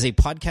and as a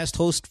podcast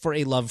host for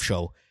a love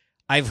show,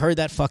 I've heard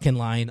that fucking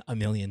line a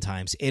million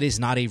times. It is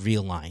not a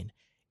real line.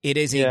 It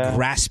is a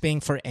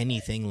grasping for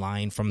anything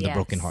line from the Yes.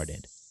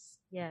 brokenhearted.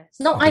 Yes.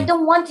 No, Okay. I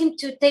don't want him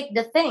to take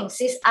the things.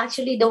 He's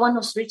actually the one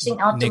who's reaching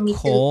out to me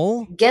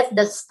Nicole, to get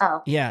the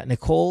stuff. yeah,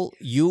 Nicole,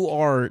 you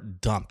are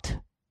dumped.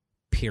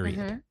 Period.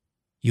 Mhm.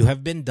 You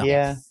have been dumped.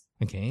 Yeah.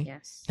 Okay.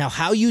 Yes. Now,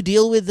 how you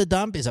deal with the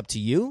dump is up to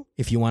you.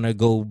 If you want to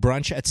go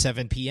brunch at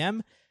 7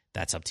 p.m.,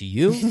 that's up to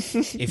you.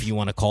 If you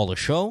want to call a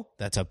show,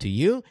 that's up to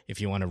you. If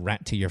you want to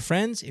rant to your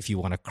friends, if you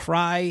want to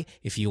cry,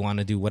 if you want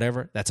to do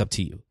whatever, that's up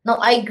to you. No,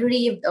 I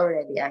grieved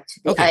already.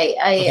 Actually, Okay.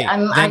 Okay,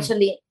 I'm then-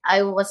 actually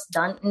I was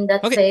done in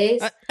that Okay.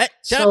 phase.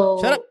 Shut So-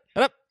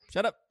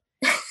 up.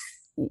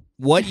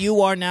 What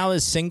you are now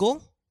is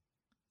single.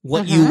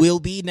 What you will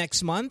be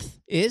next month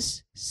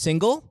is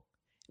single.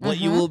 What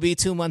you will be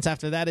 2 months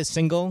after that is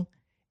single.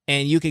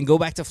 And you can go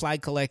back to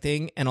flag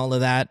collecting and all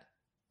of that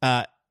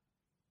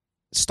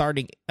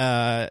starting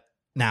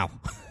now,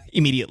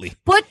 immediately.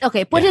 Put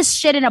Yeah. his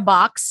shit in a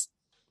box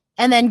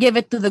and then give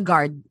it to the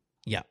guard.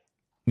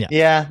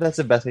 Yeah, that's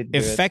the best way to do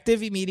it.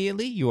 Effective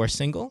immediately, you are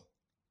single.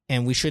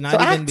 And we should not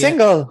So even act be...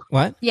 single.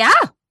 What? Yeah.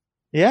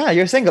 Yeah,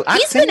 you're single. Act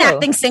He's single. been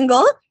acting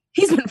single.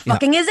 He's been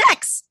fucking his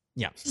ex.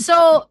 Yeah.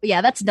 So,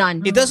 yeah, that's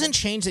done. It doesn't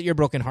change that you're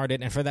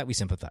brokenhearted, and for that we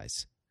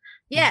sympathize.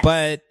 Yes.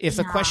 But if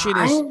the No, question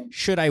is,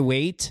 should I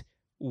wait?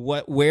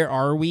 Where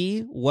are we?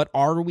 What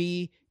are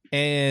we?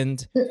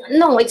 And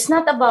No, it's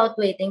not about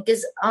waiting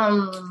because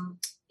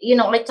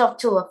I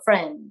talked to a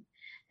friend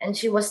and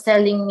she was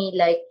telling me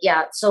like,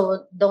 yeah,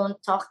 so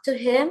don't talk to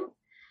him,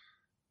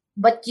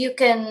 but you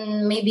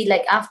can maybe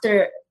like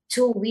after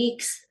 2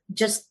 weeks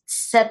just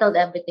settle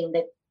everything.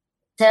 Like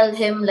tell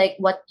him like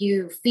what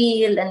you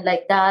feel and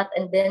like that,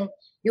 and then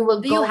you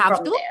will Do go you have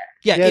from to? there.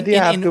 Yeah, do you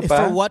have to,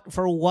 pa?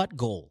 for what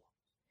goal?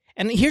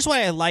 And here's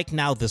why I like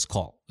now this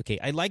call. Okay,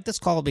 I like this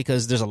call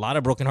because there's a lot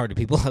of brokenhearted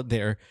people out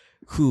there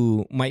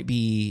who might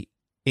be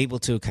able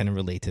to kind of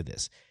relate to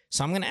this.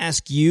 So I'm going to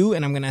ask you,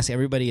 and I'm going to ask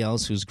everybody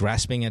else who's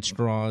grasping at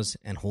straws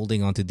and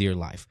holding on to dear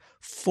life.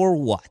 For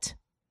what?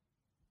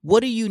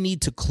 What do you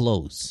need to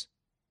close?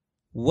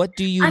 What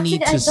do you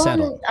need to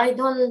settle? I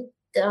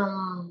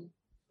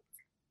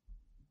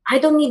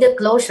don't need a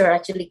closure,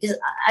 actually, because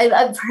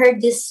I've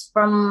heard this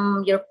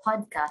from your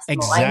podcast.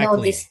 Exactly. I know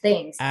these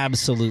things.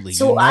 Absolutely.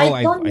 So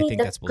I don't need think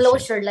the that's bullshit.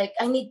 closure. Like,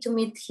 I need to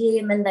meet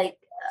him and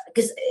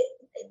because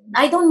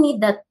I don't need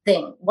that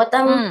thing. What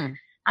I'm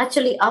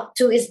actually up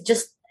to is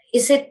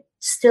it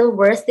still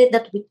worth it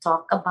that we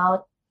talk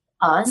about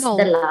us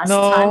the last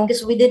time?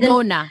 Because we didn't.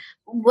 No na.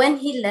 When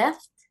he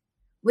left,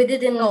 we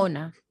didn't. No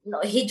na. No,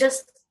 he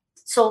just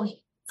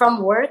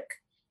from work.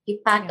 He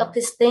packed up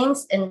his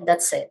things and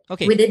that's it.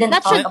 Okay. We didn't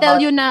That talk should tell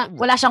about you na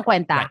wala siyang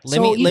kwenta. Right.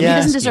 So he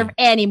doesn't deserve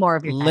any more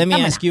of your time. Let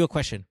me ask you a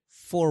question.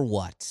 For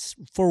what?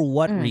 For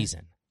what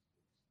reason?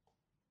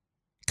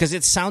 Because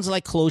it sounds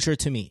like closure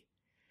to me.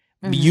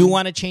 You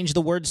want to change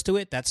the words to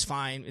it? That's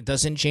fine. It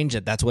doesn't change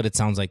it. That's what it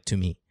sounds like to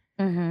me.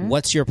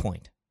 What's your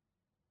point?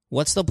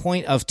 What's the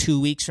point of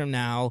 2 weeks from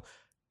now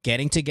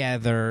getting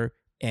together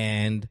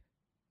and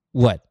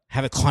what?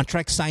 Have a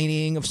contract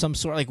signing of some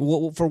sort? Like,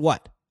 for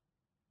what?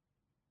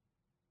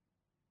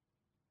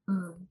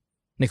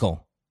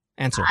 Nicole,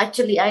 answer.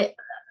 Actually,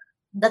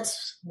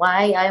 that's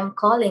why I'm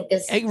calling.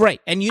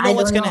 Right. And you know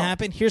what's going to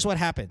happen? Here's what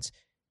happens.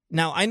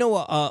 Now, I know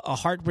a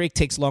heartbreak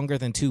takes longer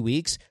than 2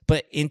 weeks,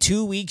 but in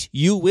 2 weeks,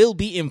 you will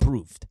be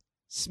improved.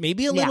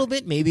 Maybe a little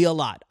bit, maybe a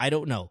lot. I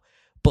don't know.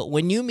 But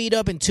when you meet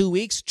up in 2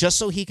 weeks, just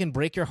so he can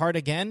break your heart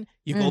again,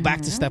 you go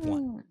back to step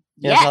one.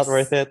 Yeah, it's not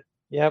worth it.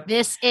 Yep.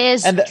 This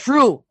is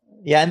true.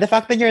 Yeah, and the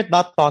fact that you're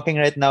not talking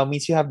right now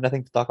means you have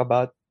nothing to talk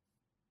about.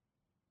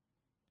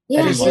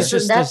 Yeah,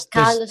 that's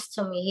callous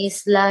to me.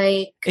 He's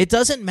like... It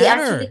doesn't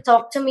matter. He actually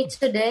talked to me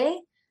today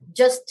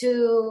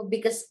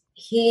because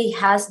he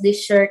has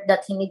this shirt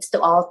that he needs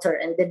to alter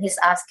and then he's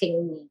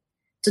asking me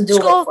to do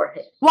it for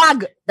him.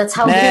 Wag! That's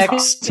how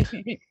Next.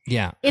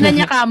 Yeah. Ina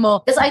niya ka mo.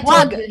 Because I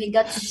told you, he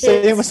got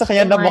shit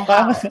in my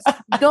house.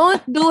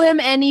 Don't do him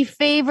any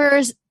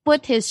favors.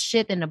 Put his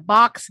shit in a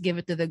box. Give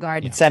it to the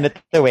guard. Send it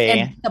away.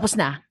 And tapos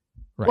na.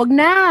 Right. Wag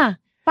na.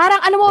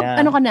 Parang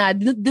ano ka na,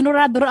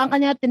 dinuraan ka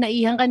niya,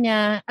 tinaihan ka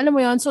niya. Alam mo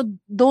yon, so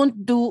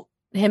don't do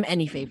him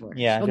any favor.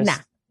 Yeah, wag na.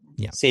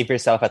 Yeah. Save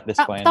yourself at this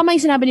point. Tama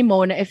yung sinabi ni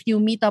Mo na if you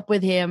meet up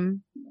with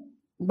him,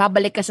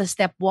 babalik ka sa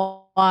step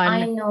 1.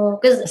 I know.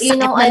 Because, I've been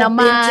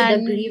to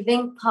the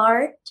grieving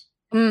part.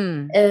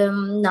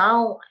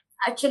 Now,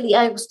 actually,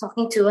 I was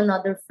talking to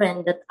another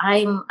friend that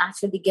I'm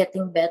actually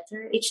getting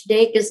better each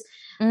day. Because,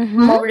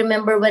 Mo,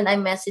 remember when I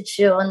messaged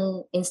you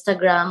on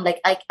Instagram, like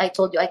I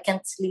told you I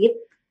can't sleep.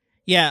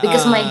 Yeah,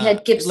 because my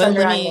head keeps on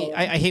running.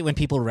 I hate when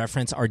people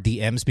reference our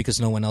DMs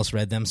because no one else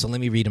read them. So let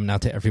me read them now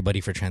to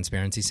everybody for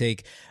transparency's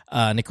sake.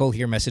 Nicole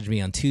here messaged me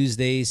on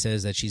Tuesday,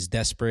 says that she's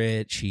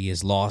desperate, she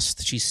is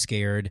lost, she's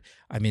scared.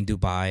 I'm in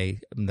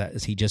Dubai.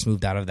 He just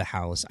moved out of the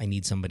house. I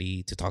need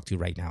somebody to talk to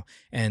right now.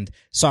 And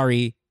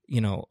sorry,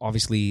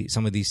 obviously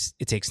some of these,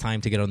 it takes time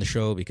to get on the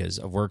show because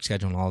of work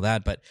schedule and all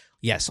that. But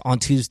yes, on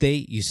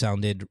Tuesday, you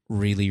sounded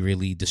really,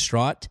 really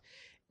distraught.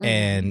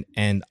 And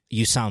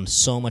you sound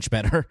so much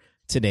better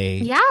today.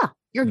 Yeah,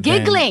 you're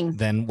giggling.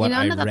 Than what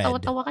I read.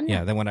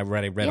 Yeah, than what I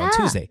read on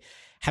Tuesday.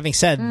 Having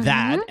said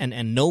that,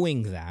 and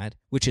knowing that,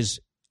 which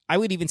is, I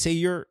would even say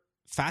you're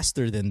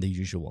faster than the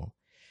usual.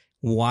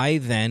 Why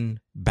then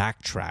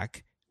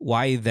backtrack?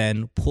 Why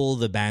then pull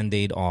the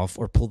Band-Aid off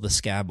or pull the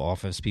scab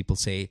off, as people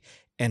say,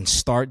 and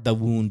start the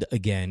wound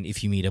again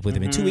if you meet up with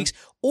him in 2 weeks,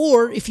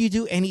 or if you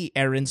do any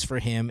errands for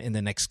him in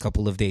the next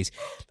couple of days?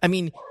 I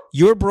mean,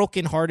 you're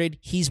brokenhearted.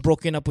 He's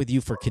broken up with you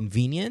for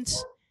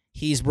convenience.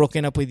 He's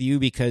broken up with you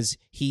because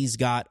he's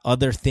got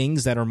other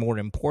things that are more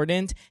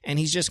important, and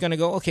he's just going to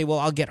go, okay, well,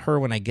 I'll get her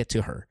when I get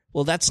to her.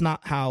 Well, that's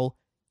not how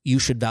you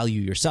should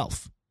value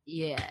yourself.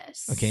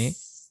 Yes. Okay?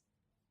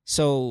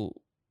 So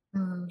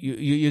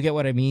you get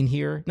what I mean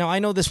here? Now, I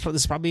know this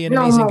is probably an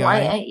amazing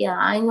guy.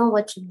 I know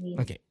what you mean.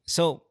 Okay,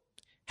 so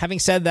having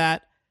said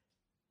that,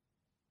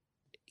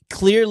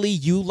 clearly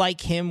you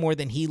like him more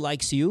than he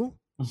likes you.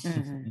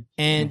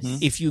 And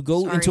if you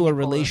go into a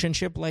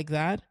relationship like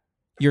that,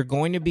 you're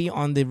going to be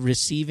on the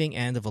receiving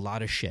end of a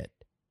lot of shit.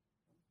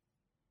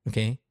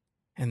 Okay?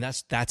 And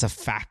that's a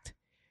fact.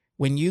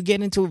 When you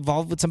get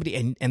involved with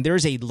somebody and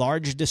there's a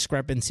large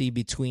discrepancy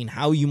between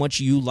how much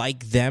you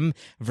like them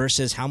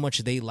versus how much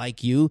they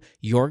like you,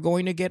 you're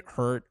going to get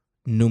hurt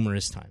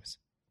numerous times.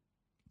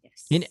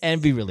 Yes. In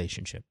every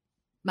relationship.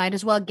 Might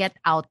as well get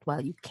out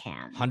while you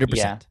can. 100%.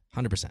 Yeah.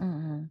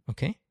 100%.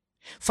 Okay?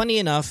 Funny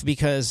enough,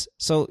 because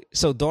so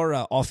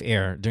Dora off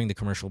air during the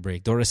commercial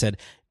break, Dora said,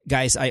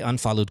 guys, I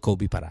unfollowed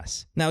Kobe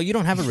Paras. Now, you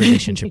don't have a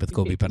relationship with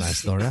Kobe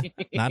Paras, Dora.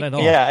 Not at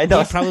all. Yeah, I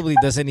don't. He probably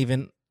doesn't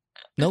even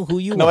know who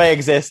you are. No, I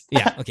exist.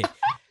 Yeah, okay.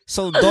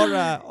 So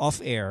Dora off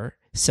air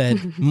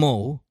said,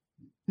 Mo,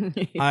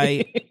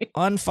 I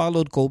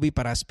unfollowed Kobe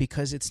Paras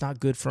because it's not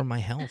good for my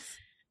health.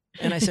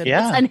 And I said,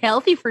 it's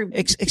unhealthy for me.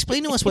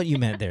 Explain to us what you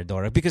meant there,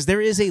 Dora, because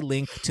there is a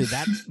link to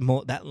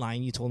that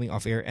line you told me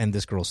off air and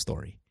this girl's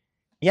story.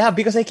 Yeah,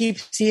 because I keep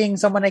seeing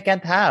someone I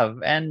can't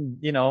have,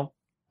 and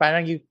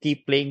parang you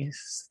keep playing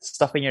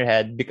stuff in your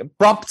head.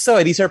 Prompts,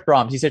 so these are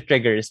prompts, these are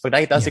triggers. Pag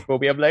nakita si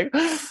Kobe, I'm like,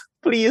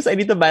 please, I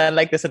need a man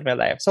like this in my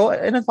life. So,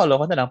 follow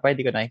ko na lang, para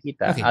hindi ko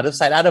nakikita. Okay. Out of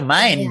sight, out of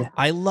mind. Yeah.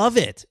 I love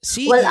it.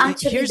 See, Well,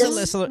 actually, here's the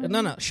that's- lesson.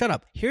 No, shut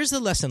up. Here's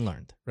the lesson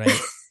learned, right?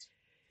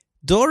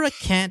 Dora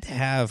can't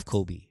have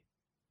Kobe.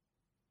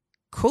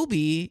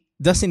 Kobe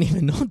doesn't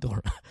even know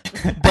Dora.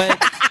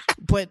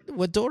 But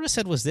what Dora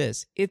said was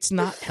this: it's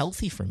not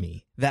healthy for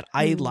me that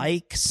I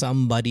like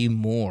somebody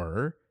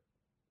more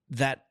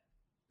that,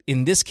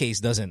 in this case,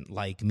 doesn't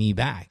like me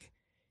back.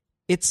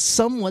 It's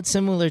somewhat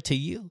similar to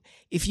you.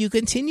 If you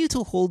continue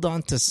to hold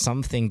on to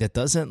something that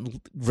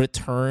doesn't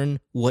return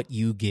what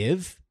you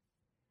give,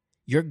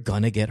 you're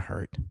gonna get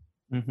hurt.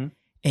 Mm-hmm.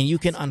 And you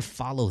can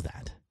unfollow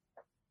that.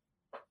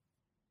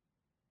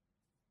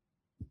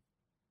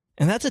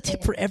 And that's a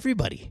tip for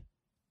everybody.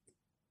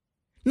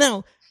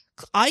 Now,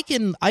 I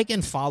can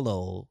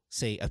follow,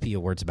 say, Apia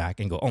words back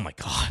and go, oh my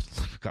God,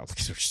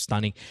 they're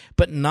stunning.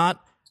 But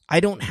I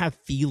don't have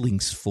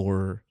feelings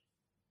for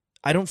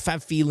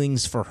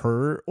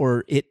her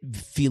or it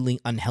feeling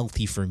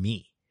unhealthy for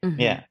me.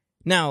 Yeah.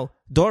 Now,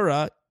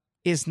 Dora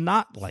is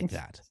not like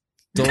that.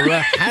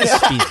 Dora has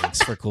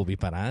feelings for Kobe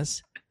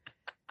Paras.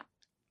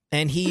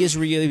 And he is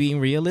really being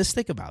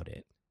realistic about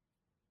it.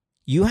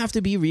 You have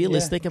to be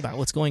realistic about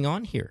what's going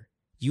on here.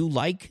 You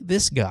like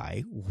this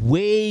guy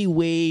way,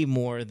 way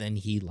more than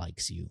he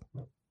likes you.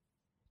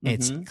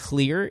 It's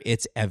clear.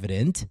 It's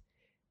evident.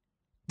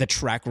 The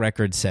track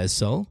record says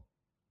so.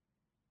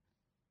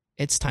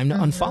 It's time to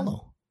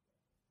unfollow.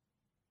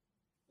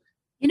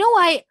 You know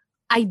why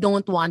I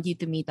don't want you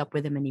to meet up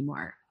with him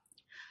anymore?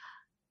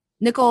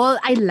 Nicole,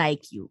 I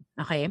like you,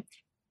 okay?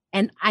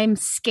 And I'm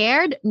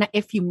scared na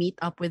if you meet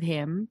up with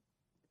him,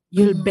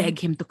 you'll beg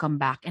him to come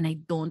back. And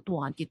I don't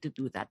want you to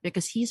do that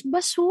because he's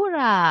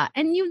basura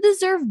and you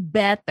deserve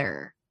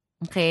better.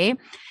 Okay?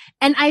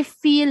 And I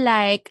feel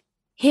like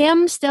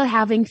him still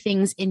having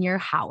things in your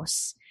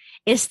house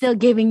is still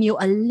giving you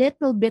a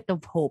little bit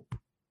of hope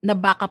na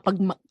baka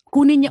pag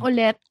kunin niya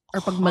ulit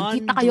or pag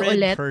magkita kayo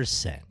ulit,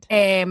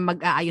 100%.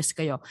 mag-aayos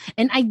kayo.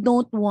 And I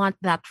don't want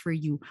that for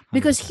you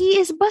because he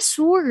is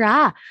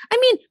basura. I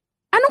mean,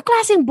 anong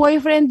klaseng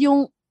boyfriend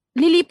yung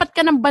lilipat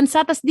ka ng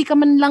bansa tas di ka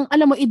man lang,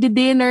 alam mo,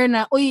 i-dinner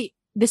na, uy,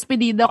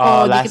 despedida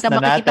ko, di kita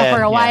makikita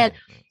for a while.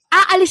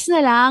 Aalis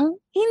na lang?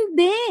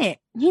 Hindi.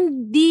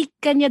 Hindi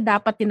kanya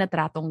dapat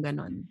tinatratong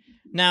ganon.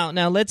 Now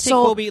let's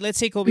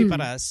say Kobe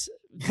Paras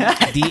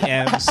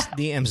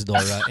DMs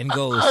Dora and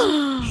goes,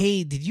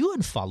 hey, did you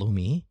unfollow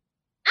me?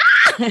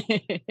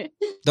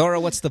 Dora,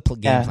 what's the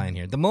game plan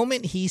here? The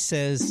moment he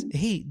says,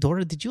 hey,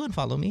 Dora, did you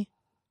unfollow me?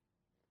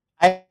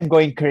 I'm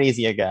going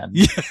crazy again.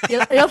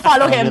 You'll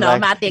follow him now,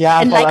 Matic.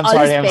 Yeah, and I'm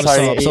sorry. I'm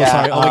so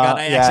sorry. Oh my God,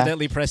 I yeah.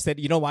 accidentally pressed it.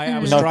 You know why?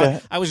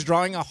 I was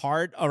drawing a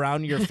heart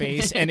around your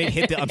face and it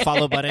hit the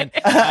unfollow button.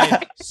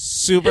 I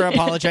super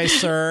apologize,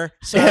 sir.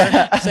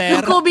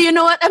 Kobe, you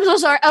know what? I'm so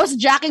sorry. I was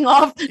jacking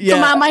off.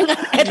 Tumama yung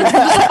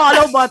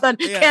follow button.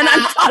 Kaya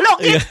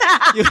na-unfollow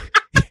kita.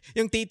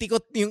 Yung titi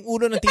ko, yung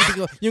ulo ng titi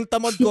ko, yung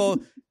tamod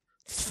ko,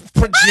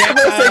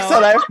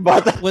 projectile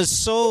was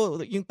so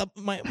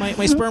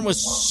my sperm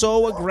was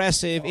so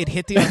aggressive it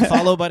hit the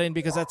unfollow button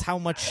because that's how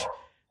much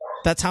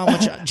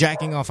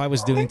jacking off I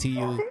was doing to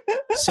you,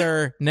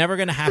 sir. Never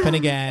gonna happen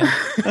again.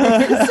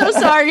 So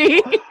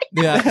sorry.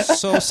 Yeah,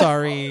 so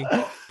sorry.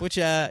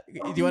 Pucha,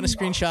 do you want a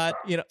screenshot?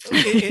 You know,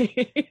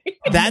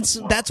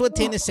 that's what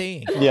Tin is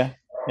saying. Yeah,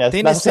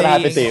 Tin that's is saying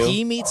happen to you.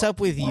 he meets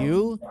up with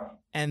you,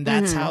 and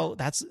that's how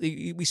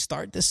we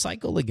start this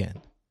cycle again.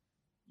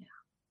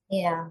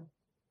 Yeah.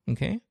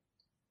 Okay.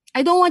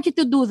 I don't want you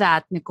to do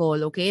that,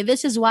 Nicole, okay?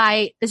 This is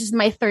my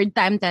third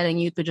time telling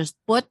you to just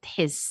put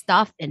his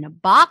stuff in a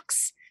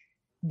box.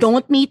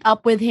 Don't meet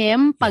up with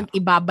him. Pag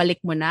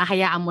ibabalik mo na,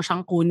 hayaan mo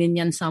siyang kunin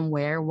yan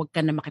somewhere, huwag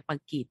ka na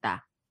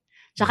makipagkita.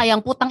 Tsaka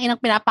yung putang inang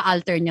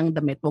pinapa-alter niyang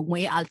damit, huwag mo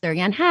i-alter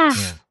yan, ha?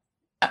 Yeah.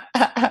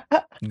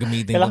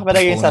 Gamitin Kailangan ko pa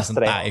lagay sa ng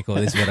tae ko.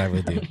 This is what I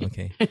would do.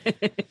 Okay.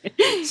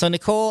 So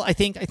Nicole, I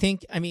think,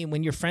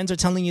 when your friends are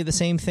telling you the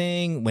same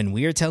thing, when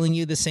we're telling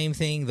you the same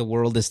thing, the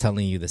world is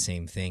telling you the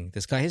same thing.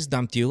 This guy has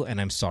dumped you, and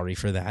I'm sorry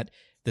for that.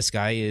 This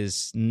guy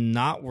is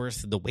not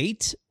worth the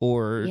wait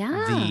or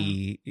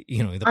the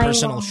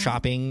personal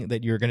shopping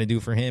that you're going to do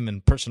for him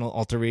and personal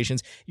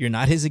alterations. You're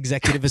not his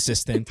executive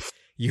assistant.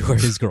 You are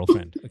his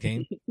girlfriend.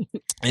 Okay.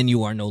 And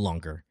you are no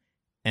longer.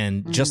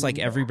 And just like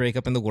every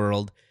breakup in the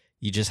world,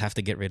 you just have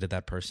to get rid of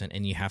that person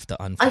and you have to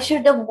unfollow. I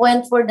should have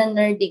went for the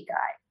nerdy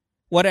guy.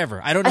 Whatever.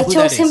 I don't know who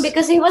chose that him is.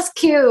 because he was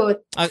cute.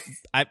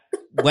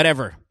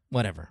 Whatever.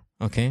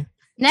 Okay.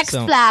 Next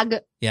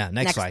flag. Yeah,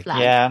 next flag.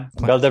 Yeah,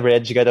 build a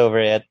bridge, get over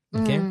it.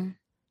 Okay.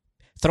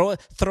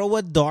 Throw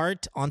a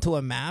dart onto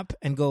a map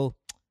and go,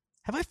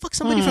 have I fucked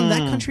somebody from that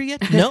country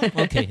yet? No?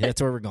 Okay, that's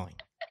where we're going.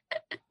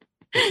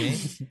 Okay.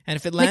 And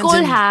if it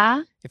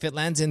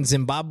lands in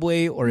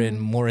Zimbabwe or in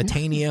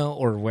Mauritania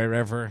or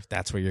wherever,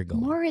 that's where you're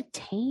going.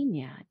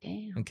 Mauritania,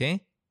 damn.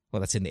 Okay. Well,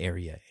 that's in the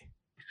area.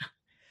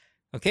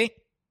 Okay.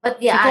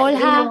 But yeah, Nicole, you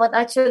ha? know what?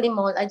 Actually,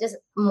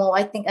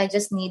 I think I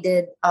just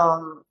needed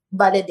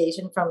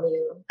validation from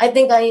you. I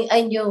think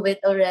I knew it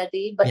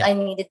already, but Yeah. I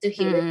needed to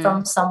hear it Mm.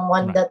 from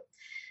someone Right. that,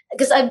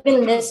 because I've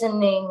been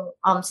listening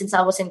since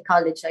I was in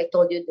college. I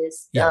told you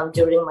this Yeah.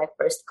 during my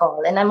first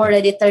call, and I'm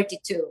already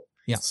 32.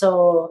 Yeah.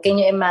 So can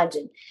you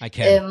imagine? I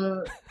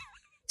can.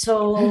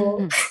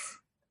 So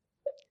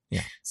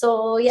Yeah.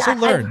 so yeah, So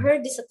learn. I've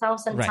heard this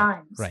 1,000 Right.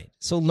 times. Right.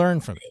 So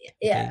learn from it.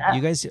 Okay? Yeah,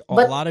 You guys, a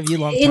but lot of you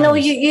love you know,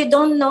 times. you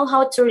don't know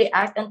how to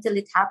react until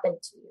it happened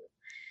to you, I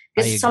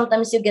because agree.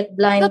 sometimes you get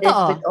blinded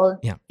Totoo. with all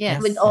Yeah. Yes.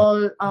 with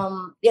all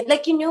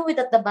like you knew it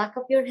at the back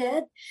of your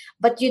head,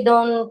 but you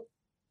don't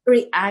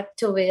react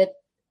to it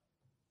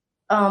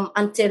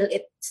until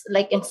it's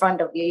like in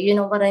front of you. You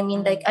know what I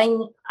mean? Like I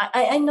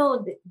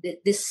know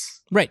this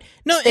Right.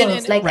 No,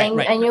 things, like right,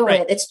 I knew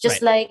right, it. It's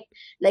just like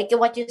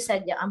what you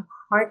said. Yeah, I'm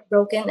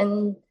heartbroken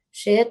and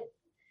shit,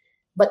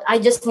 but I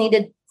just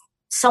needed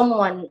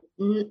someone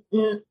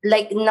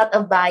like not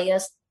a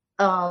biased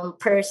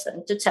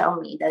person to tell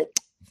me that,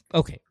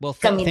 Okay. Well,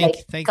 I mean,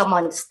 thank. come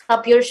on,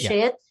 stop your Yeah.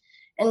 shit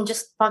and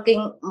just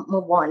fucking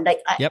move on. Like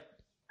Yep.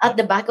 at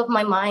the back of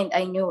my mind,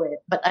 I knew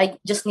it, but I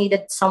just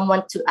needed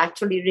someone to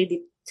actually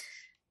really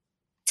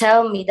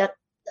tell me that,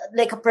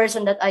 like a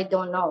person that I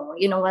don't know.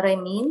 You know what I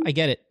mean? I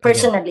get it.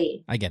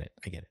 Personally. I get it.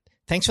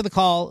 Thanks for the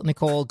call,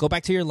 Nicole. Go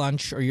back to your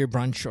lunch or your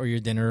brunch or your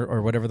dinner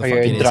or whatever the Or fuck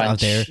your it is out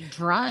brunch. there.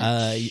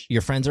 Drunch.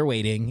 Your friends are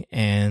waiting,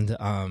 and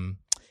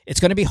it's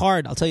going to be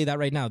hard. I'll tell you that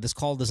right now. This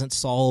call doesn't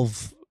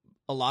solve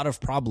a lot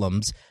of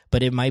problems,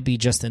 but it might be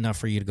just enough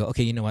for you to go,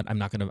 okay, you know what? I'm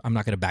not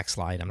gonna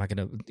backslide. I'm not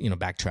gonna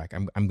backtrack.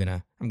 I'm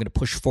gonna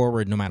push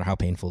forward no matter how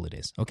painful it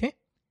is. Okay.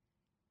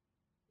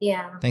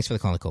 Yeah. Thanks for the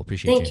call, Nicole.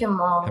 Appreciate Thank you,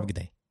 Mom. Have a good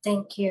day.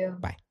 Thank you.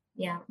 Bye.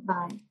 Yeah.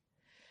 Bye.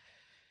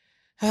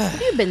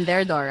 Have you been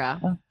there, Dora?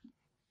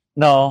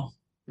 No.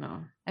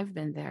 No, I've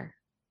been there.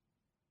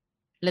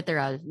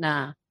 Literal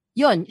na.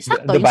 Yun,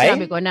 sakto. Yung Dubai?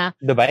 sinabi ko na,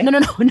 Dubai?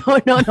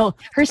 no.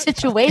 Her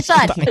situation.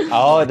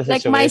 Oh, the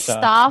Like situation. my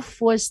stuff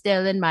was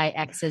still in my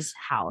ex's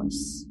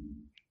house.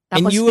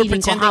 And Tapos you were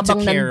feeling ko pretending to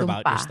habang care nandun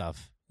about pa. your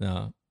stuff.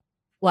 No.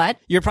 What?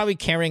 You're probably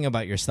caring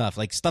about your stuff,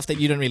 like stuff that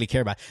you don't really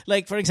care about.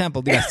 Like, for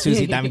example, diba,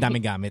 Susie,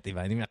 dami-dami gamit,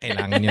 diba? Hindi mo na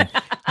kailangan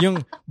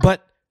yun.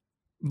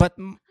 But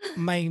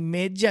my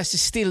medyas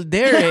is still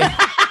there, eh.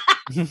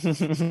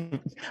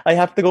 I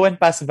have to go and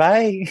pass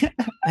by.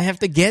 I have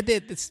to get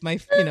it. It's my,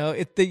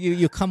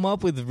 you come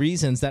up with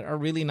reasons that are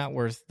really not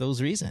worth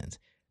those reasons.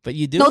 But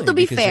you do No, it to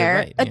be because you're fair,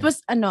 right, it yeah.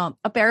 was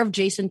a pair of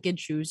Jason Kidd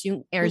shoes,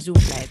 yung Air Zoom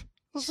flight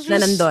na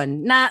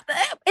nandun. Na,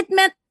 it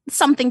meant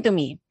something to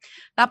me.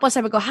 Tapos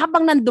sabi ko,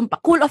 habang nandun pa,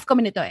 cool off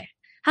kami nito eh.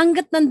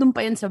 Hanggat nandun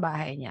pa yun sa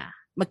bahay niya,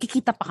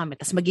 magkikita pa kami,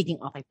 tas magiging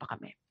okay pa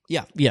kami.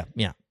 Yeah.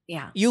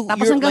 Yeah. You're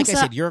hanggang like I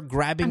sa- said, you're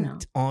grabbing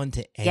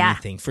onto Yeah.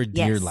 anything for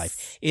dear Yes.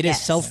 life. It is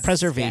Yes.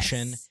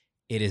 self-preservation. Yes.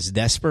 It is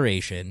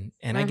desperation.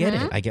 And I get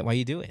it. I get why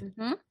you do it.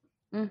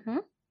 Mm-hmm.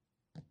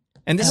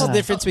 And this is the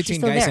difference she's between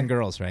still guys there. and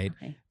girls, right?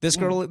 Okay. This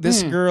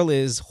girl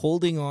is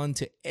holding on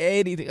to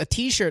anything, a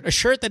t-shirt, a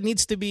shirt that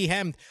needs to be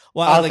hemmed,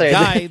 while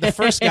the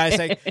first guy's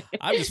like,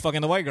 I'm just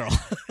fucking the white girl.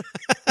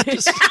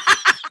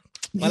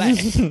 Wala eh.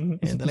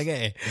 Yan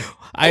talaga eh.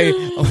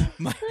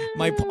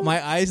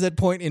 My eyes that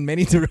point in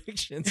many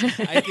directions.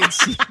 I can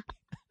see.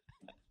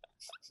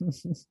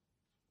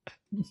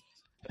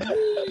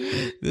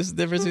 This is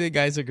the difference between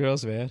guys and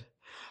girls, man.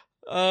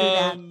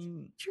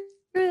 True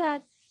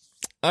that.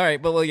 All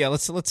right, but yeah,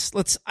 let's.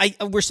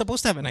 We're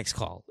supposed to have a next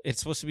call. It's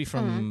supposed to be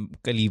from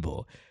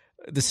Calibo.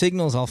 The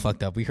signal's all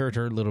fucked up. We heard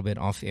her a little bit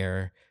off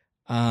air.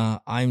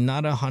 I'm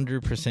not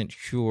 100%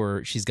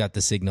 sure she's got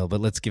the signal, but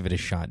let's give it a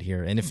shot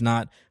here. And if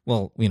not,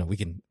 well, we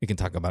can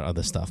talk about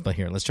other stuff. But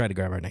here, let's try to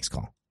grab our next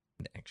call.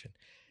 Action.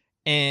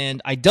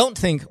 And I don't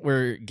think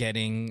we're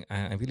getting.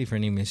 I believe her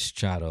name is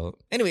Charo.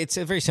 Anyway, it's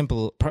a very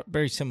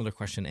similar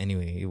question.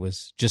 Anyway, it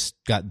was just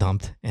got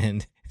dumped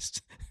and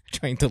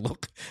trying to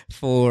look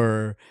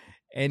for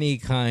any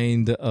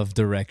kind of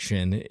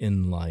direction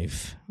in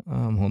life.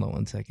 Hold on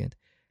one second.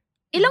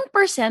 Ilang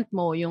percent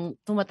mo yung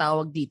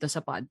tumatawag dito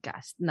sa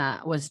podcast na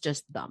was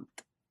just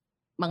dumped?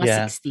 Mga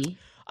Yeah. 60?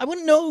 I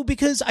wouldn't know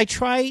because I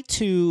try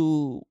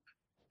to.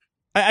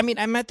 I mean,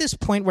 I'm at this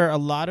point where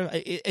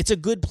it's a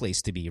good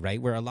place to be, right?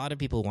 Where a lot of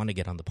people want to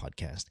get on the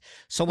podcast.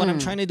 So what I'm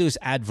trying to do is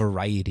add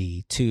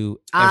variety to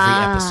every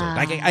episode.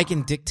 I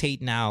can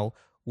dictate now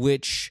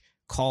which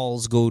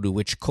calls go to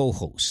which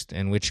co-host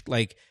and which,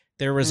 like,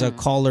 there was a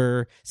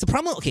caller. It's the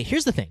problem. Okay,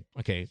 here's the thing.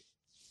 Okay,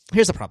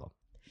 here's the problem.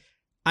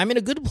 I'm in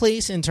a good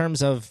place in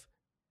terms of,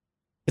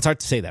 it's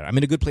hard to say that. I'm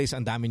in a good place,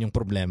 ang dami niyong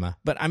problema.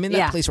 But I'm in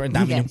that place where ang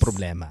dami niyong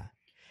problema.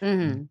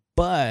 Mm-hmm.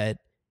 But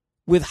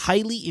with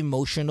highly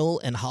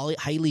emotional and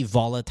highly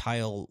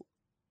volatile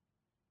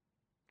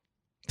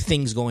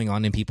things going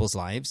on in people's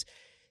lives,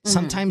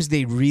 sometimes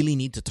they really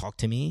need to talk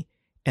to me.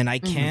 And I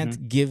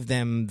can't give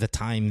them the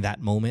time,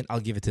 that moment. I'll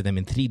give it to them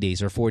in 3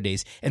 days or 4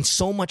 days. And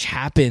so much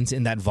happens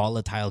in that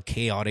volatile,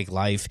 chaotic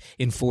life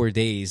in 4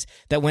 days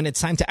that when it's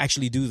time to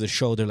actually do the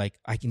show, they're like,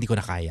 ay, hindi ko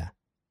na kaya.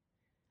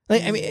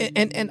 Like, I mean,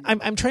 and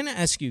I'm trying to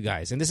ask you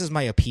guys, and this is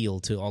my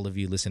appeal to all of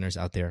you listeners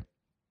out there.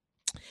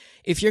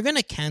 If you're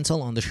gonna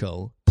cancel on the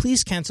show,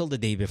 please cancel the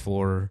day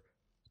before,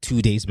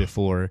 2 days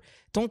before.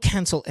 Don't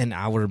cancel an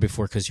hour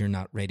before because you're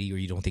not ready or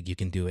you don't think you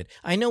can do it.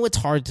 I know it's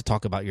hard to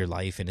talk about your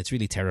life and it's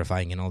really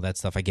terrifying and all that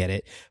stuff. I get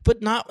it.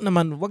 But not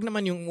naman, wag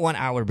naman yung 1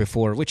 hour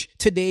before, which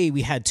today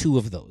we had 2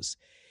 of those.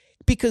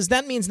 Because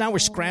that means now we're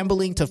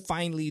scrambling to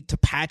finally to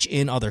patch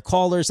in other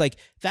callers. Like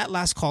that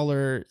last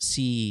caller,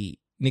 si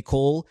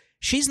Nicole,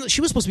 she was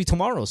supposed to be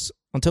tomorrow's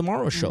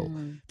show.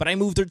 But I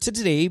moved her to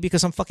today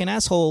because some fucking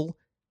asshole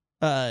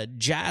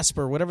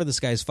Jasper, whatever this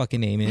guy's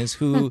fucking name is,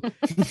 who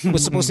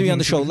was supposed to be on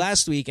the show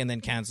last week and then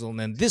canceled, and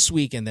then this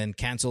week and then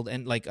canceled,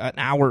 and like an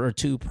hour or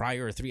 2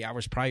 prior or 3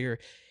 hours prior.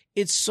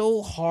 It's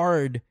so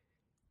hard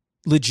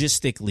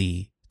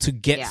logistically to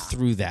get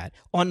through that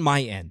on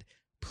my end.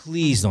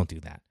 Please don't do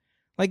that.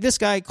 Like this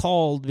guy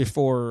called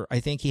before, I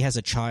think he has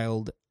a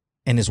child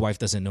and his wife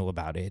doesn't know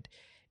about it.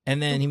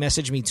 And then he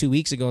messaged me 2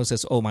 weeks ago and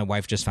says, "Oh, my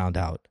wife just found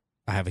out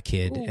I have a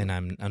kid and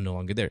I'm no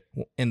longer there,"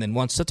 and then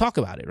wants to talk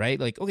about it, right?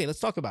 Like, okay, let's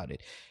talk about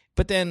it.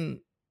 But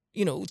then,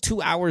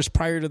 2 hours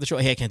prior to the show,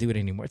 hey, I can't do it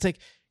anymore. It's like,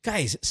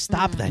 guys,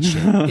 stop that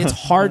shit. It's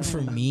hard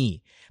for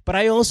me. But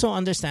I also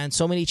understand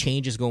so many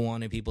changes go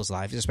on in people's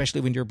lives,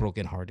 especially when you're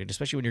brokenhearted,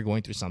 especially when you're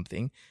going through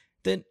something.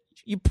 Then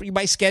you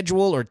by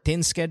schedule or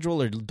Tin's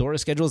schedule or Dora's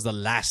schedule is the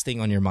last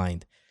thing on your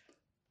mind.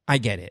 I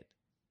get it.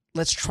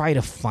 Let's try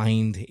to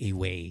find a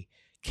way.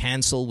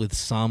 Cancel with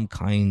some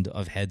kind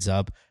of heads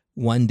up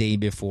 1 day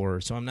before,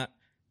 so I'm not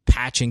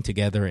patching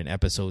together an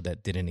episode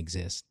that didn't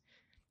exist.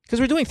 Because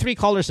we're doing 3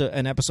 callers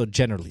an episode,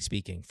 generally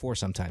speaking, 4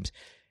 sometimes.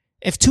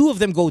 If 2 of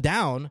them go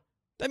down,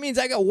 that means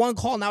I got 1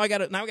 call. Now I got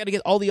to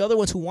get all the other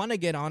ones who want to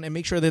get on and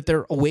make sure that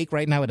they're awake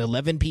right now at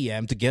 11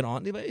 p.m. to get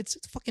on. It's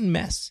a fucking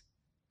mess.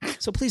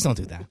 So please don't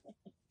do that.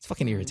 It's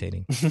fucking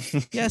irritating.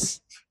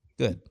 Yes,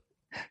 good.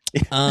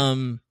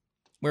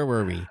 Where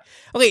were we?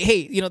 Okay,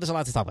 hey, there's a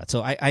lot to talk about.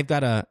 So I've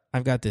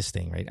got this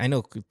thing, right? I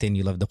know, Tin,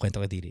 you love the Kwento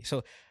Kadiri.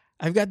 So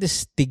I've got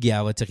this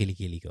tigyawat sa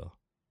kilikili ko.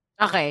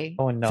 Okay.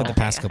 Oh no. For the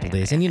past couple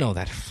days. And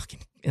that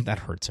that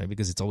hurts, right?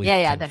 Because it's always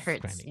that hurts.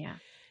 Grinding. Yeah.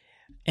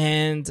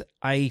 And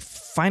I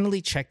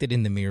finally checked it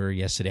in the mirror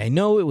yesterday. I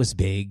know it was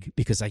big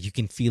because you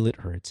can feel it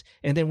hurts.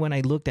 And then when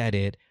I looked at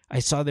it, I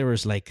saw there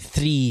was like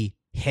 3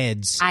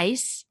 heads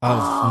Ice? of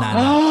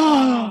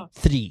nana.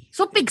 3.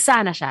 So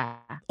pigsa na siya.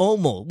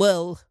 Almost.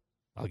 Well,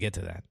 I'll get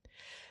to that.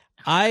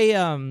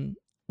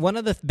 One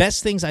of the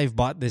best things I've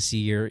bought this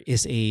year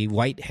is a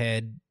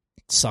whitehead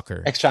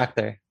sucker.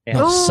 Extractor. Yeah.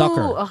 No, Oh,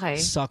 sucker. okay.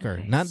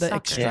 Sucker. Not the Sucker.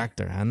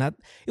 extractor.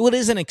 It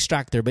is an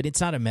extractor, but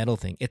it's not a metal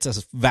thing. It's a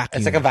vacuum.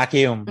 It's like a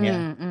vacuum.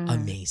 Yeah.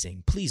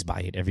 Amazing. Please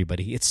buy it,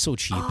 everybody. It's so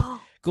cheap.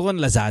 Go on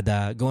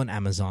Lazada, go on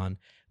Amazon,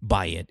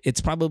 buy it.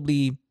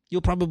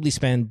 You'll probably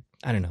spend,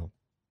 I don't know,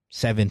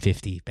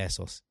 750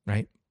 pesos,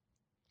 right?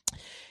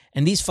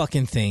 And these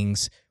fucking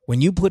things,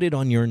 when you put it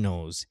on your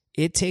nose,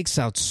 it takes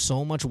out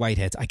so much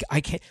whiteheads. I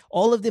can't,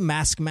 all of the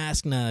mask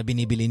na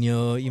binibili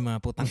nyo, yung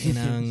mga putang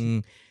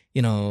inang,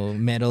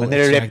 metal.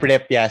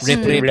 Rip, yeah.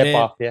 Rip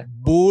off, yeah.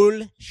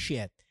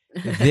 Bullshit.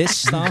 This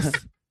stuff,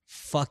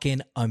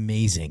 fucking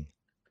amazing.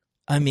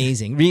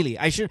 Amazing. Really.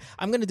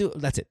 I'm going to do,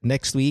 that's it.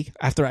 Next week,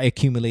 after I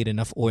accumulate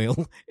enough oil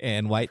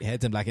and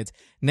whiteheads and blackheads,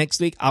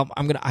 next week, I'm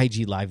going to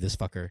IG live this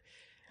fucker.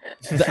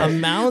 The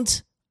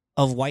amount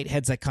of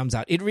whiteheads that comes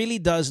out, it really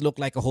does look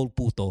like a whole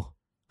puto.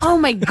 Oh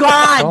my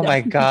God. Oh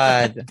my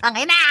God.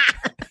 Tangina.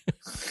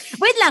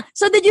 Wait lang.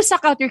 So did you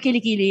suck out your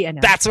kilikili? Ano?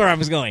 That's where I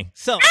was going.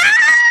 So,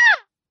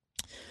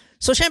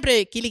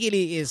 syempre,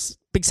 kilikili is,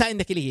 pigsa in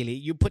the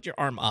kilikili, you put your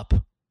arm up.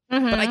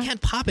 But I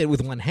can't pop it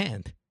with one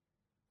hand.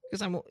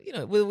 Because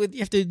you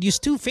have to use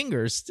 2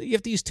 fingers. You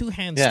have to use 2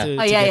 hands to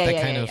get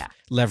that kind of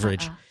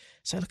leverage.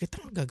 So I look at,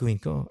 ano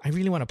gagawin ko? I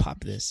really want to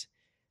pop this.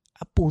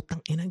 Putang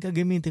ina,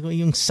 gagamitin ko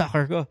yung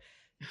sucker ko.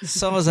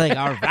 So I was like,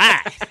 all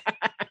right.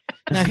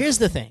 Now here's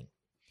the thing.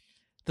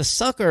 The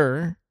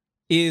sucker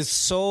is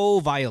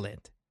so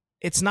violent.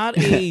 It's not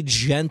a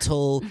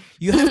gentle.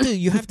 You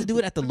have to do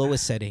it at the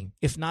lowest setting.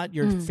 If not,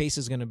 your face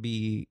is gonna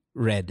be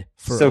red.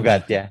 So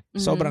good, yeah.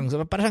 Sobrang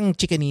parang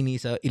chikanini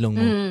sa ilong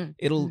mo.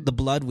 The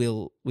blood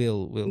will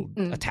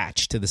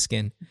attach to the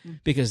skin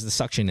because the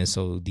suction is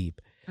so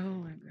deep. Oh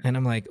my God. And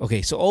I'm like,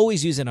 okay, so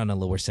always use it on a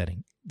lower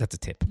setting. That's a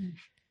tip.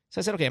 So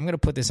I said, okay, I'm gonna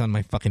put this on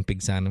my fucking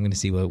pigsan. I'm gonna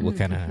see what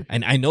kind of.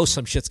 And I know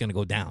some shit's gonna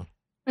go down.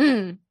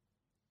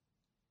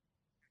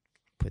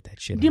 Put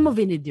that shit. Hindi mo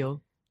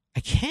video. I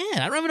can't.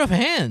 I don't have enough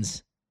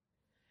hands.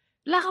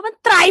 Wala ka bang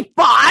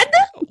tripod?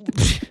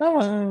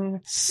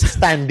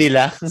 Standy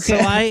lang. So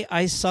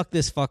I suck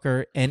this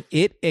fucker and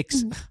it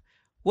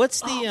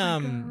what's the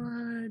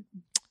I'm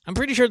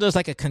pretty sure there's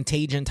like a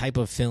Contagion type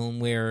of film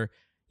where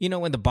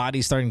when the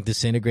body's starting to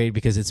disintegrate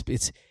because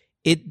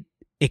it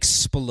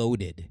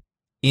exploded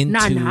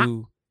into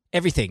Nana?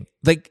 everything.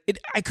 Like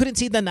I couldn't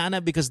see the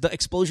nana because the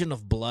explosion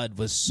of blood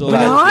was so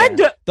Blood?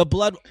 The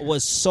blood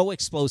was so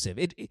explosive.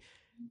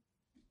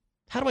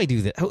 How do I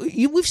do that?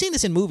 We've seen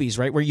this in movies,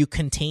 right? Where you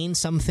contain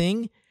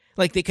something,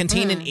 Like they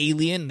contain an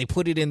alien, they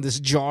put it in this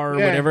jar or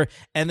whatever,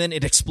 and then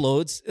it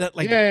explodes. That's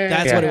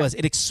what it was.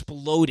 It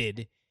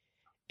exploded.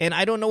 And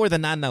I don't know where the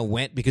nana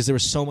went because there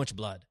was so much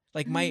blood.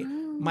 Like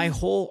my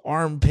whole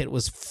armpit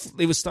was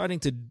starting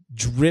to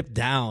drip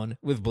down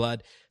with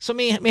blood. So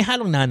may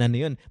halong nana na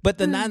yun. But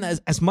the nana,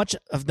 as much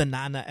of the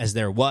nana as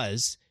there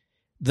was,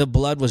 the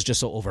blood was just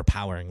so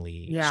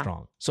overpoweringly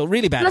strong. So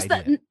really bad Plus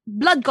idea. the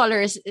blood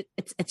color is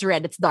it's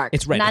red, it's dark.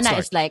 It's red, Nana it's dark.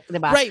 is like,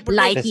 diba? Right, but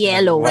light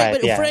yellow. Right.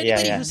 But Yeah, for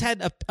anybody yeah. who's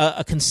had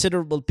a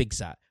considerable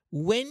pigsa,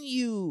 when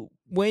you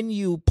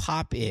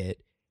pop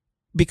it,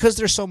 because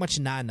there's so much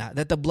nana,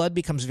 that the blood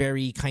becomes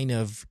very kind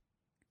of,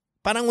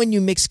 parang when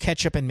you mix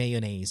ketchup and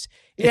mayonnaise,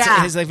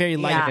 it's like very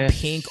light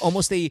pink,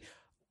 almost a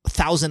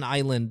Thousand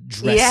Island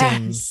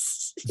dressing.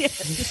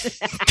 Yes.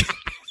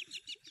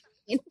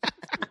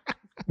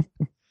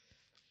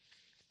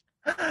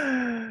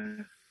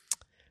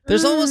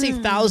 There's almost a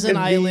Thousand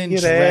Island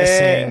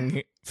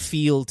dressing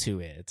feel to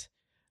it.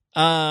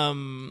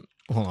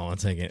 Hold on one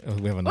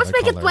second. We have another Let's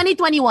make it caller.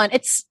 2021.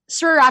 It's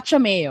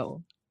sriracha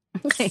mayo.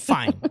 Okay.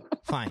 Fine.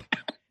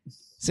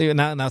 So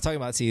now talking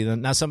about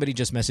now somebody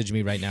just messaged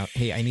me right now.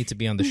 Hey, I need to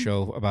be on the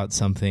show about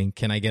something.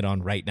 Can I get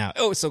on right now?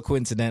 Oh, so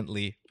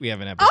coincidentally, we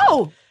have an episode.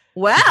 Oh,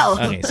 well.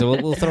 Okay, so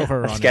we'll throw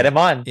her on. Let's get him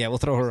on. Yeah, we'll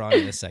throw her on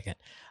in a second.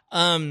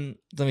 Let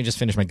me just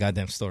finish my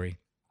goddamn story.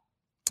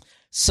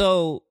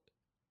 So,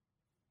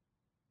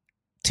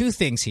 two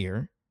things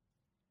here.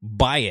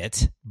 Buy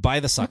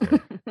the sucker.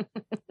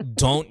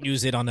 Don't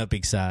use it on a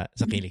pig sa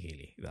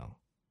kilikili. Though.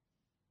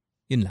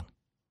 Yun lang.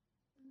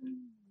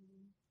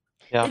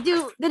 Yeah.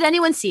 Did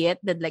anyone see it?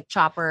 Did like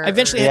Chopper? I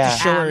eventually had to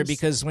show her Ams?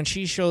 because when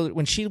she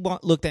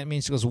looked at me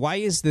and she goes, "Why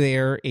is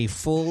there a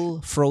full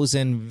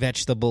frozen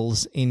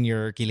vegetables in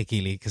your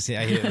kilikili?" Because I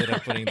ended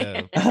up putting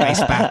the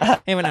ice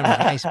pack. Hey, wala naman,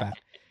 ice pack.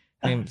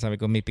 Ay, sabi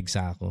ko, may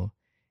pigsa ako.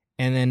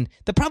 And then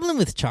the problem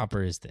with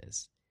Chopper is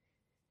this: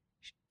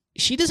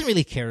 she doesn't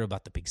really care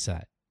about the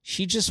pigsa.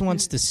 She just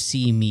wants to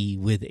see me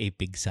with a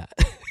pigsa.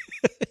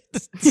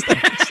 Does that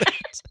make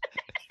sense?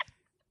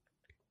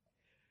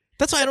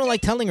 That's why I don't like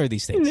telling her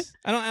these things.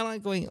 I don't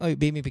like going, oh,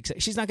 baby pigsa.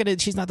 She's not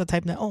the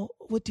type that, oh,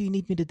 what do you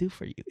need me to do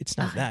for you? It's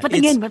not that.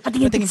 Patingin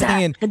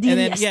pigsa. And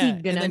then, Steve,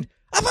 ganun.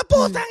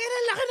 putang ina,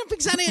 laki ng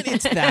pigsa na yan.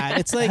 It's that.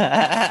 It's like,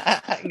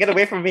 get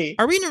away from me.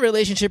 are we in a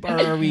relationship or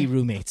are we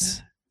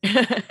roommates?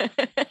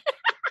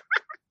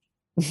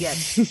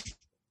 Yes.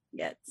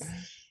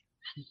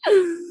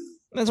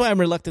 That's why I'm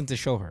reluctant to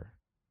show her.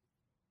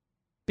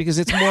 Because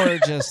it's more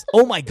just,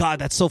 oh my God,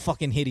 that's so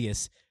fucking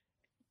hideous.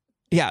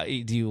 Yeah,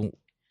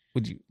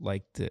 would you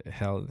like to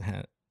help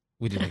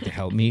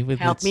me with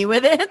Help this, me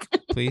with it.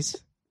 please?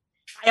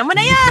 Kaya mo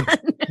na yan.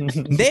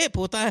 Hindi,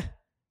 puta.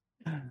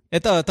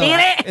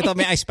 Ito,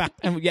 may ice pack.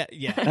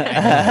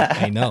 Yeah,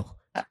 I know.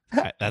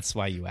 That's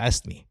why you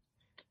asked me.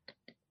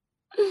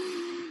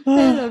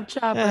 I love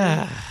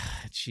Chopper.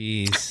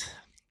 Jeez.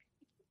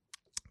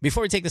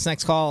 Before we take this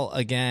next call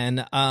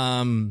again,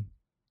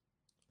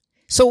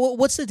 so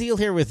what's the deal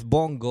here with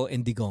Bongo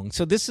and Digong?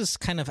 So this is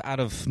kind of out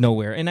of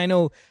nowhere. And I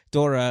know,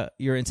 Dora,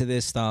 you're into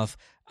this stuff.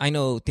 I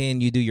know,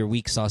 Tin, you do your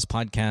Weak Sauce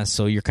podcast,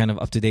 so you're kind of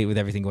up to date with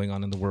everything going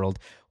on in the world.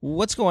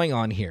 What's going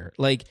on here?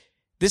 Like,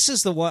 this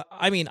is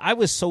I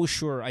was so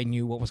sure I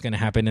knew what was going to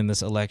happen in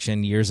this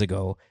election years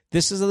ago.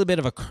 This is a little bit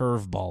of a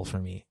curveball for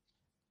me.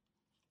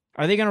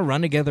 Are they going to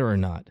run together or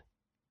not?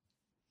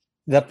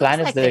 The plan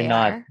is like they're they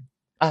not.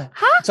 are.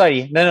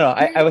 Sorry. No.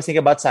 I was thinking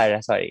about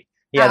Sarah. Sorry.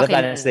 Yeah, the Okay.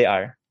 plan is they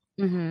are.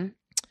 Mm-hmm.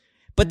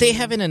 But they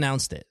haven't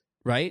announced it,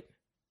 right?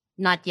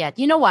 Not yet.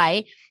 You know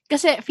why?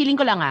 Kasi feeling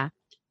ko lang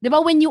di ba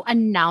when you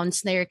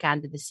announce na your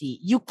candidacy,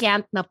 you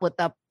can't na put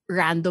up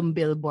random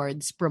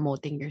billboards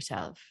promoting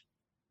yourself.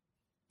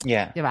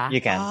 Yeah, Di ba? you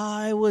can.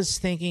 I was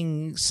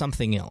thinking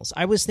something else.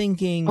 I was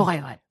thinking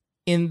Okay, what?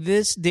 in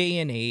this day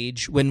and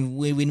age, when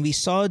we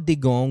saw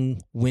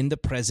Digong win the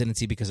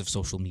presidency because of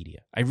social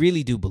media, I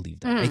really do believe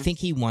that. I think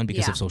he won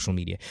because of social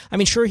media. I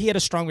mean, sure, he had a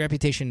strong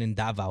reputation in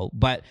Davao,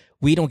 but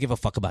we don't give a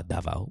fuck about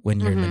Davao when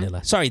you're in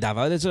Manila. Sorry,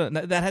 Davao.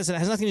 That has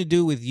nothing to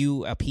do with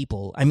you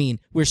people. I mean,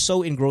 we're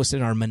so engrossed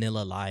in our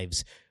Manila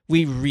lives.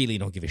 We really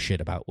don't give a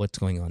shit about what's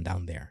going on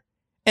down there.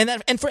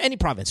 And for any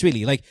province,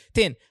 really. Like,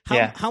 Tin,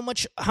 how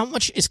much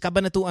is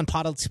kabanatuan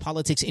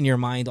politics in your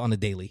mind on a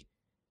daily?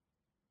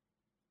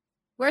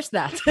 Where's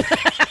that?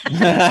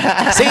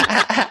 See?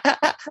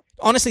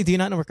 Honestly, do you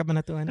not know where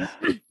Kabanatuan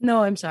is?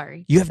 No, I'm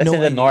sorry. You have That's no in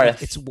the idea.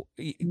 north.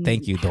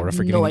 Thank you, Dora,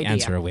 for No giving the idea.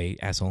 answer away,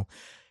 asshole.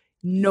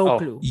 No Oh.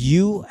 clue.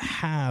 You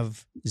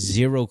have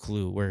zero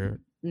clue where.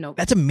 No.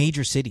 That's a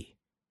major city.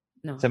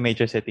 No. It's a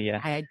major city,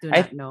 yeah. I do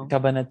not know.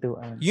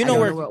 Kabanatuan. You I know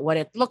don't where. know what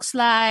it looks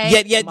like.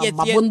 Yet,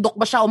 Mabundok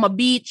ba siya o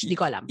ma-beach? Di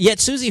ko alam. Yet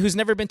Susie, who's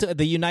never been to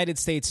the United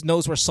States,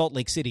 knows where Salt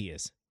Lake City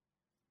is.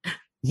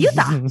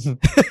 Utah.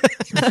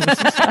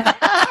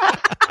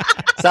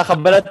 Sa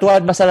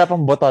Kabanatuan, masarap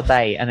ang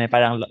bototay. Ano,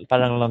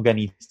 parang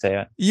longganisa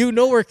yun. You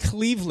know where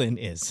Cleveland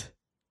is.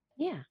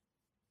 Yeah.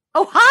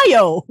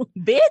 Ohio,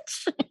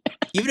 bitch.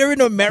 You've never been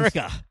to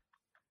America.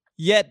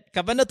 Yet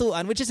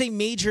Kabanatuan, which is a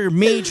major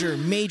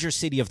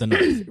city of the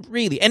north,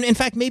 really. And in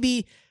fact,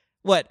 maybe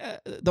what,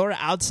 Dora,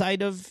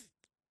 outside of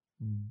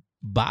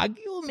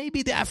Baguio,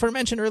 maybe the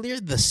aforementioned earlier,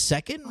 the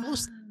second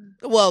most.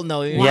 Well,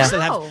 no, you Yeah. still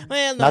have. Wow.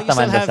 Well, no, Not you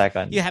still naman the have.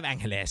 second. You have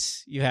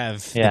Angeles. You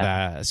have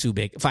Yeah.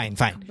 Subic. Fine.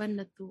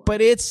 Kabanatuan. But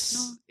it's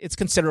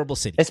considerable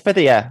city. It's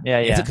pretty, yeah.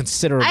 It's a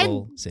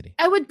considerable city.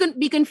 I would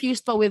be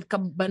confused pa with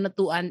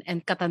Cabanatuan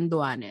and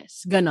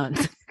Catanduanes. Ganon.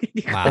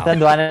 Wow.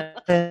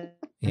 Catanduanes,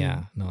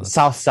 Yeah. No.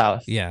 south.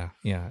 Yeah.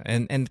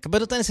 And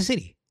Cabanatuan is a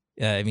city.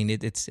 I mean,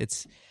 it's.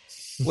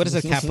 What is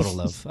the capital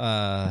of?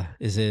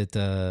 Is it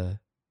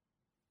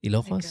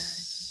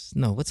Ilocos?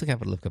 No. What's the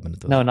capital of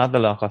Cabanatuan? No, not the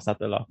Locos.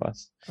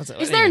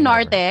 Is there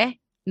Norte?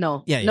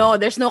 No. Yeah. No,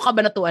 there's no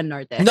Cabanatuan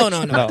Norte. No.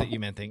 No. You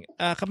meant thing.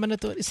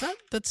 Cabanatuan. It's not.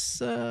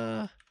 That's.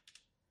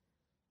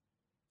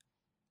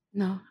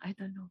 No, I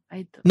don't know.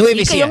 Nueva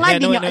Di Ecija. kayo nga, Yeah,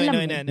 di no, nyo no, alam no,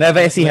 eh. no, no. Nueva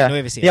Ecija.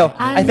 Nueva Ecija. Yo,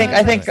 Ah, I think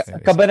Nueva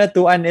Ecija.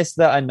 Cabanatuan is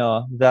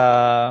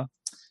the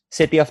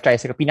city of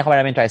tricycle.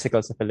 Pinakamaraming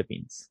tricycles sa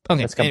Philippines.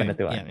 Okay. That's Anyway,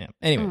 Cabanatuan. yeah.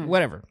 Anyway,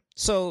 whatever.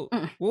 So,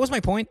 what was my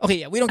point? Okay,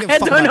 yeah, we don't give I a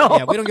fuck don't about. know.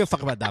 Yeah, we don't give a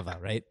fuck about Davao,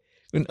 right?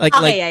 Like,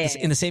 Okay, like yeah, yeah.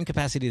 in the same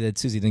capacity that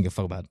Susie didn't give a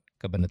fuck about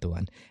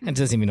Cabanatuan and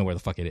doesn't even know where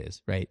the fuck it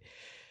is, right?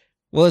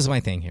 What was my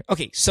thing here?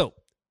 Okay, so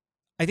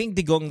I think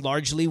Digong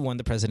largely won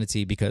the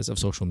presidency because of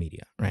social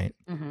media, right?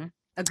 Mm-hmm.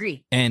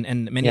 Agree. And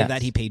many of Yes.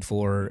 that he paid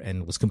for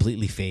and was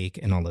completely fake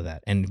and all of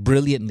that and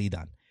brilliantly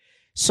done.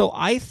 So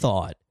I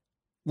thought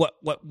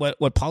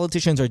what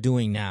politicians are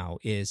doing now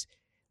is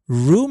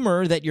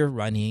rumor that you're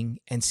running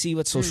and see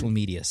what social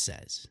media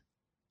says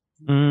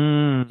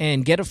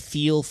and get a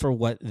feel for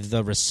what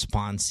the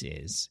response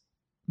is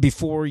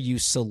before you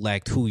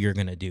select who you're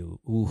going to do,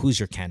 who's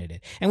your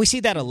candidate. And we see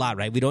that a lot,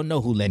 right? We don't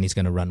know who Lenny's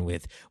going to run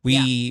with.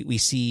 We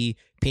see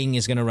Ping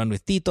is going to run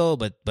with Tito,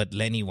 but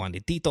Lenny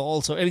wanted Tito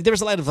also. I mean,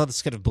 there's a lot of other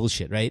kind of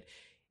bullshit, right?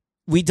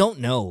 We don't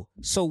know.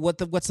 So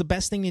what's the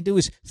best thing to do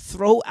is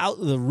throw out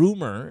the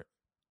rumor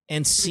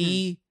and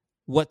see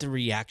what the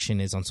reaction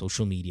is on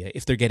social media.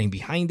 If they're getting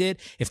behind it,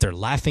 if they're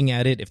laughing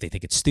at it, if they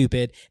think it's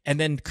stupid, and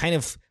then kind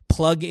of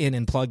plug in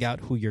and plug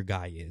out who your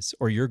guy is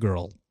or your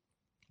girl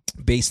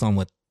based on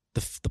what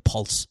the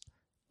pulse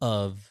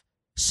of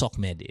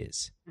SOCMED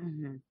is.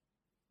 Mm-hmm.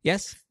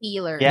 Yes?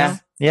 Feeler. Yeah.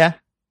 Yeah.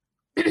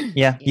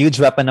 Huge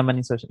weapon naman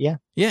in social. Yeah.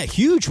 Yeah,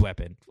 huge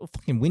weapon. Will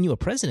fucking win you a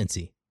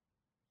presidency.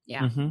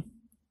 Yeah. Mm-hmm.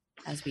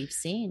 As we've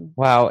seen.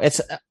 Wow.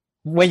 It's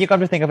when you come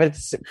to think of it,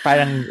 it's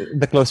parang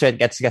the closer it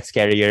gets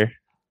scarier.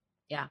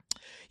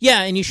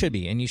 Yeah, and you should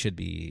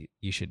be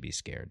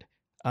scared.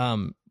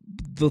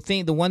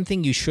 The one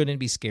thing you shouldn't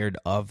be scared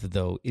of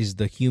though is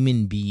the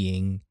human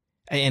being.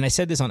 And I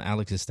said this on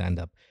Alex's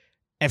stand-up.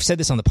 I've said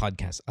this on the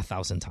podcast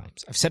 1,000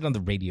 times. I've said it on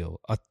the radio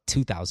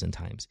 2,000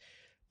 times.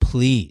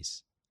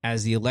 Please,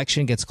 as the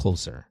election gets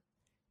closer,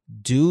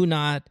 do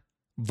not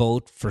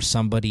vote for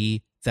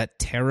somebody that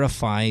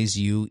terrifies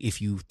you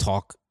if you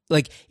talk.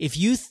 Like, if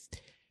you...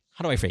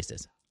 how do I phrase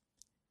this?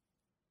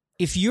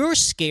 If you're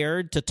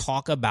scared to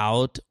talk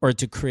about or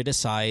to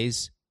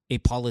criticize a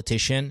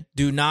politician,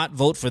 do not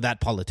vote for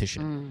that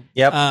politician.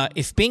 Yep.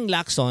 If Ping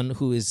Lacson,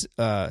 who has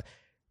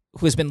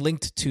been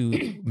linked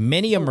to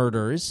many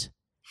murders,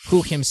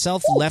 who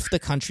himself left the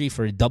country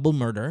for a double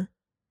murder,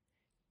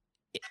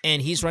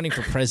 and he's running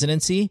for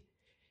presidency,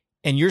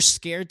 and you're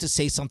scared to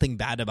say something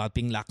bad about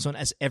Ping Lacson,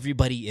 as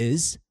everybody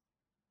is.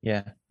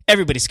 Yeah.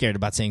 Everybody's scared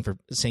about saying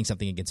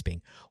something against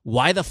Ping.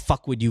 Why the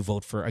fuck would you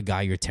vote for a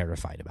guy you're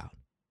terrified about?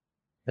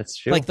 That's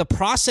true. Like, the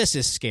process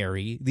is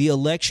scary. The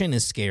election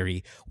is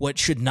scary. What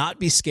should not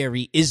be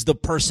scary is the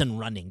person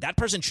running. That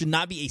person should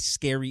not be a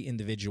scary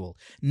individual.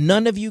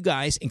 None of you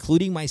guys,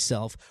 including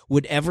myself,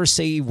 would ever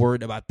say a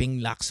word about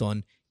Ping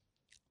Lacson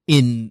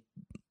in,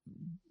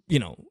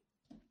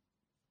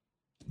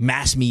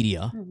 mass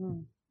media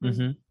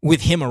Mm-hmm.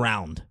 with him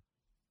around.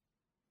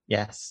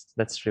 Yes,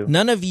 that's true.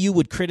 None of you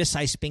would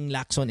criticize Ping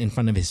Lacson in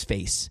front of his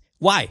face.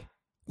 Why?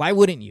 Why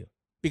wouldn't you?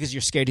 Because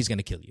you're scared he's going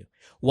to kill you.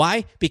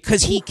 Why?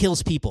 Because he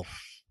kills people.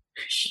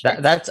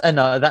 That's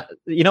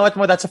you know what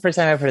mo, that's the first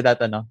time I've heard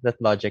that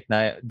logic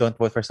na don't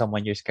vote for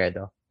someone you're scared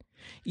of.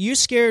 You're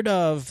scared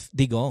of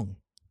Digong.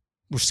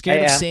 We're scared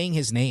I of am. saying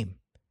his name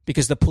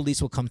because the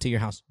police will come to your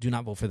house. Do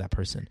not vote for that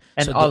person.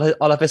 And So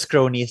all of his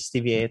cronies,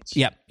 TVH.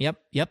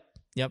 Yep.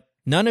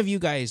 None of you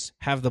guys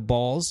have the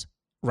balls,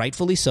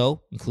 rightfully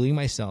so, including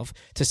myself,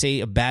 to say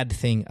a bad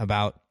thing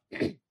about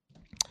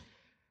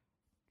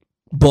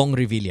Bong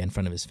Revilla in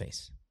front of his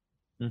face.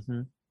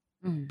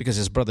 Mm-hmm. Because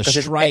his brother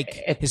 'Cause Strike,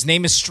 his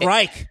name is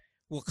Strike,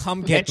 will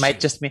come get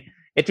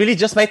It really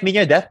just might mean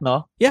your death,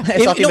 no? Yeah,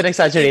 It's not even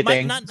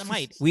exaggerating. It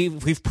might.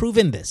 We've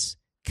proven this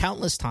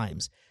countless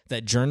times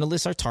that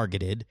journalists are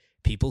targeted,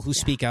 people who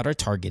speak out are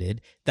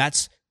targeted.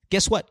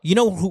 Guess what? You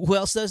know who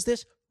else does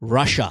this?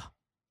 Russia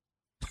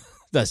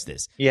does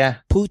this. Yeah.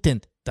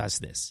 Putin does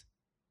this.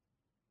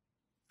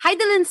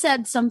 Heidelin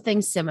said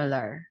something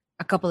similar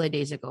a couple of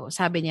days ago.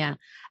 Sabi niya,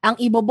 ang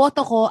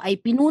iboboto ko ay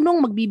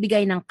pinunong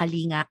magbibigay ng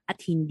kalinga at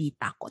hindi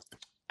takot.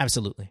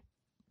 Absolutely.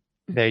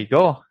 There you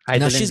go. Now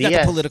Heidelin she's got the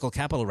Diaz. political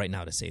capital right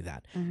now to say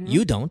that. Mhm.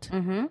 You don't.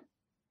 Mm-hmm.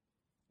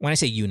 when I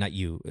say you, not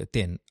you,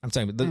 Tin, I'm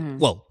talking about Mhm.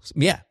 well,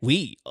 yeah,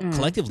 we Mhm.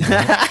 collectively,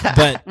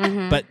 but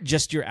Mhm. but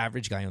just your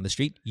average guy on the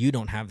street, you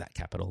don't have that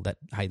capital that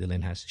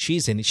Heidelin has.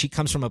 She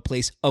comes from a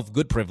place of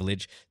good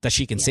privilege that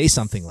she can say Yes.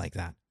 something like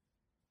that.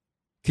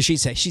 Because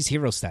she's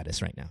hero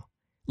status right now.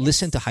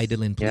 Listen to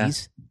Heidelin, Yeah.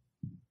 please.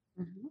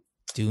 Mhm.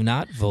 Do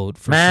not vote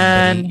for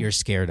Man. somebody you're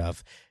scared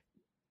of,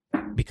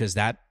 because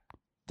that's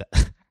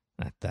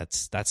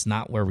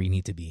not where we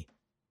need to be.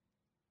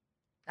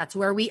 That's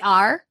where we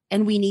are,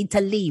 and we need to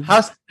leave.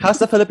 How's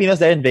the Filipinos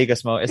there in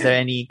Vegas, Mo? Is there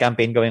any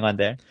campaign going on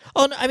there?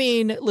 Oh, no, I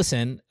mean,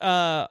 listen.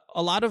 A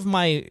lot of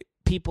my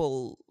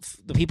people,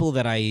 the people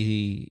that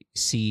I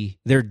see,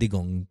 they're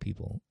Digong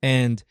people,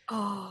 and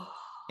Oh.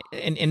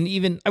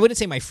 even I wouldn't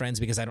say my friends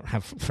because I don't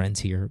have friends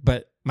here,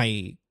 but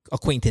my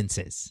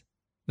acquaintances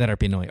that are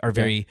Pinoy are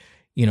very,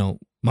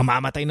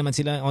 mamamatay naman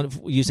sila on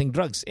using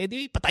drugs. Eh,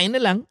 di patayin na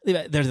lang.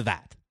 Diba? There's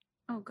that.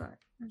 Oh God.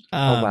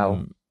 Oh,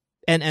 wow.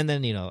 And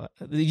then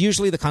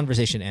usually the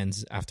conversation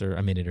ends after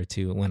a minute or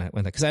two when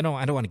because I don't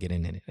want to get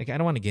in it. Like I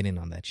don't want to get in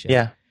on that shit.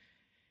 Yeah.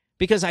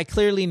 Because I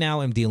clearly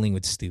now am dealing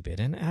with stupid,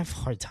 and I have a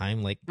hard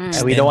time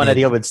And we don't want to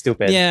deal with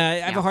stupid.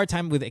 Yeah, I have a hard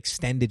time with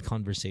extended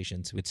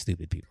conversations with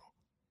stupid people.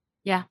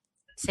 Yeah.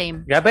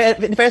 Same. Yeah,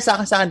 but in fairness sa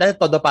akin dati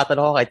todo patol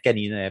ako kahit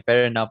kanina eh.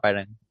 Pero now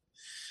parang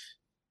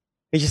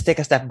we just take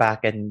a step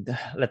back and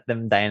let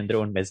them die in their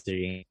own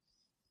misery.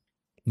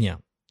 Yeah,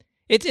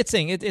 it's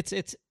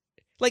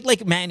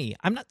like Manny.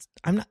 I'm not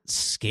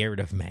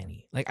scared of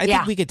Manny. Like I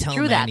think we could tell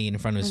true that. Manny in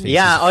front of his face.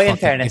 Yeah, he's in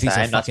fairness, if he's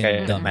a I'm not fucking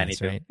scared of dumbass, Manny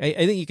too. right?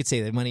 I think you could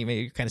say that Manny,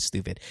 you're kind of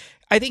stupid.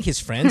 I think his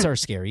friends are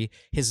scary.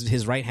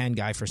 His right hand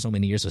guy for so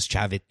many years was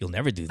Chavit. You'll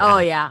never do that. Oh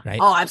yeah. Right?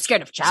 Oh, I'm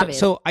scared of Chavez.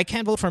 So I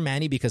can't vote for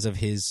Manny because of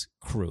his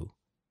crew.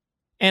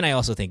 And I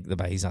also think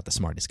that he's not the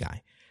smartest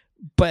guy.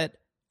 But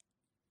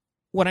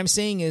what I'm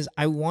saying is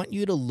I want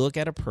you to look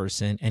at a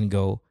person and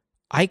go,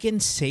 I can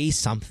say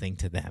something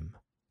to them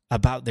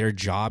about their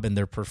job and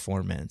their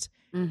performance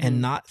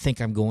and not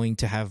think I'm going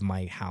to have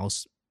my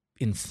house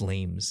in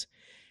flames.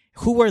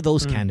 Who are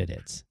those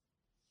candidates?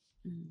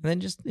 And then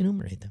just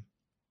enumerate them.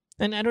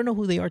 And I don't know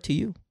who they are to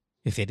you.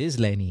 If it is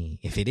Lenny,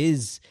 if it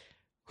is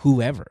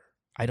whoever,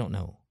 I don't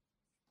know.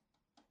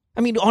 I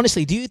mean,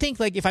 honestly, do you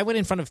think like if I went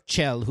in front of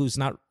Chell, who's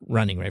not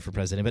running right for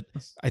president, but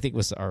I think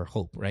was our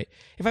hope, right?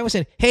 If I was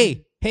saying,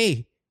 hey,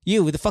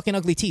 you with the fucking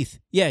ugly teeth,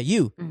 yeah,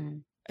 you,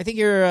 I think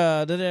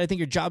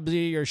your job,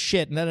 your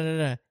shit,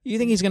 you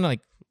think he's gonna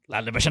like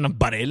lalabas siya ng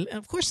baril?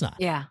 Of course not.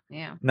 Yeah.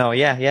 Yeah. No,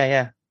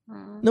 yeah.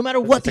 No matter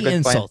what That's a the good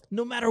insult,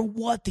 no matter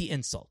what the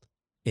insult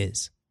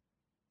is,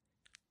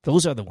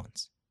 those are the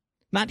ones.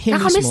 Not him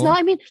Nakamiss, mismo. no?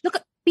 I mean, look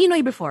at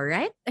Pinoy before,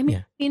 right? I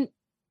mean,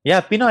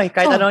 Yeah, Pinoy.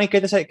 Kahit Oh. anong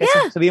ikita sa... Kasi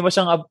Yeah. sabihin mo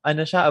siyang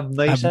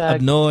abnoy siya.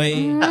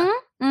 Abnoy,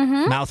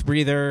 mhm. mouth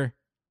breather,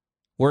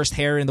 worst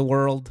hair in the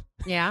world.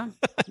 Yeah.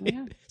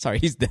 Yeah. Sorry,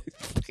 he's dead.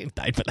 Fucking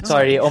died. But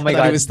Sorry, oh my I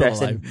thought he God. was still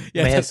rest in- alive.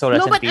 Yeah, may his soul rest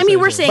No, in but peace. I mean,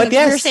 we're saying But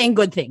yes. we're saying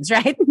good things,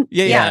 right?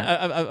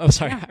 Yeah. I'm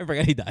sorry. I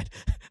forgot he died.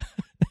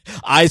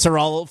 Eyes are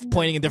all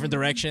pointing in different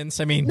directions.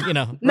 I mean,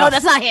 No, rough.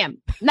 that's not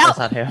him. No. That's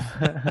not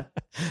him.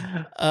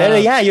 Pero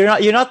yeah,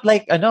 you're not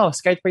like,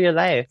 scared for your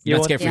life. You're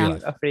not won't scared for your be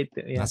life. Afraid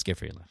to, yeah. Not scared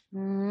for your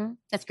life.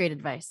 That's great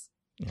advice.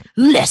 Yeah.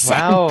 Listen,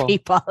 Wow.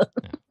 people.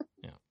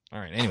 All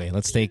right. Anyway,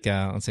 let's take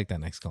that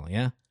next call.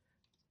 Yeah.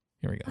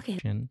 Here we go. Okay.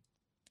 Jen.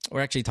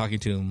 We're actually talking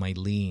to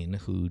Mylene,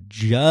 who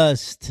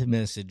just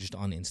messaged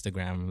on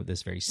Instagram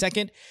this very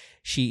second.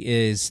 She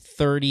is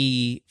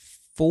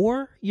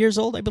 34 years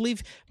old, I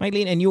believe,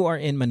 Mylene, and you are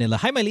in Manila.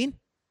 Hi, Mylene.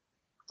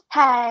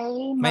 Hi,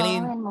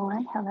 Mylene. Mo and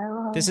Moan.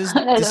 Hello. This is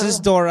Hello. this is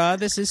Dora.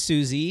 This is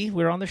Susie.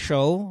 We're on the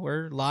show.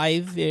 We're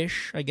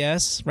live-ish, I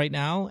guess, right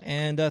now.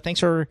 And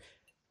thanks for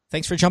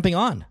jumping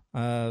on.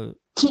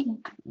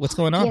 What's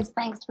going on? Yes,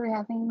 thanks for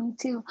having me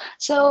too.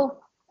 So,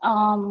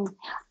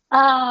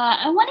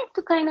 I wanted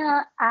to kind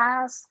of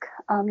ask,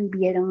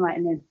 maybe I don't want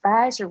an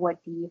advice or what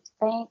do you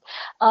think?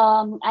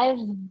 I've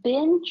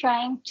been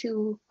trying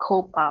to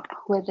cope up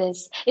with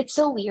this. It's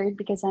so weird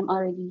because I'm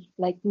already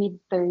like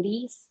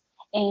mid-30s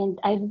and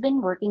I've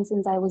been working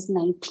since I was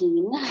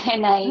 19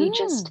 and I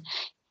just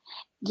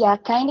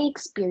kind of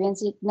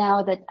experience it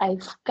now that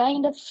I've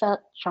kind of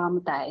felt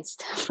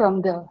traumatized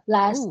from the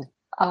last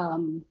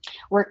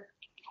work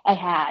I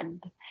had.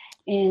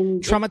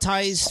 And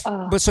Traumatized, it's,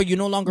 but so you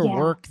no longer yeah.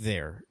 work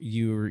there.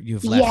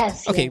 You've left.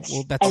 Yes. Okay, yes.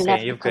 well I that's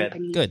left you're the good.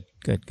 company.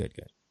 good.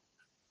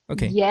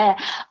 Okay. Yeah.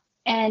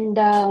 And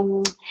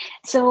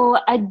so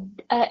I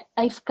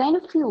kind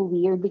of feel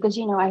weird because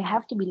I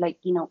have to be like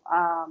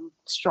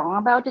strong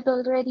about it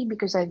already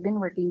because I've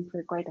been working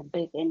for quite a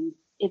bit and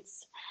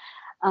it's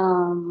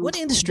What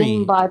industry?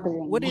 been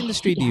bothering What me.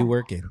 industry do you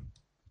work in?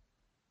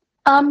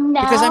 Now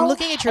Because I'm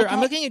looking at your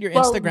well,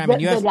 Instagram the-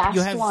 and the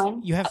last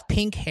one. you have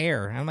pink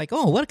hair. I'm like,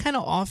 oh, what kind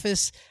of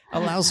office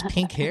allows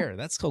pink hair?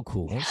 That's so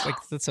cool. It's like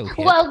that's so hip.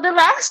 Well, the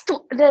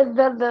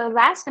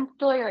last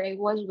employer I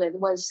was with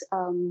was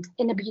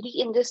in the beauty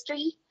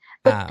industry.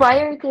 But Ah, okay.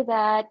 prior to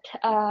that,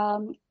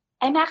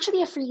 I'm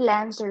actually a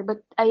freelancer, but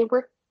I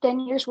work 10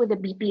 years with the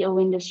BPO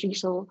industry.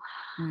 So,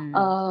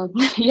 Mm.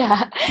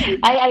 yeah,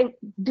 I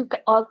do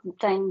all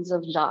kinds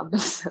of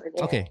jobs.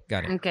 There. Okay,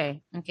 got it.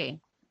 Okay.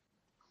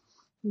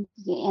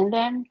 Yeah, and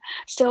then,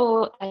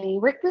 so I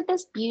worked with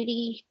this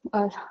beauty,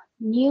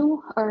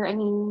 new, or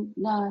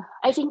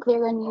I think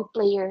they're a new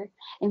player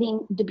in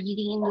the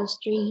beauty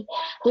industry.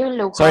 They're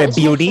local. Sorry, It's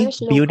my beauty?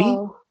 first Beauty?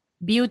 local.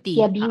 Beauty.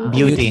 Yeah, beauty.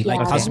 Beauty. Like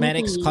Yeah,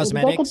 cosmetics, beauty. It's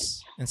like a,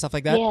 cosmetics, and stuff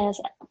like that. yes,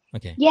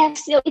 Okay.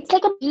 yes. So it's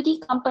like a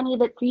beauty company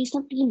that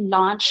recently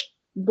launched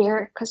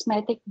their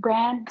cosmetic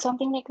brand,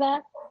 something like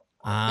that.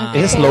 Ah.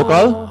 Is this So,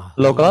 local?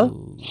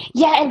 Local?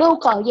 yeah,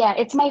 local. Yeah,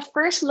 it's my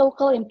first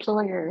local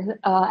employer,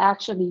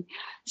 actually.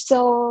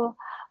 So,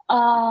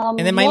 And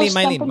then most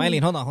Mylene,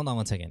 companies, hold on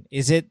 1 second.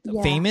 Is it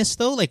yeah. famous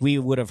though? Like we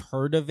would have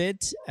heard of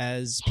it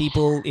as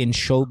people in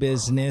show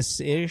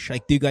business ish.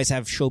 Like, do you guys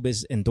have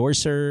showbiz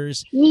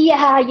endorsers?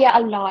 Yeah,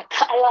 a lot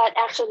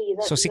actually.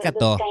 So sikat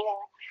That's to. kind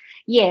of,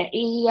 yeah,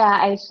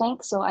 I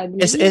think so. I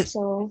Is believe it?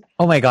 so.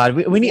 Oh my God.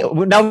 We need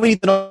now. We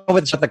need to know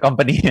what the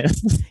company is.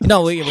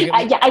 No, Yeah,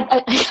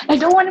 I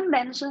don't want to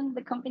mention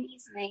the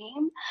company's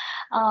name,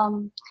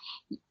 um,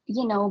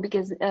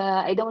 because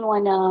I don't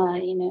want to,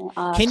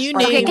 Can you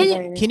spark name?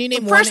 another. Can you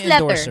name one First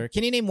letter. endorser?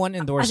 Can you name one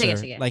endorser?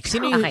 sige. Like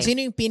sino Okay.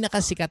 yung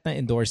pinakasikat na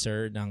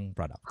endorser ng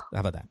product?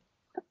 How about that?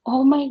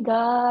 Oh my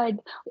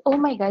god! Oh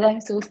my god!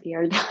 I'm so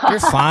scared.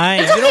 You're fine.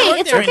 You don't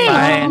work It's there okay.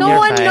 anymore. Fine, No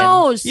you're one fine.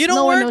 knows. You don't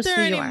no one work knows there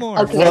who you are. anymore.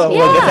 Okay. We'll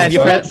Yeah. defend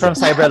you Yeah. from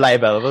cyber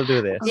libel. We'll do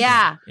this.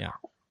 Yeah.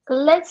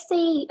 Let's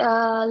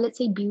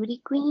say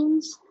beauty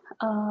queens.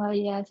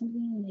 Yeah,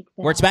 something like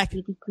that. Words back.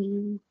 Beauty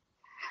queen.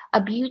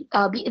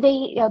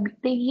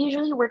 They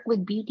usually work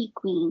with beauty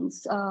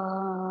queens.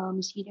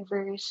 Miss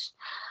Universe.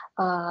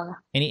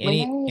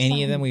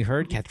 Any of them we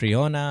heard?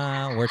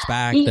 Catriona, Words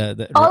Back,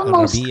 the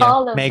Almost Rabia,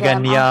 all of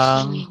Megan them.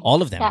 Young. Actually.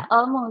 all of them. Yeah,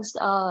 almost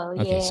all.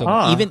 Okay, Yeah. so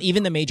Huh.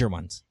 even the major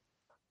ones.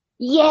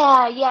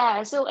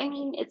 Yeah. So I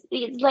mean, it's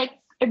like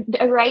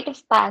a rite of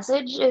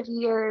passage if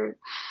you're,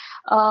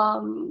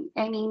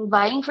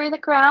 vying for the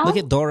crown. Look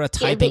at Dora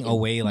typing they-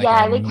 away like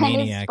yeah, a they kinda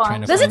maniac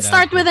trying to Does find it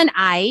start out. with an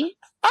I?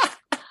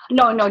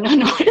 No.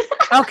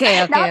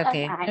 Okay. Not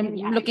an I, I'm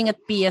yeah. looking at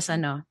PS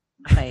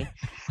Okay.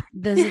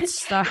 Does it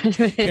start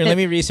with Here, let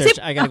me research.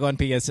 I gotta go on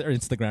PS or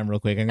Instagram real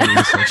quick. I'm gonna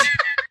research.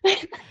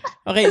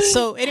 Okay,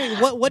 so anyway,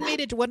 what made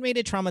it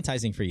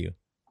traumatizing for you,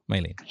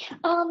 Mylene?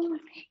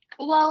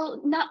 Well,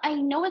 I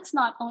know it's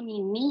not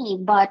only me,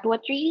 but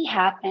what really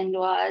happened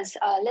was,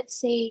 let's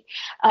say,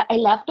 I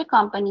left the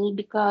company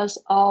because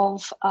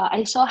of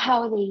I saw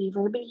how they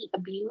verbally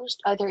abused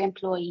other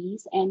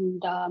employees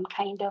and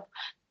kind of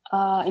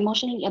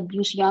emotionally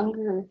abuse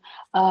younger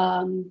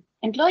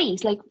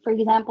employees. Like, for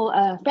example,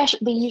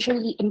 they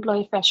usually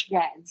employ fresh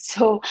grads.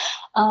 So,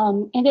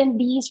 and then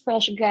these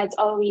fresh grads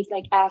always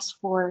like ask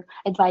for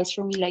advice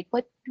from me, like,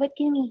 what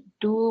can we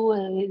do?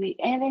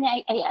 And then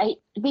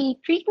they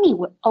treat me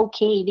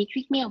okay. They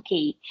treat me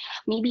okay.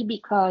 Maybe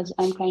because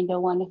I'm kind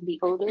of one of the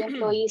older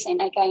employees,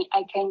 and I kind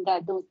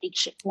of don't take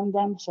shit from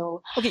them.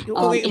 So, Okay,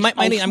 wait, if I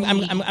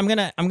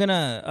Mylene, I'm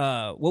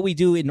gonna what we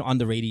do on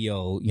the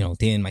radio,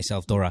 Tin,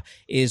 myself, Dora,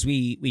 is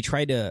we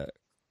try to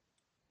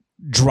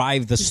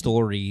drive the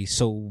story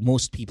so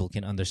most people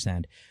can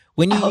understand.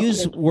 When you Okay.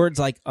 use words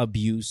like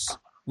abuse,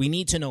 we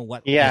need to know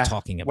what Yeah. you're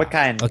talking about. What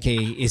kind? Okay,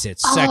 is it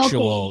Oh,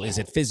 sexual? okay. Is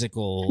it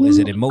physical? Is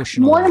it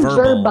emotional? More verbal?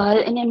 verbal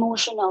and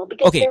emotional,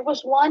 because Okay. there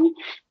was one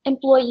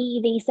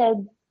employee, they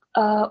said,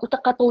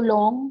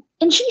 utakatulong,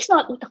 and she's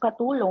not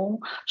utakatulong.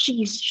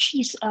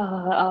 She's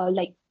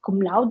like cum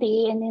laude,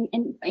 and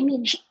I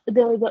mean,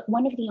 the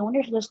one of the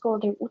owners was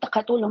called her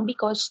utakatulong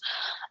because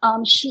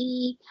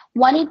she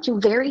wanted to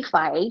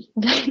verify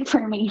the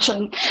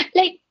information,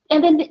 like. And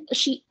then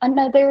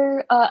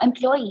another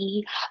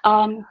employee,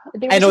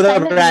 there was I know a the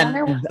time that brand. the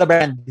owner, The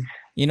brand.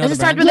 You know Does it the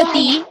start brand? with a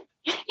T?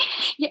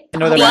 yeah, I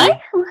know the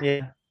what? brand.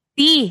 Yeah.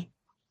 T.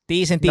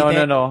 Tis and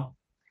tite. No.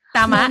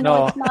 Tama?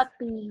 No. It's not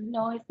P.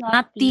 No, it's not,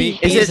 Not P.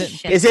 T.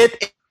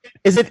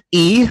 Is it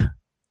E?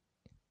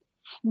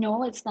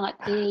 No, it's not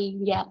A.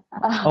 Yeah.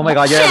 Oh my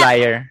God, you're a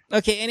liar.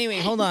 Okay, anyway,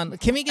 hold on.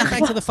 Can we get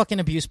back to the fucking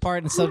abuse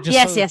part instead of just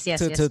Yes.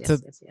 to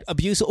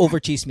abuse over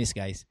chismis,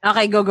 guys?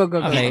 Okay, go.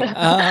 Okay.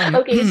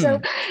 Okay,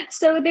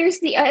 so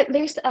there's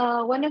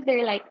one of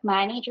their like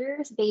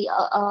managers. The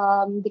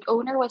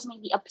owner was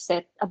maybe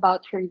upset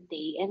about her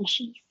day, and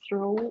she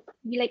threw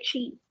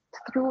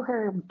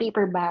her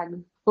paper bag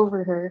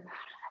over her,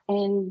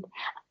 and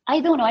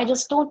I don't know. I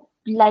just don't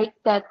like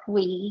that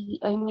way.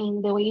 I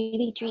mean, the way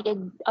they treated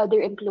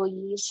other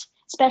employees,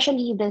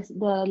 especially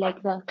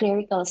the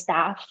clerical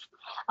staff.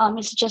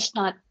 It's just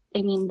not.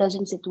 I mean,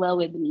 doesn't sit well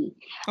with me.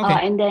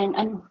 Okay. And then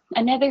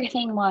another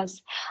thing was,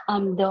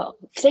 the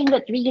thing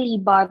that really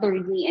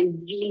bothered me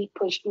and really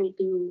pushed me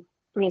to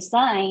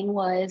resign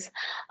was,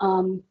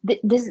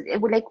 this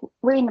like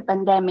we're in a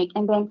pandemic,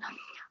 and then,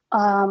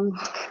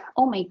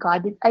 oh my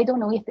God, I don't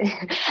know if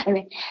I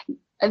mean.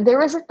 There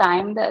was a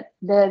time that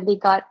the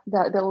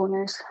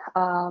owners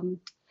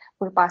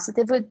were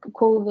positive with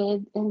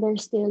COVID, and they're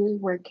still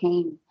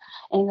working.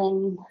 And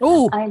then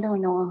Oh, I don't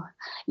know.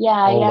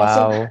 Yeah, Oh yeah.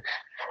 wow.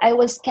 I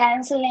was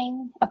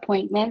canceling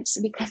appointments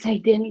because I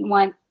didn't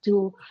want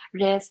to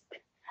risk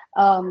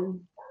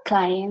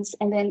clients,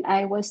 and then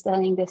I was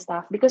telling the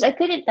staff because I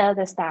couldn't tell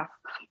the staff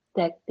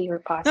that they were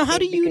positive. Now, how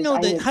do you because know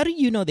I that? was- How do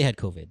you know they had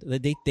COVID?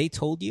 They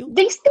told you?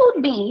 They told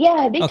me,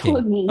 yeah, they Okay.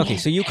 told me. Okay,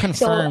 so you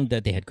confirmed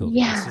that they had COVID.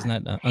 yeah. This is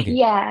not okay.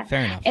 Yeah.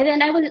 Fair enough. And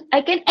then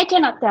I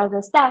cannot tell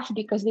the staff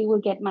because they will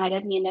get mad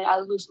at me, and then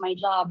I'll lose my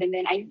job, and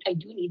then I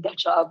do need that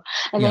job.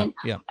 And then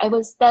yeah. I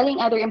was telling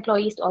other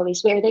employees to always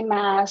wear their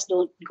mask,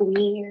 don't go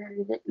near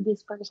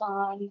this person.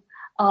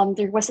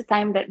 There was a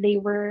time that the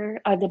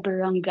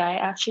barangay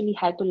actually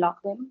had to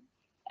lock them.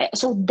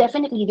 So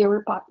definitely they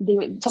were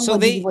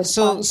somebody was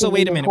positive So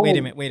wait a in their minute,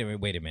 home.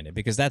 wait a minute,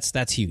 because that's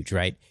huge,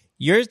 right?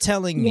 You're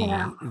telling me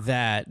Yeah.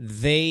 that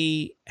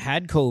they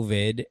had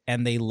COVID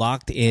and they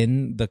locked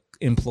in the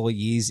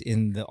employees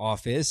in the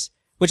office,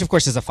 which of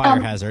course is a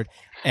fire hazard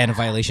and a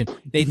violation.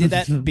 They did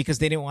that because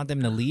they didn't want them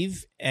to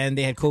leave, and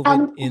they had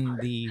COVID in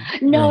the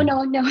No,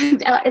 room. no.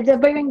 The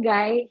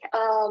barangay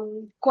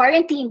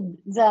quarantined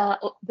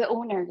the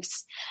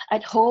owners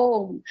at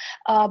home,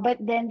 but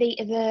then the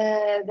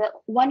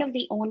one of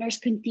the owners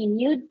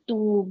continued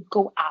to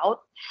go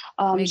out.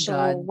 My So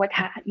God.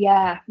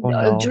 Oh,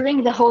 no.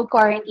 during the whole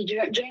quarantine,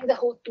 during the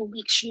whole 2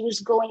 weeks, she was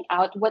going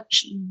out. What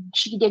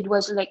she did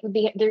was like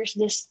there's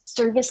this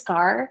service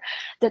car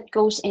that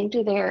goes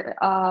into their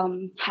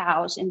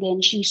house, and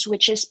then she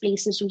switches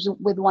places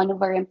with one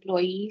of our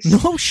employees.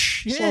 No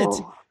shit.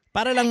 So,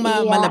 Para lang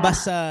yeah.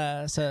 malabas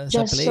sa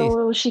just place.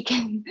 so she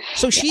can.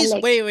 So she's like-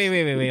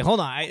 wait.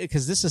 Hold on,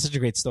 because this is such a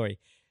great story.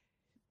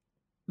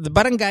 The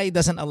barangay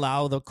doesn't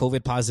allow the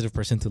COVID positive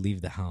person to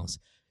leave the house,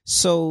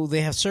 so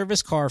they have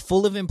service car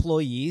full of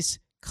employees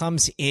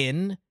comes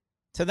in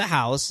to the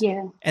house,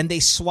 Yeah. and they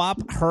swap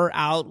her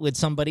out with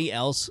somebody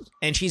else,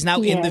 and she's now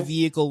in the Yes.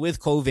 vehicle with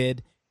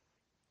COVID,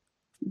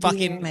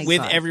 fucking Yeah. My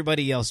with God.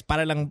 everybody else.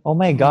 Para lang, Oh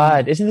my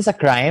God. Isn't this a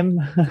crime?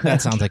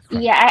 that sounds like a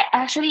crime. Yeah,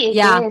 actually it is,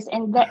 Yeah.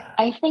 and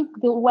I think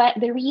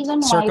the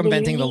reason why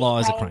Circumventing they the law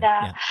is a really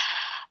crime. kinda,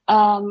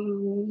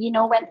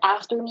 Yeah. went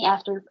after me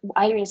after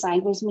I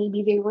resigned was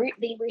maybe they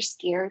were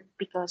scared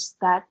because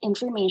that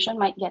information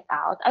might get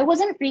out. I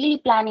wasn't really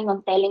planning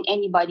on telling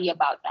anybody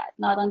about that,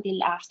 not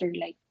until after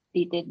like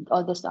they did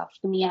all the stuff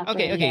to me after.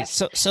 I Okay. left.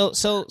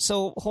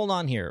 So hold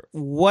on here.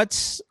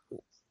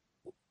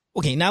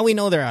 Okay? Now we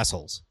know they're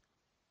assholes.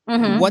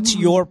 Mhm. What's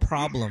your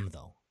problem,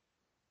 though?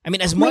 I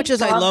mean, as My much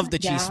as I problem- love the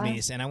yeah.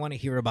 Chismes and I want to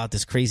hear about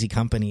this crazy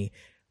company,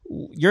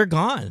 you're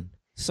gone.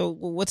 So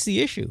what's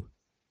the issue?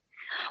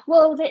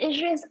 Well, the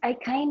issue is I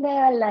kind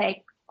of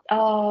like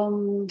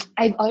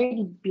I've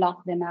already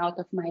blocked them out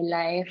of my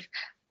life,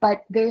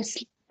 but there's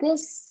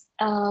this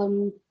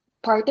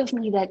part of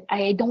me that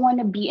I don't want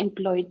to be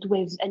employed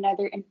with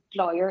another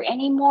employer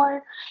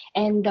anymore,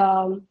 and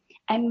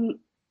I'm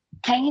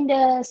kind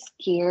of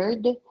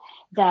scared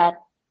that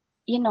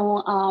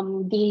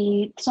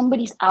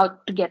somebody's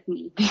out to get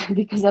me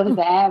because of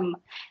them.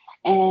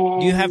 And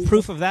Do you have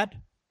proof of that?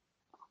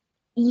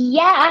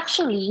 Yeah,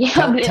 actually.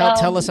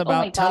 Tell us Oh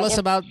my about God,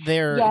 about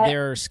their yeah.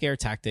 their scare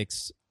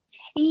tactics.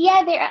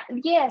 Yeah,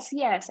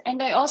 yes, and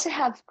I also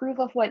have proof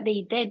of what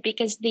they did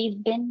because they've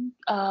been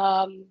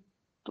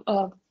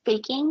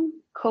faking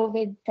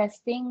COVID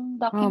testing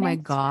documents. Oh my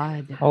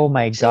God. Oh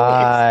my So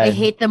God. I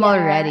hate them Yeah.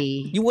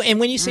 already. And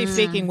when you say Mm.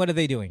 faking, what are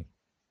they doing?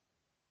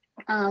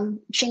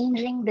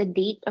 Changing the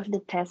date of the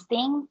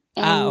testing.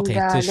 Okay, and, to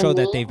the show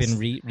that they've names.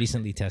 been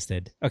recently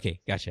tested. Okay,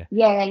 gotcha.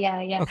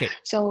 Yeah. Okay.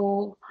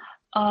 So,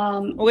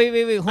 Oh, wait.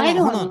 I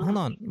don't Hold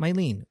know. on.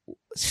 Mylene,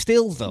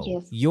 still though,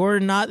 Yes. you're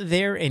not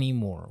there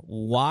anymore.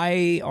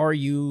 Why are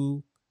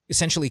you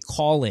essentially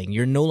calling?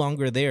 You're no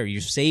longer there.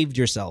 You saved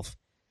yourself.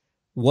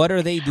 What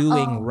are they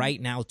doing right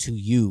now to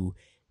you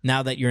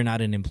now that you're not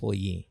an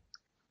employee?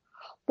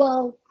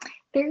 well,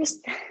 there's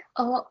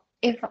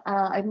if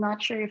I'm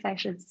not sure if I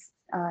should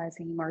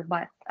say more,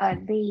 but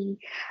they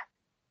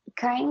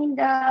kind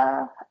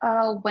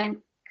of went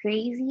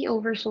crazy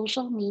over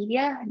social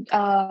media,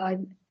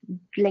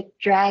 like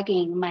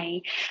dragging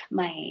my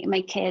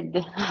kid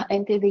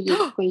into the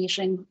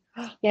equation.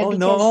 Yeah, Oh because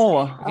no.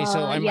 Okay, so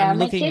I'm my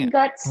looking kid at-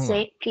 got hold on.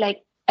 sick.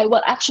 Like,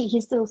 actually,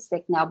 he's still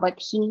sick now, but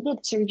he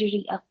needed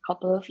surgery a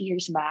couple of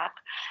years back,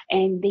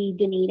 and they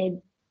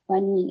donated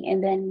money.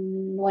 And then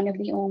one of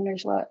the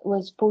owners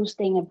was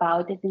posting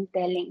about it and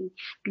telling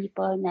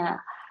people na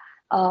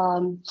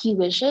he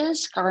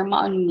wishes karma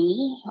on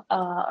me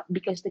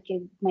because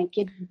my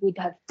kid would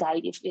have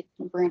died if it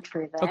weren't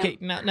for them. Okay,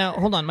 now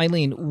hold on,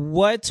 Mylene.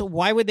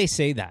 Why would they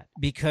say that?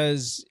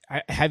 Because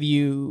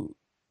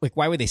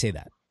why would they say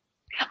that?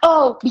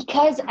 Oh,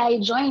 because I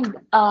joined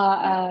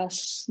a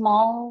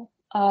small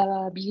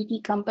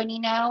beauty company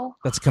now.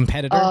 That's a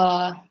competitor.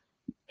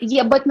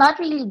 Yeah, but not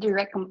really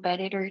direct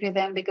competitor to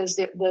them because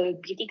the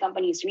beauty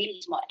company is really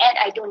small, and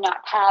I do not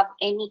have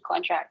any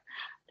contract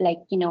like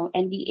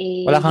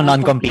NDA. Wala kang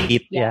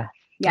non-compete. Yeah.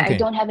 Yeah, Okay. I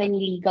don't have any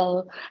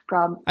legal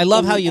problem. I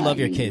love how you love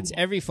your kids.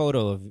 Every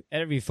photo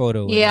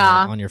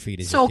Yeah. on your feed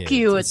is So your kids.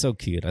 cute. It's so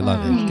cute. I love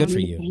it. Good for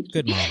you.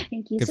 Good mom.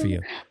 Thank you. Good So, for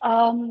you.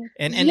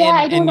 And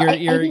I don't know. I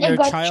think I your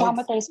got child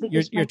traumatized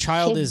your because my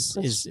child kid is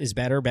was is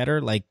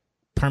better, like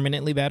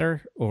permanently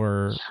better,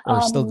 or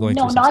still going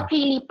no, through not something.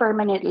 really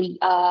permanently.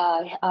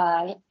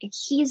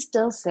 He's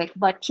still sick,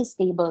 but he's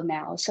stable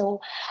now. So,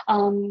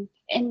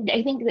 and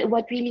I think that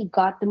what really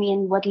got to me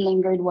and what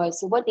lingered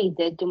was what they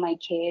did to my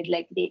kid.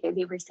 Like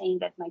they were saying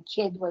that my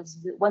kid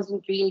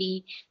wasn't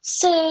really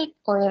sick,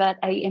 or that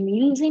I am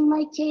using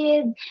my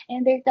kid,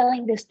 and they're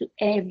telling this to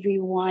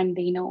everyone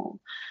they know.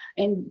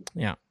 And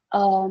Yeah.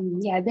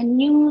 the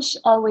news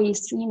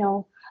always,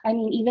 I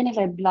mean, even if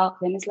I block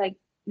them, it's like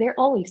they're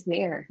always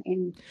there.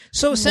 And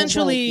So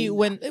essentially,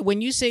 provoking.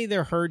 when you say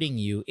they're hurting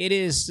you, it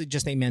is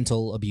just a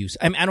mental abuse.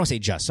 I mean, I don't say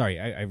just. Sorry,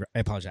 I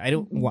apologize. I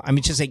don't. I'm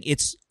just saying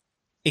it's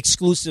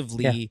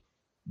exclusively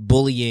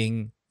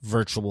bullying,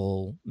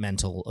 virtual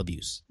mental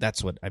abuse.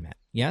 That's what I meant.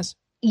 Yes.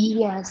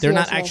 Yes, They're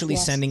yes, not actually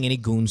yes. sending any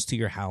goons to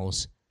your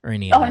house or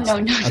any. Oh, of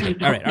that no, stuff. no, Okay.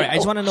 no, All right. I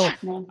just want to know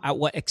no. at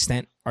what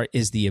extent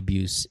is the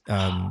abuse.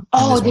 and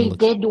Oh, this one they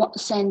looks-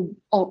 did send.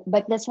 Oh,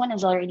 but this one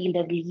is already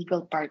the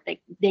legal part.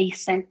 Like they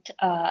sent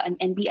an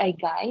NBI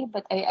guy,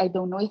 but I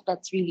don't know if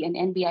that's really an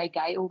NBI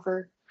guy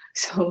over.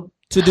 So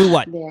to do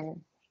what? there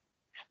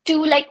to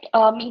like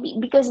maybe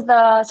because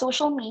the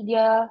social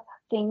media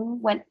thing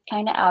went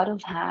kind of out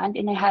of hand,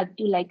 and I had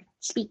to like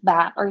speak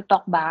back or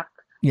talk back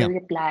Yeah. or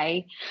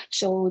reply.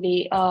 So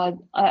they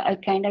I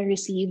kind of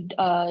received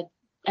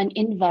an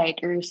invite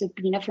or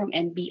subpoena from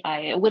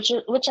NBI, which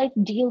I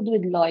dealt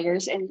with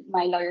lawyers, and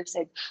my lawyer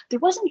said there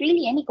wasn't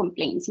really any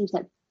complaint. Seems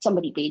that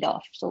somebody paid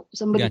off, so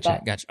somebody Gotcha.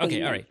 got Okay.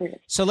 paid All right. for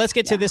it. So let's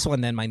get to Yeah. this one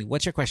then, Miley.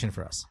 What's your question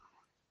for us?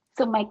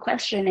 So my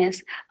question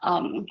is,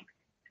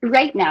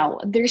 right now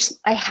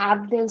I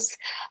have this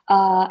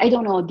I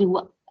don't know,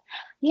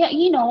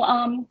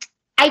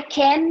 I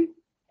can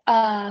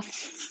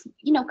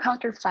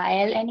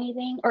counterfile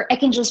anything, or I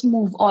can just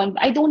move on.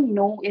 I don't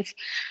know if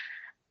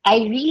I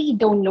really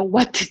don't know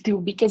what to do,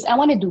 because I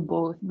want to do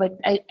both, but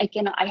I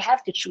cannot. I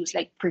have to choose,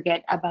 like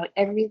forget about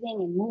everything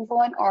and move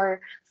on,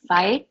 or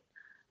fight.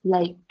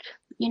 Like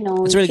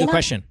That's a really good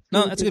question.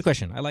 No, do that's a this. good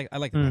question. I like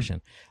the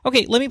question.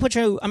 Okay, let me put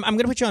you. I'm going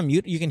to put you on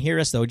mute. You can hear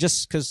us though,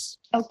 just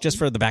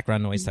for the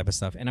background noise type of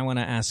stuff. And I want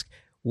to ask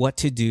what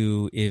to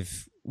do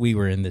if we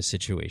were in this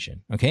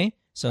situation. Okay,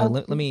 so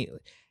let me.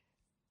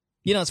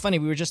 It's funny.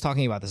 We were just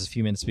talking about this a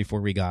few minutes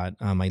before we got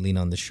Eileen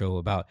on the show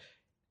about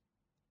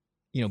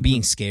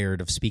being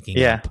scared of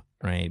speaking up,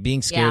 right?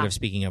 Being scared of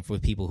speaking up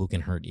with people who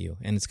can hurt you,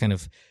 and it's kind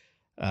of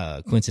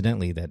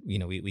coincidentally that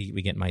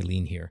we get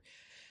Eileen here.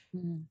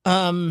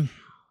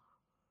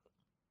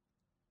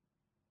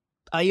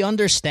 I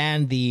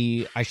understand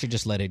I should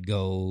just let it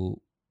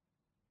go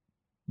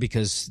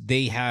because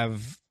they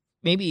have,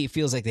 maybe it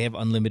feels like they have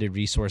unlimited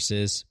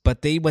resources, but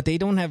what they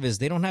don't have is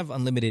they don't have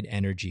unlimited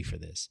energy for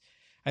this.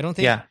 I don't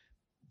think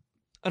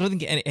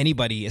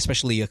anybody,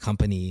 especially a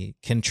company,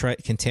 can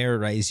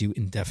terrorize you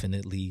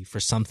indefinitely for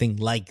something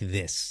like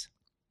this.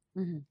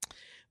 Mhm.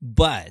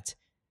 But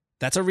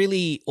that's a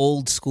really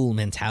old school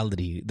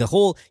mentality. The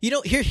whole,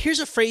 here's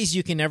a phrase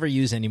you can never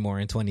use anymore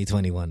in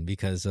 2021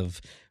 because of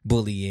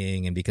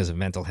bullying and because of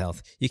mental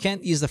health. You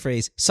can't use the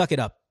phrase "suck it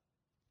up."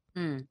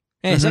 Mm.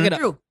 Hey, suck it up.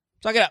 True.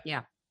 Suck it up.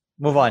 Yeah.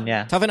 Move on.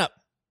 Yeah. Toughen up.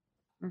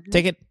 Mhm.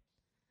 Take it.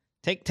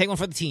 Take one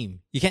for the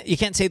team. You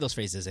can't say those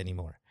phrases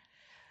anymore.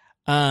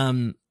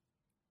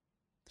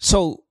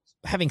 So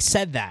having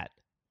said that,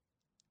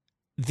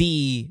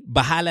 the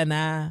bahala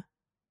na,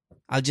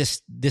 I'll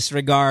just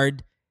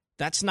disregard.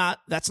 That's not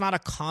a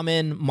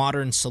common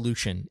modern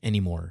solution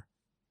anymore,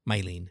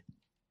 Mylene.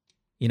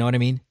 You know what I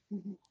mean?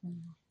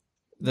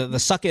 The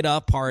suck it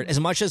up part, as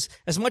much as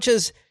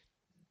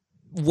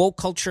woke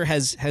culture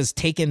has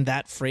taken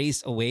that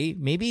phrase away,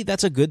 maybe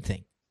that's a good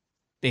thing.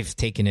 They've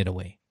taken it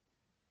away.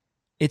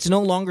 It's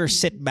no longer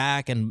sit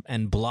back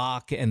and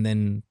block and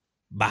then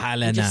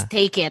bahala na. Just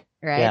take it,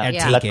 right? Yeah.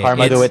 And Let take it.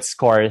 karma do It's- its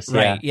course.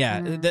 Right. Yeah.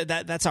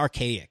 Yeah. That's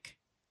archaic.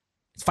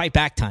 It's fight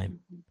back time.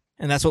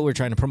 And that's what we're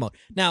trying to promote.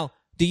 Now,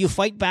 do you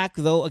fight back,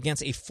 though,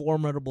 against a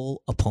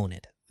formidable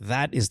opponent?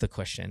 That is the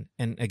question.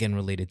 And again,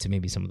 related to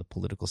maybe some of the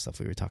political stuff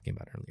we were talking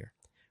about earlier.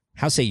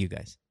 How say you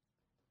guys?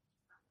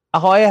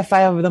 Ako, if I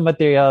have the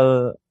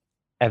material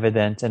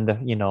evidence and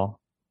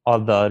all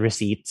the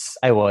receipts,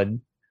 I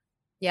would.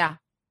 Yeah.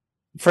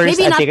 First,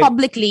 Maybe I not take it.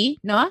 publicly,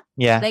 no?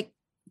 Yeah. Like,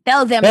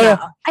 tell them Pero-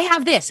 na, I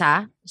have this,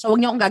 ha? So, wag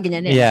niyo akong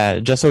gaganyanin. Yeah.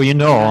 Just so you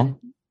know.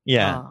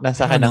 Yeah. Oh.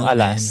 Nasa I ka don't ng know, man.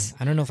 alas.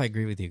 I don't know if I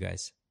agree with you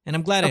guys. And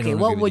I'm glad I Okay, don't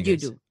what agree with would you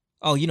guys. do?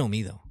 Oh, you know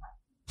me, though.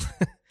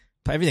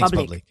 Everything's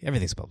Public. public.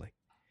 Everything's public.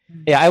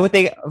 Yeah, I would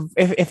take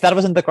if that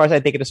wasn't the course,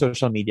 I'd take it to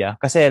social media.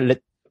 Kasi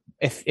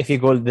if you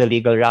go the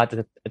legal route,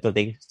 it will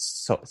take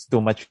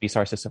too much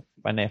resources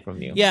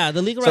from you. Yeah,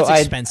 the legal So route's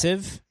I'd-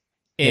 expensive.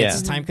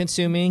 It's Yeah. time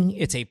consuming.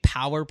 It's a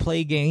power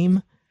play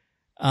game.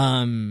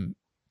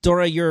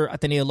 Dora, you're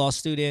Ateneo law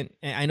student.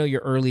 I know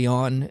you're early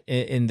on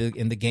in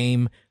the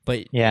game,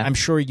 but Yeah. I'm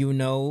sure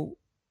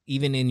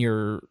even in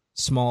your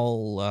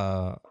small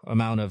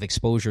amount of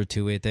exposure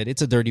to it that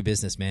it's a dirty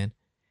business, man.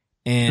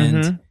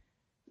 And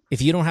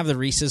if you don't have the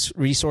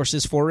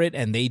resources for it,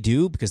 and they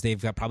do because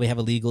probably have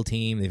a legal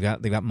team, they've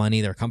got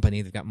money, they're a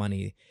company, they've got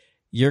money.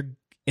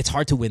 It's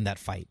hard to win that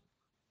fight.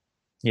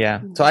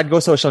 Yeah. So I'd go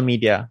social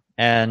media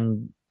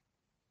and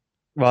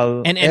as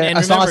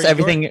remember, long as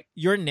everything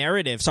your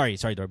narrative. Sorry,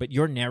 Dor, but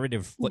your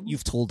narrative, what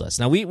you've told us.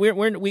 Now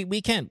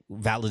we can't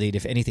validate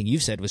if anything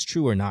you've said was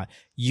true or not.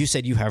 You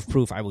said you have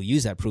proof. I will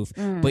use that proof.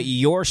 But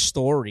your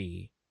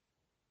story,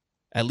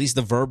 at least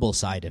the verbal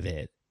side of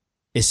it,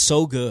 is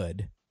so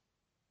good.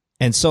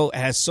 And so it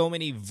has so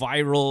many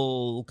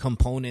viral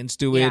components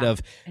to it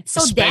of it's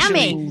so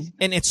damning.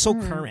 And it's so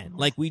current.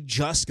 Like we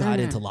just got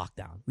into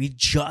lockdown. We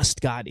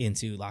just got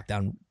into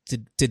lockdown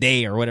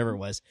today or whatever it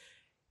was.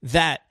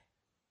 That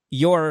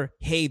they're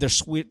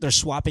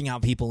swapping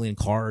out people in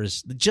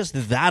cars.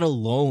 Just that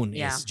alone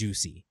is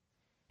juicy.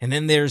 And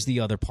then there's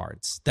the other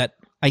parts that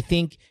I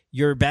think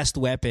your best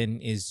weapon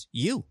is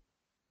you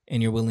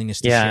and your willingness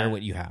to share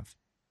what you have.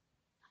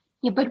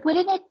 Yeah, but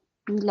wouldn't it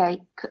be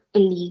like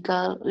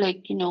illegal,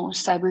 like,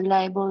 cyber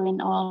libel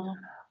and all?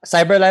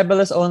 Cyber libel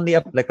is only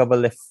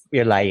applicable if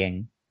you're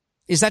lying.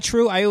 Is that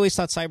true? I always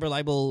thought cyber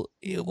libel,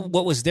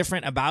 what was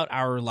different about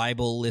our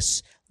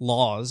libelous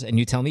laws, and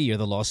you tell me, you're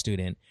the law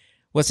student,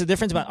 what's the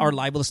difference about our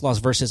libelous laws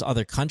versus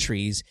other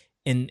countries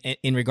in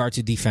regard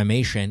to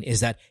defamation is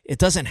that it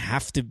doesn't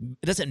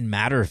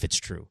matter if it's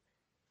true.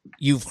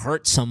 You've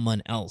hurt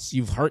someone else.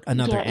 You've hurt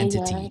another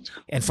entity. Yeah.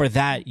 And for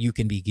that, you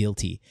can be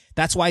guilty.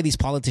 That's why these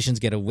politicians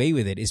get away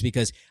with it, is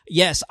because,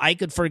 yes, I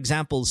could, for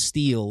example,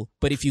 steal,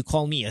 but if you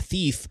call me a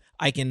thief,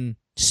 I can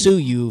sue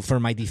you for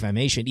my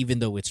defamation, even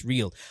though it's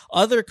real.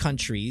 Other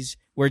countries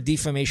where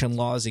defamation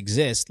laws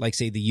exist, like,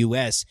 say, the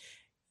U.S.,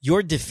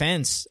 your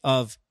defense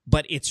of,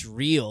 but it's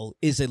real,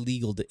 is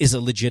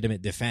a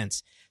legitimate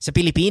defense. Sa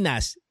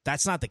Pilipinas,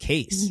 that's not the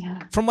case.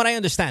 Yeah. From what I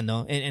understand,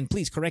 no? And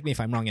please correct me if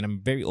I'm wrong, and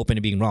I'm very open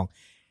to being wrong.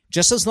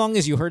 Just as long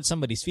as you hurt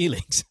somebody's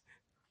feelings,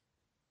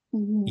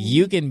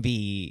 you can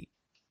be,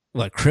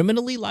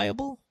 criminally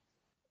liable?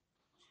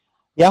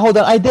 Yeah, hold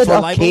on. I did For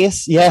a libel?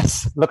 case.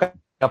 Yes, look at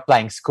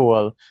applying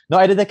school. No,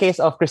 I did a case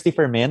of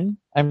Christopher Min.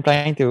 I'm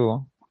trying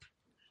to...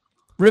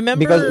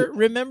 Remember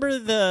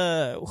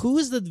who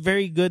is the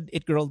very good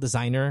It Girl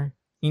designer?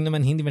 Yung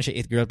naman, hindi man siya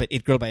It Girl, but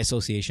It Girl by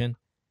association.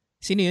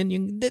 Sino yun?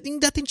 Yung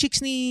dating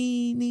chicks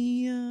ni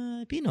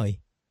Pinoy.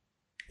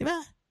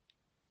 Diba?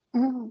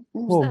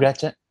 Oh,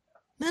 Gretchen.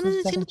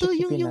 Sino to?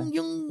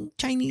 Yung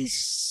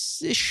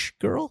Chinese-ish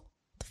girl?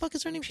 What the fuck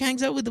is her name? She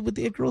hangs out with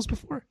the It Girls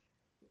before.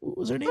 What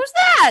was her name? Who's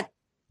that?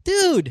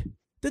 Dude!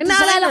 The Naalala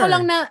ko designer.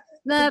 lang na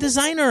The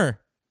designer.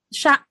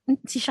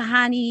 si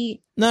Shahani.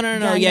 No.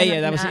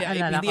 Yeah. That was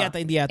Naalala ko.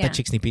 hindi yata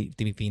chicks ni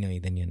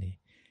Pinoy din yun eh.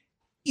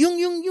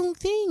 Yung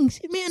things.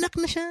 May anak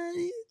na siya.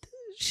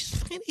 She's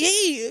fucking,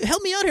 hey,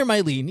 help me out here,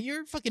 Mylene.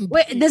 You're fucking...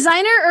 Wait,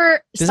 designer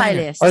or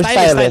Designer. stylist? Or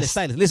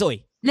Stylist. Liz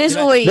Oy. Liz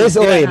Diba? Oy. Liz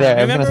Oy there.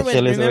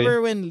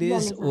 Remember when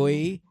Liz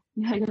Oy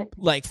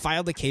Yeah.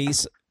 filed a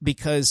case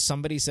because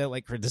somebody said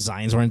her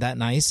designs weren't that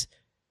nice?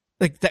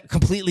 That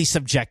completely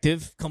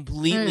subjective,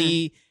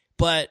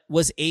 but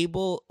was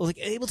able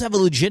to have a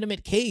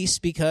legitimate case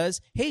because,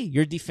 hey,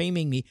 you're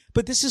defaming me,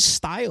 but this is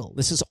style.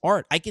 This is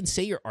art. I can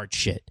say your art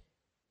shit.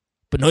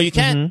 But no, you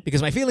can't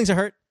because my feelings are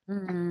hurt.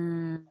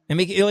 And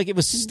make it like it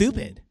was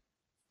stupid.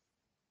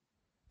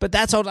 But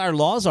that's how our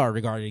laws are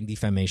regarding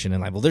defamation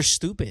and libel. They're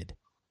stupid.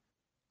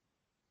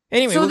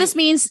 Anyway, So this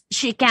means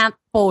she can't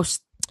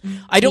post.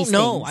 I don't these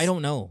know. things. I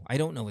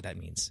don't know what that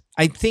means.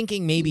 I'm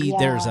thinking maybe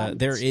Yeah,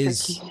 there it's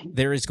is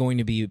tricky. going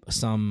to be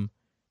some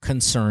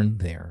concern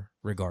there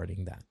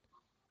regarding that.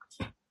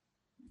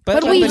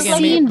 But we've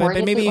again, seen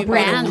maybe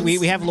brands.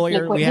 we have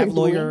lawyer Like what we have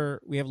you're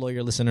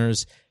lawyer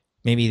listeners.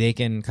 Maybe they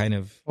can kind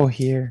of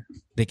here.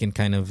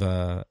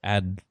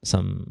 add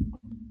some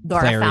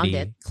Dora found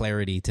it.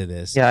 clarity to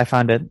this. Yeah, I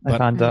found it. I But-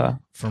 found the...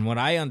 From what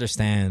I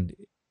understand,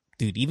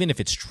 dude, even if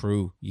it's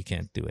true, you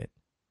can't do it.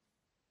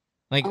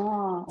 Like,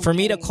 Oh, for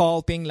me to okay.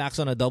 call Ping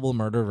Lacson a double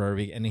murderer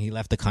and he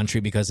left the country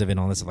because of it and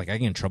all this, I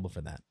get in trouble for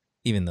that.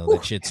 Even though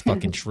that shit's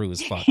fucking true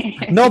as fuck.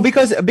 No,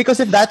 because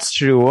if that's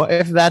true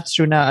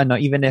na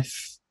even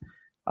if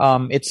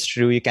it's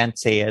true, you can't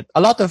say it.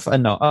 A lot of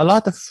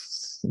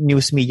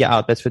news media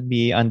outlets would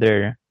be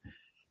under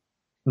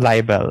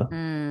libel.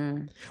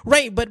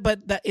 Right,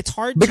 but that it's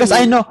hard Because to...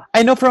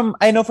 I know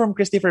from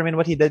Christopher Min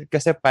what he did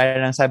kasi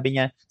parang sabi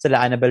niya sa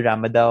Annabel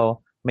Rama daw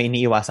may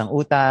iniiwasang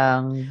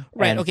utang.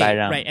 Right, and okay,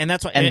 parang, right. And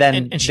that's why... And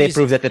then they she's-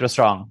 proved that it was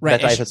wrong.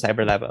 Right, That's why and it's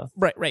cyber libel.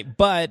 Right.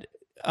 But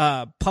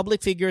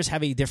public figures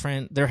have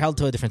they're held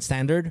to a different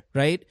standard,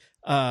 right?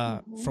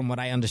 From what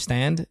I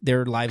understand,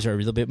 their lives are a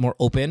little bit more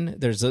open.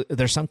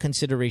 There's some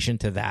consideration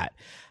to that.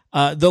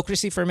 Though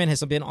Christopher Min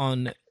has been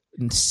on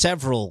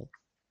several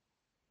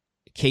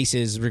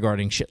cases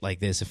regarding shit like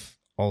this, if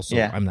also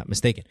I'm not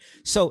mistaken.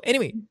 So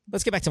anyway,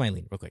 let's get back to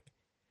Mylene real quick.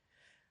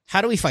 How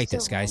do we fight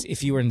this, guys,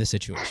 if you were in this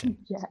situation?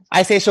 Yeah.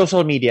 I say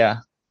social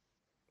media.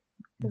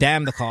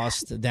 Damn the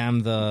cost, damn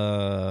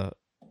the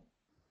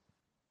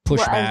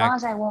well, as pushback. long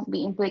as I won't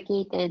be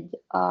implicated,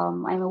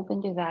 I'm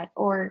open to that.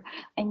 Or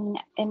I mean,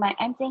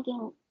 I'm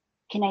thinking,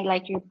 can I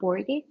like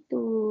report it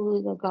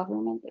to the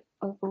government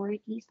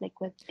authorities, like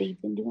what they've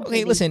been doing?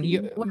 Okay, So listen,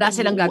 Wala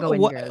silang gagawin,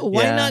 girl.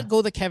 why Yeah. not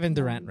go the Kevin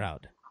Durant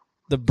route?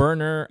 The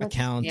burner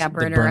account, Yeah, the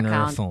burner burner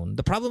account. phone.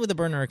 The problem with the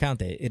burner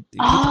account,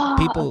 Ah,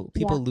 people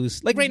yeah.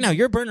 lose. Like right now,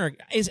 your burner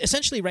is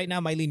essentially right now,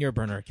 Mylene, your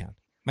burner account.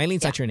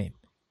 Mylene's not your name,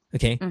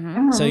 okay?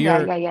 Mhm. So Mhm,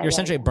 you're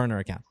essentially a burner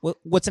account.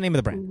 What's the name of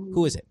the brand?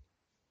 Who is it?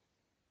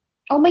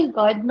 Oh my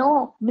God,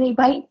 no! They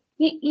buy.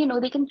 You know,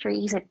 they can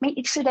trace it.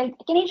 Should I?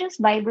 Can I just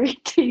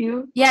vibrate to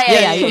you?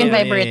 Yeah. You can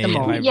vibrate them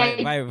all.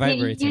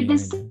 Vibrate to you me.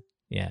 decide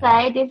Yeah.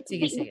 if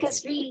Sige, sige, because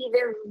sige. really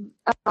they're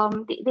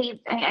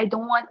I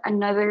don't want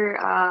another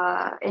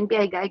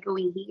NPI guy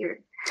going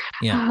here.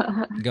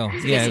 Yeah. Go.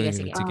 Sige, Yeah, sige,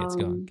 sige. tickets,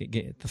 go.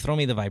 Throw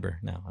me the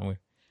Viber now. I'm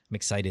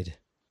excited.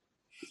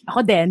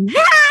 Ako din.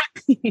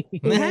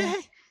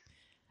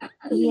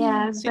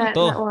 Yeah, Sino that,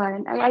 to? that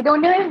one. I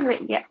don't know if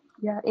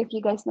if you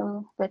guys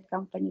know that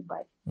company,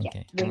 but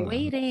Okay. they're-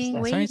 Waiting.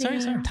 Sorry.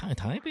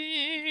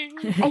 Typing.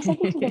 I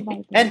sent it to the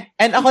Bible.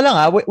 And ako lang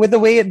with the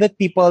way that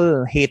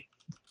people hate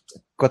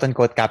quote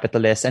unquote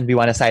capitalists and we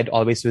want to side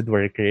always with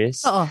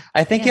workers. Oo.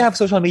 I think you Yeah. have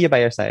social media by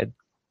your side.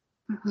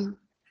 Mhm.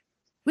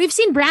 We've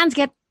seen brands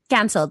get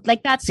canceled.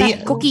 Like that See,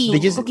 cookie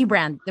did you- cookie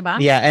brand, diba?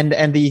 Yeah,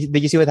 and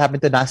did you see what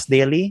happened to Nas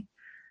Daily?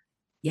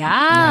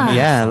 Yeah.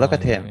 Yeah, look at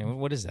him.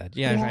 What is that?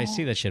 Yeah, I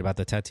see that shit about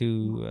the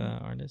tattoo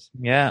artist.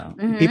 Yeah,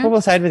 Mhm. people will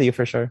side with you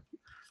for sure.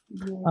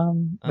 Yeah.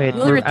 Wait,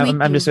 We'll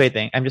retweet I'm you. just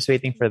waiting. I'm just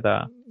waiting for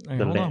the. Okay,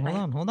 The hold link.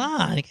 on. Oh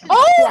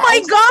Yeah, my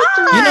I sent it to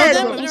You know God! them? the I've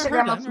never Instagram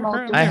heard of them.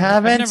 Moto. I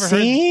haven't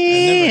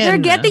seen.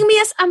 They're getting me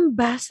as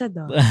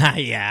ambassador.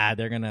 Yeah,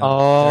 they're gonna.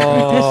 Oh,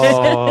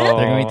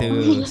 They're going to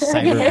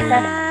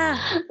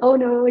cyberbully. Oh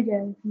no,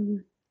 yes.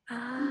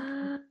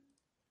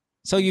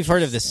 So you've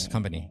heard of this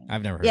company?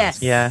 I've never heard. Yes.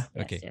 Of this. Yeah.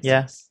 Okay.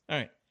 Yeah. All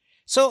right.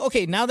 So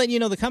okay, now that you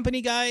know the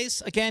company,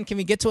 guys, again, can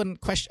we get to an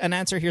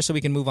answer here so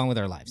we can move on with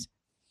our lives?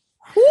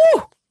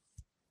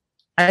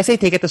 I say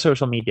take it to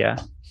social media.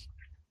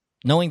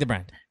 Knowing the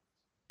brand.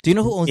 Do you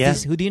know who owns Yeah.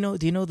 this? Who do you know?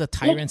 Do you know the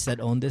tyrants that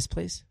own this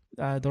place,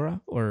 Dora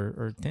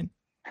or Tin?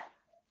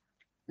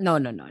 No.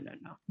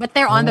 But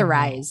they're on the Oh.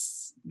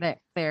 rise.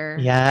 They're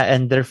Yeah,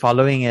 and their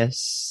following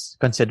is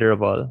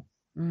considerable.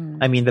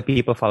 Mm, I mean, the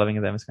people following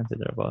them is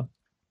considerable.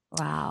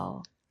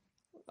 wow.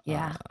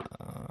 Yeah.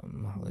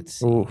 Let's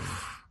see.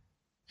 Oof.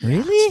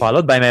 Really?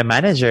 Followed by my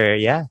manager.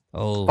 Yeah.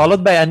 Oh,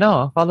 Followed by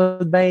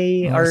Followed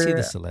by Oh, I our see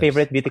the celebs.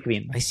 favorite beauty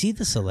queen. I see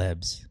the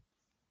celebs.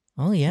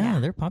 Oh yeah, Yeah.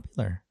 they're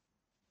popular.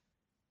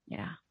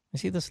 Yeah. I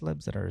see the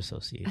celebs that are I'm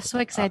associated. so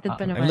excited pa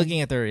I'm naman.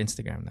 looking at their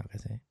Instagram now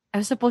kasi.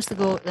 I was supposed to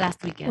go last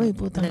weekend. Uy, and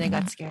puta then I na.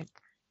 got scared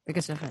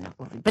because of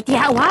COVID. But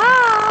yeah,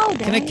 wow.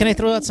 Can I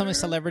throw out some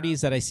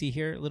celebrities that I see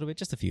here a little bit?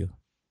 Just a few.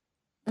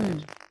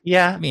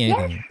 Yeah. I mean,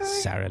 anything.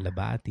 Sarah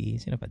Labati.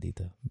 Sino pa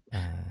dito?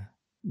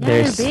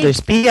 There's they're big.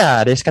 there's Pia.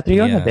 There's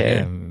Catriona Yeah,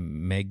 there.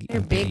 Meg They're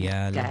big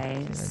Imperial.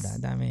 guys.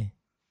 Dami.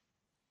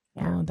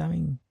 Yeah. Oh,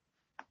 daming.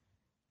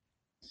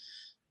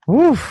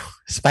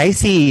 Oof.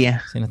 Spicy.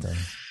 Sino to?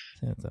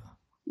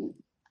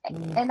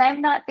 And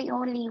I'm not the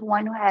only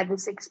one who had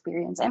this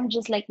experience. I'm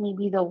just like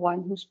maybe the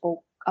one who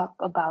spoke up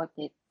about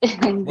it.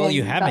 And Well, then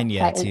you got haven't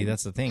yet. See, silent.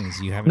 that's the things.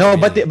 You haven't. No,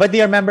 really. but do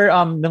you remember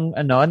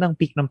nung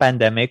peak ng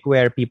pandemic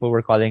where people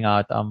were calling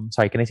out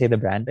sorry, can I say the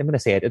brand? I'm gonna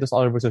say it. It was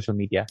all over social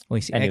media.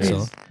 Wait, si Anyways.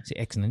 EXO. Si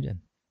X nandyan.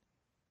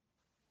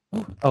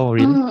 Oh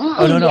really? Mm,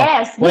 Oh no.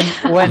 Yes. When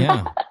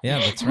Yeah,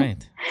 that's right.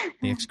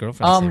 The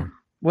ex-girlfriend's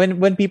there.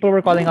 when people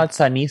were calling out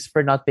Sunnies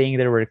for not paying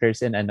their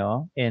workers in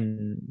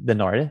the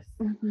north,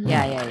 Mhm.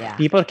 Yeah.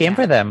 people came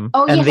for them,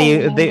 Oh, and yes,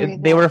 I remember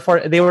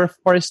they were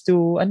forced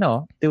to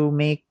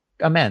make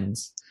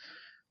amends.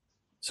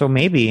 So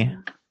maybe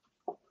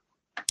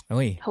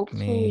Uy,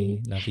 Hopefully.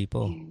 may la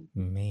people.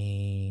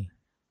 May...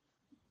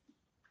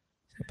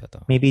 Sino pa to?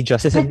 maybe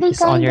justice But they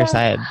is on your kinda-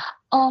 side.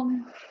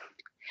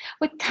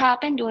 What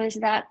happened was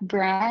that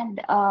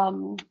brand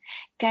I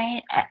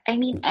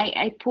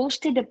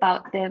posted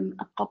about them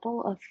a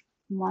couple of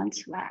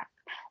months back,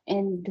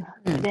 and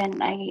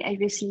then I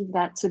received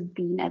that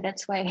subpoena.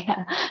 That's why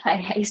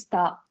I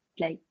stopped.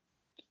 Like,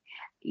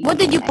 What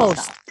did you I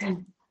post?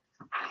 stopped.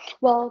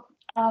 Well,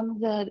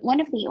 the one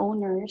of the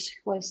owners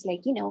was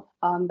like,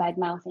 bad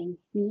mouthing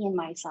me and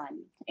my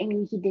son. I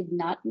mean, he did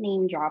not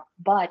name drop,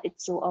 but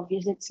it's so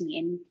obvious it's me.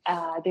 And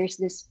there's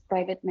this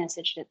private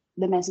message that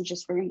the message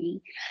is for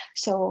me.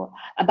 So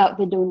about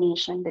the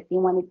donation that they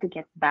wanted to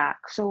get back.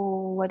 So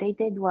what I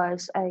did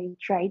was I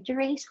tried to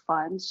raise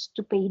funds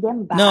to pay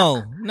them back.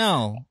 No.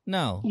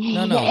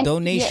 Yeah,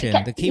 Donation.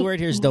 yeah, The keyword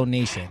here is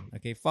donation.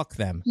 Okay, fuck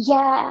them.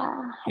 Yeah.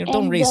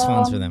 Don't and, raise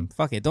funds for them.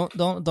 Fuck it.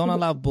 Don't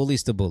allow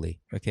bullies to bully.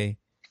 Okay.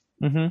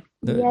 Mm-hmm.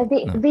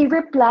 They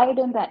replied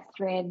on that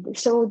thread,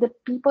 so the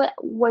people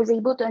was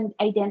able to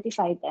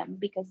identify them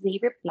because they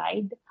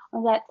replied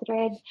on that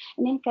thread,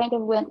 and then kind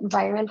of went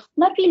viral.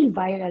 Not really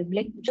viral,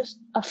 like just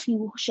a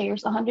few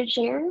shares, 100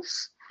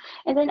 shares,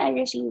 and then I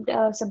received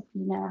a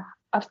subpoena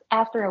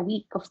after a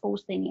week of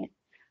posting it.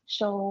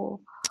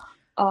 So,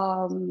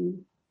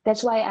 then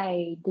that's why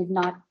I did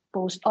not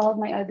post all of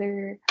my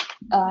other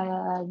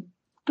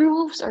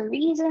proofs or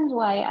reasons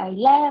why I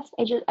left.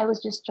 I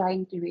was just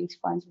trying to raise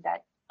funds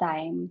that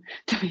time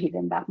to pay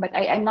them back. But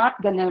I'm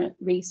not gonna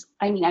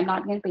I'm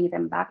not gonna pay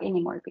them back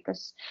anymore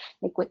because,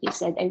 like what you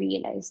said, I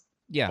realized.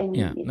 Yeah.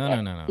 No.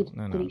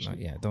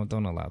 Yeah,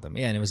 don't allow them.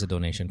 Yeah, and it was a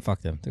donation.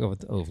 Fuck them. They go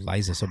with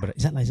Liza Sobran.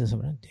 Is that Liza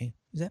Sobran? Damn.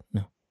 Is that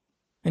no?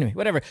 Anyway,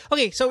 whatever.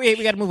 Okay, so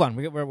we got to move on.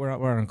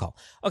 We're on call.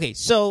 Okay,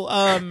 so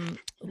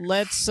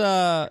let's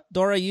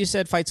Dora, you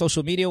said fight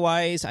social media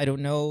wise. I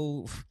don't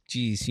know.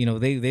 Geez,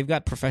 they've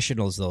got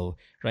professionals though,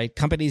 right?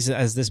 Companies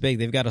as this big,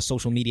 they've got a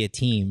social media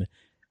team.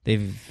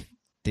 They've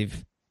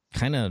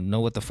kind of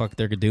know what the fuck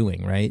they're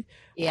doing, right?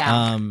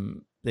 Yeah.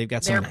 They've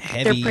got some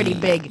heavy. They're pretty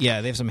big.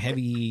 Yeah, they have some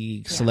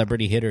heavy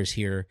celebrity hitters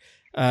here.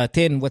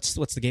 Tin, what's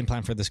the game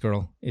plan for this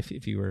girl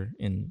if you were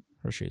in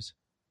her shoes?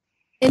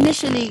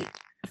 Initially,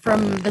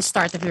 from the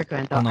start of your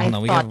kwento, I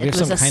thought we have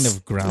some kind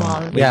of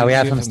ground. We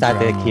have some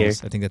static here.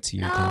 I think that's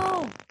you.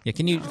 No. Yeah,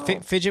 can you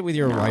fidget with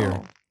your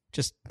wire?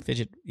 Just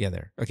fidget. Yeah,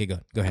 there. Okay, go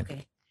ahead.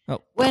 Okay.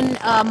 Oh, When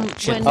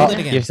hold it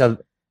again. You're still,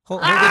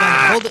 Hold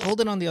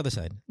it on the other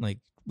side, like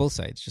both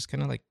sides. Just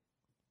kind of like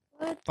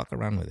fuck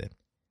around with it.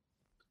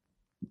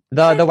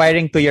 the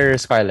wiring to your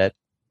Scarlett.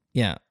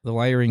 Yeah, the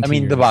wiring.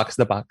 The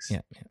box.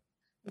 Yeah.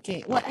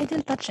 Okay, well, I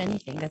didn't touch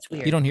anything. That's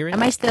weird. You don't hear it?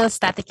 Am I still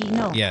staticky?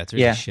 No. Yeah, it's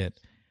really shit.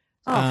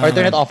 Oh. Or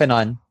turn it off and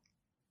on.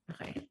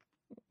 Okay.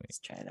 Let's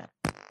try that.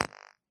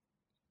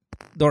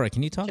 Dora,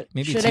 can you talk?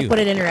 Maybe should it's I you. put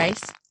it in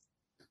rice?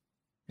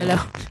 Hello.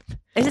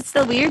 Is it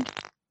still weird?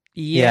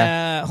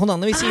 Yeah. Hold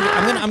on. Let me see.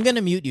 I'm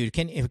gonna mute you.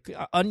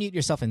 Unmute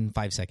yourself in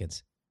 5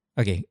 seconds?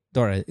 Okay,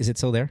 Dora, is it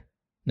still there?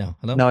 No.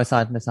 Hello. No, it's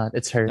not. It's not.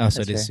 It's her. Oh,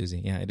 so it's it is her.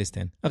 Susie. Yeah, it is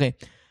Tin. Okay.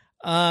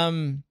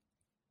 Now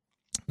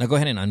go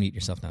ahead and unmute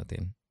yourself now,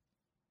 Tin.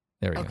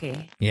 There we go.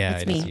 Okay. Yeah,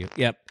 it's it me. is you.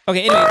 Yep.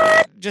 Okay.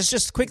 Anyway,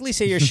 just quickly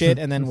say your shit,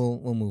 and then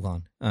we'll move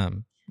on.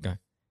 Go.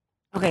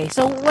 Okay,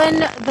 so when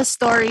the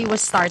story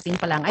was starting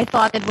pa lang, I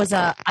thought it was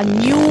a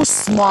new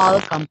small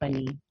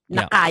company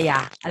na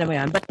kaya. Alam mo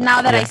yun? But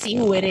now that I see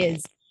who it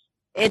is,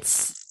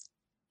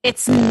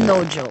 it's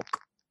no joke.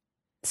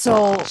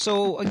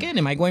 So again,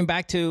 am I going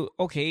back to,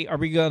 okay, are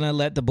we going to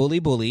let the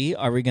bully?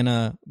 Are we going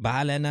to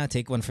bahala na,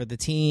 take one for the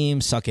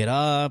team, suck it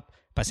up,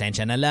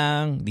 pasensya na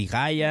lang, di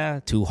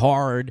kaya, too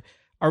hard?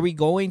 Are we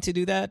going to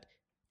do that?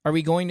 Are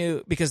we going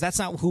to, because that's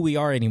not who we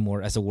are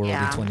anymore as a world in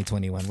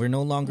 2021. We're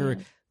no longer,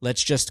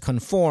 let's just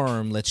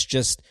conform, let's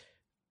just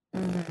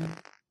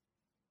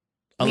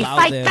allow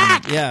fight them.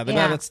 back. Yeah, but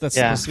no, that's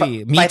supposed to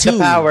be. Me Fight too. the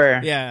power.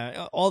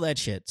 Yeah, all that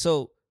shit.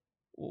 So,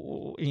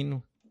 what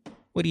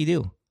do you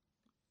do?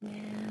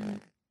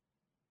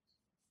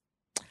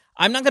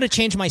 I'm not going to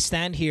change my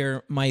stand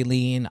here,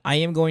 Mylene. I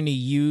am going to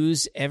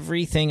use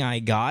everything I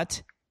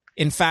got.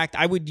 In fact,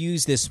 I would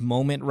use this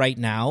moment right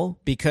now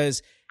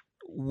because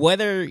what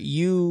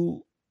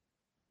you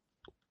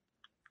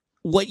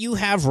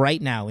have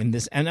right now in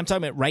this, and I'm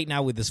talking about right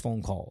now with this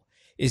phone call,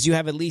 is you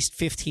have at least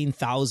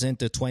 15,000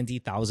 to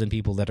 20,000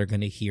 people that are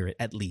going to hear it,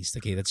 at least.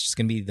 Okay, that's just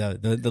going to be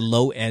the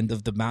low end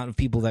of the amount of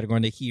people that are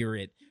going to hear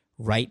it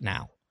right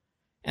now.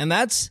 And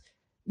that's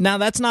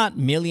not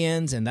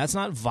millions and that's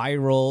not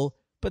viral,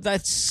 but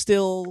that's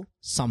still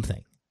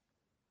something.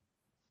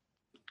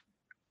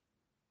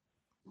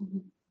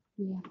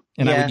 Yeah.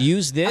 And I would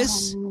use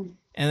this, and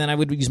then I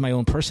would use my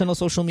own personal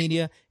social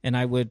media, and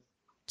I would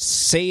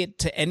say it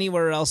to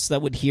anywhere else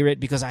that would hear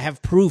it because I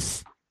have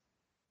proof.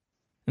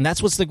 And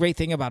that's what's the great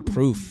thing about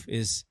proof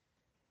is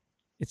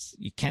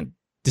you can't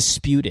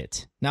dispute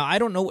it. Now, I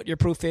don't know what your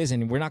proof is,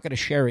 and we're not going to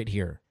share it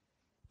here.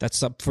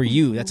 That's up for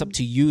you. That's up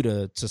to you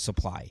to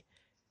supply.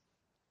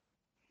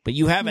 But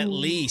you have at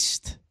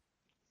least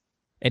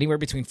anywhere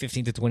between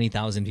 15 to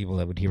 20,000 people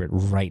that would hear it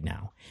right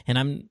now. And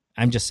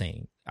I'm just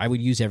saying, I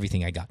would use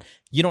everything I got.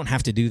 You don't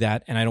have to do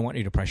that, and I don't want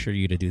you to pressure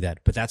you to do that.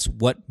 But that's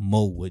what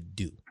Mo would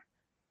do.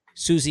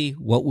 Susie,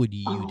 what would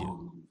you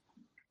do?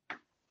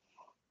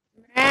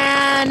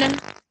 Man,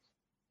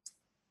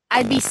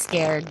 I'd be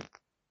scared.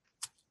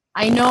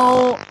 I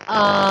know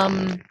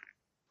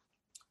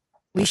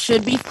we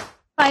should be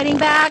fighting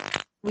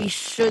back. We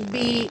should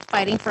be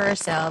fighting for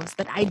ourselves,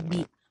 but I'd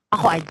be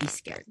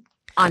scared.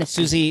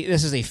 Honestly. Susie,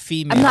 this is a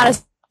female. I'm not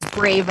as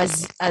brave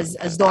as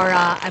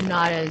Dora. I'm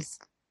not as.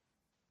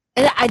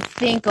 And I'd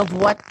think of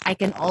what I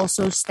can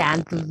also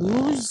stand to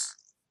lose.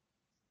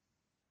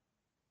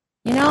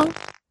 You know?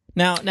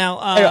 Now,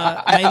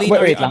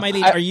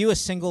 Mylene, are you a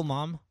single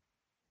mom?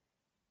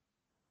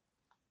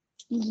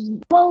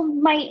 Well,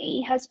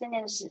 my husband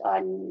is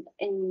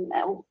in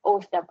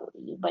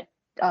OFW, but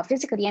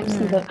physically I'm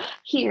still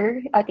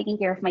here taking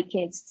care of my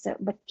kids. So,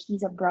 but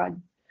he's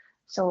abroad.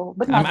 So,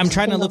 but I'm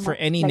trying to look for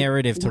any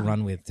narrative to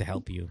run with to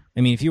help you.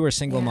 I mean, if you were a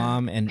single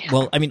mom, and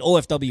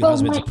OFW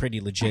husband's a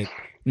pretty legit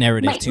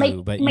narrative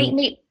too. But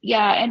the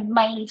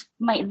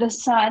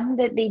son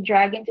that they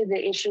drag into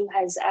the issue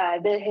has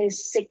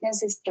his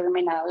sickness is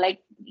terminal. Like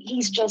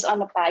he's just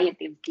on a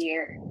palliative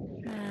care.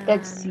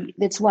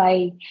 That's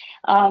why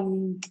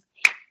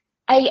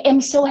I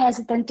am so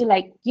hesitant to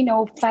like,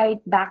 fight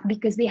back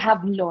because they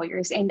have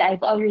lawyers and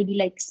I've already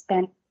like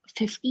spent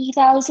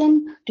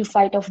 50,000 to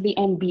fight off the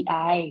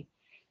NBI.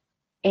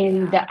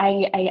 And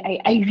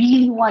I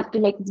really want to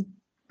like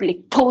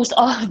post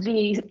all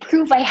the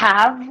proof I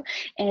have.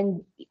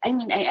 And I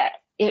mean,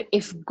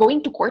 if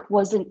going to court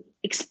wasn't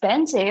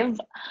expensive,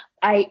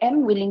 I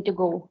am willing to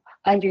go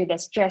under the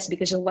stress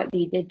because of what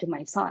they did to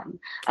my son.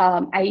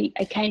 I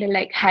kind of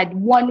like had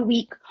 1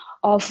 week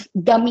of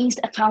dummies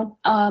account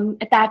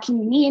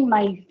attacking me and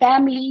my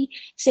family,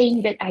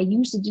 saying that I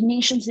use the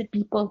donations that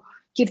people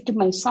give to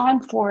my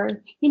son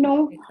for,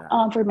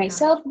 for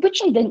myself,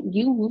 which I didn't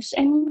use.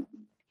 And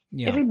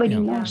everybody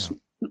knows.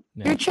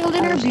 Your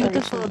children are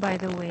beautiful, by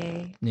the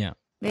way. Yeah.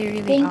 They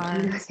really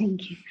are.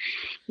 Thank you.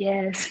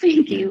 Yes,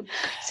 thank you.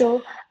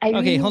 So I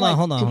Okay, really hold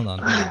on,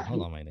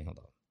 Miley, hold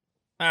on.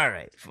 All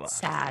right.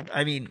 Sad.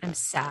 I mean, I'm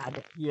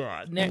sad.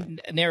 Yeah,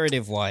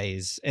 narrative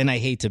wise, and I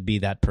hate to be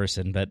that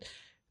person, but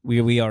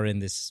we are in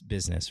this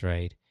business,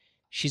 right?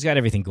 She's got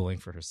everything going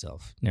for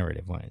herself,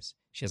 narrative wise.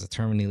 She has a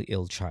terminally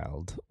ill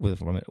child with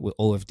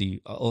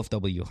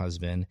OFW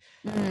husband.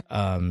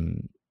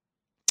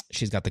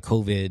 She's got the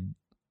COVID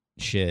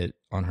shit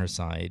on her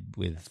side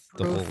with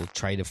the whole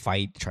trying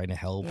to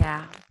help.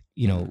 Yeah.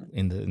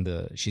 In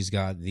the she's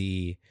got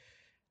the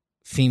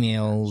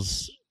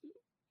females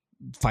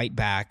fight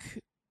back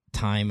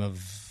time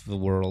of the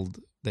world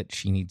that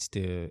she needs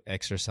to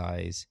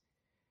exercise.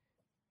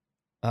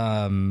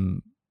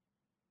 Do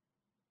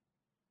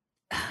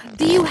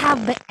you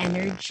have the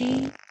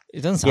energy?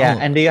 It doesn't sound. Yeah,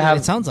 and do you have?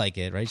 It sounds like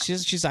it, right?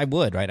 She's. I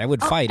would, right? I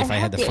would fight if I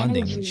had the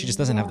funding. Energy. She just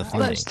doesn't have the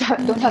funding. I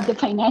don't have the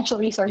financial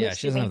resources. Yeah,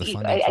 she doesn't have the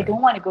funding. I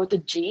don't want to go to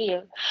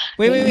jail.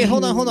 Wait.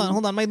 Hold on.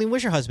 Mylene,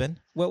 where's your husband?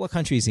 What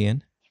country is he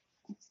in?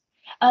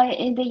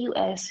 In the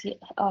U.S.,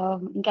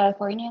 in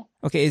California.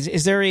 Okay,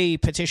 is there a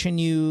petition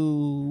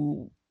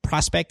you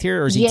prospect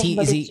here, or is he?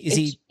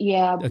 Yes,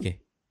 yeah. Okay,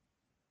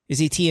 is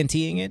he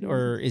TNTing it,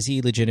 or is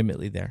he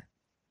legitimately there?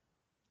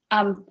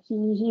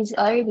 He's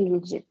already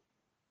legit.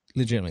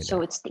 Legitimately.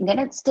 So it's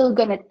still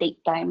gonna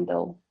take time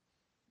though.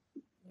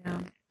 Yeah.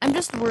 I'm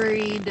just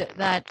worried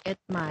that it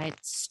might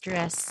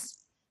stress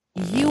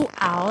you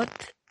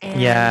out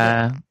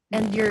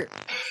and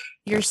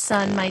your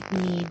son might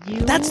need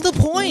you. That's the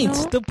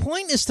point. The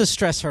point is to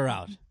stress her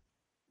out.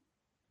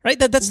 Right?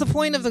 That's the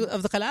point of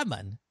the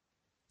kalaban.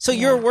 So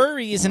your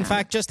worry is in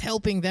fact just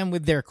helping them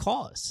with their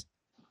cause.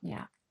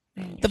 Yeah.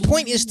 The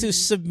point is to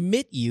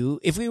submit you.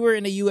 If we were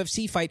in a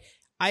UFC fight,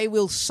 I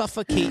will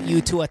suffocate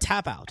you to a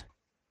tap out.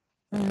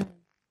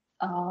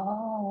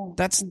 Oh.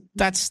 That's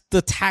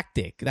the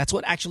tactic. That's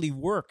what actually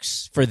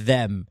works for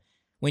them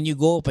when you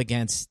go up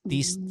against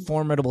these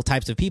formidable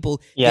types of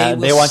people. Yeah,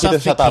 they they want you to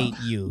suffocate shut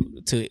up.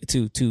 you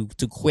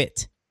to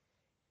quit.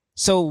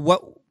 So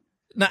what?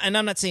 And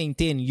I'm not saying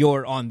Tin,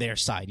 you're on their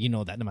side. You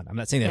know that. I'm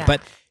not saying that,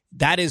 but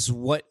that is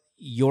what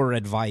your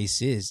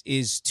advice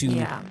is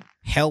to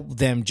help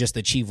them just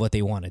achieve what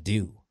they want to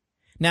do.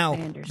 Now,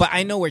 but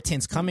I know where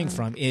Tin's coming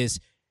from is.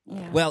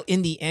 Yeah. Well,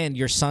 in the end,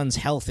 your son's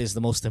health is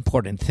the most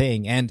important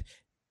thing. And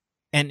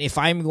if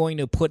I'm going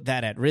to put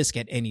that at risk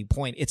at any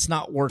point, it's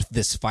not worth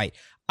this fight.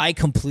 I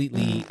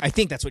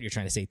think that's what you're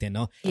trying to say, Tin,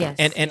 no? Yes.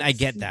 And I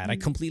get that. I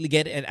completely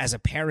get it. And as a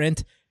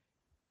parent,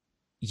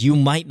 you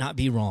might not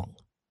be wrong.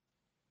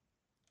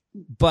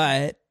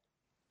 But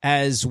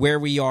as where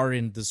we are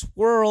in this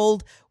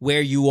world,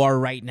 where you are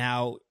right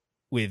now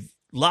with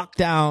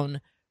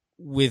lockdown,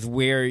 with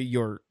where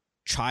your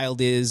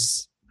child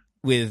is,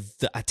 with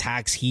the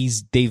attacks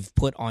they've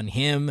put on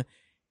him,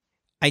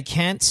 I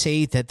can't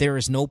say that there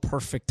is no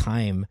perfect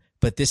time,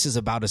 but this is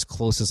about as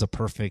close as a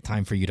perfect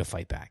time for you to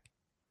fight back.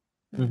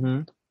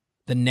 Mm-hmm.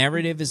 The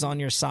narrative is on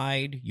your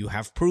side. You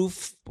have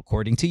proof,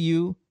 according to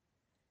you.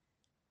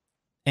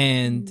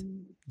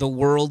 And the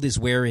world is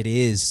where it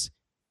is.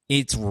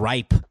 It's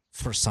ripe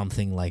for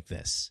something like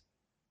this.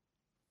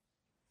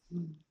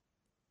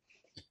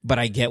 But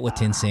I get what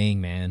Tin's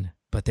saying, man.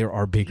 But there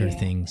are bigger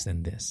things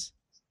than this.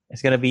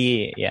 It's gonna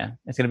be a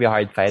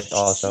hard fight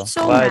also.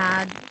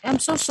 Mad. I'm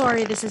so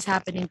sorry this is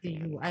happening to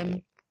you.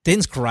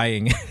 Tin's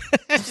crying.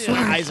 Her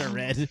eyes are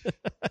red.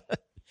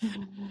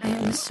 I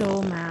am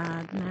so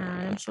mad,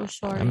 man. I'm so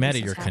sorry. I'm mad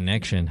at your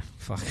connection.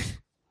 Fuck.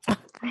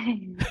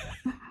 I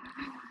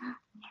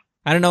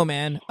don't know,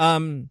 man.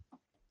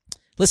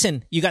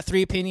 Listen, you got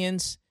 3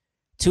 opinions.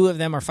 2 of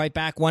them are fight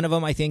back. One of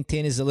them, I think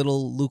Tin is a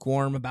little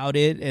lukewarm about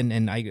it,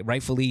 and I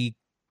rightfully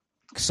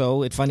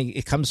so. It's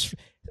funny.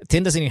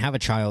 Tin doesn't even have a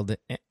child.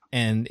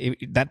 And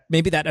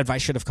maybe that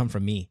advice should have come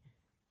from me.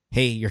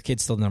 Hey, your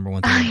kid's still the number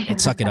one thing.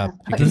 Suck it up.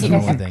 Your kid's the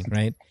number one thing,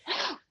 right?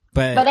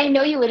 But I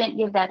know you wouldn't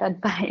give that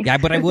advice. Yeah,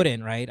 but I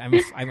wouldn't, right?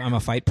 I'm a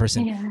fight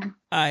person. Yeah.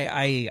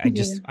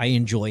 I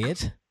enjoy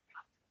it.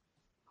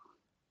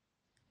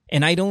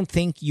 And I don't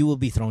think you will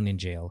be thrown in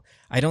jail.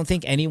 I don't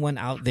think anyone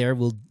out there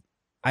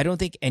I don't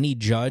think any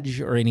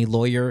judge or any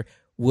lawyer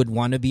would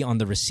want to be on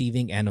the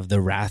receiving end of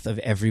the wrath of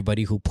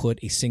everybody who put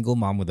a single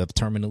mom with a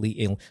terminally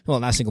ill, well,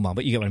 not a single mom,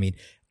 but you get what I mean,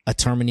 a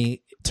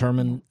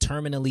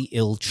terminally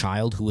ill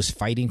child who was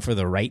fighting for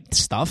the right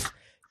stuff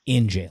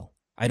in jail.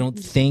 I don't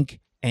think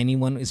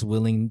anyone is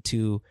willing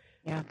to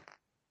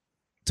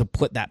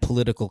put that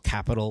political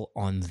capital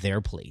on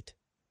their plate.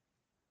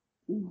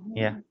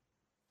 Yeah.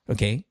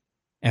 Okay,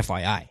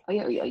 FYI. Oh,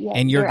 yeah.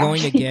 And you're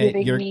going to actually get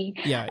giving you're me,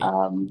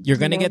 you're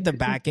going to get the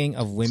backing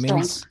of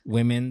women's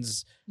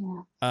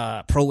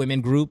pro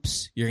women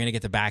groups. You're going to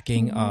get the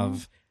backing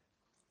of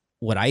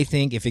what I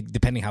think,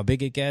 depending how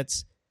big it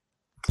gets,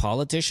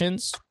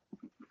 politicians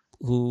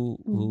who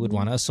would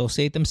want to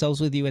associate themselves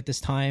with you at this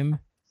time.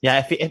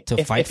 Yeah,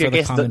 if your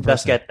case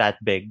does get that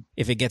big.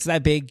 If it gets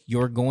that big, you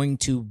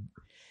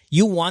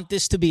want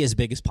this to be as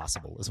big as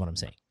possible, is what I'm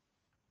saying.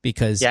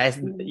 Because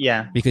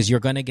because you're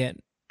going to get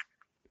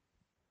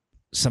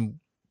some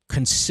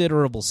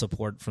considerable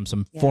support from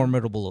some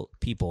formidable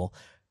people.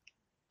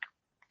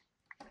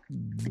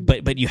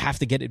 But you have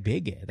to get it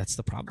big. That's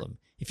the problem.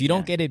 If you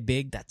don't get it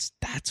big,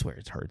 that's where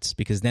it hurts,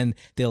 because then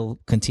they'll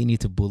continue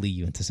to bully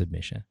you into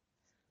submission.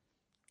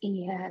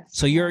 Yes.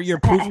 So your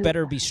proof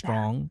better be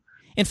strong.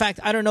 In fact,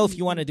 I don't know if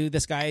you want to do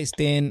this, guys,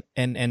 Dan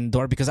and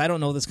Dora, because I don't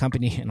know this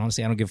company, and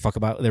honestly, I don't give a fuck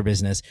about their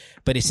business.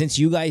 But since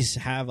you guys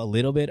have a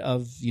little bit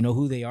of,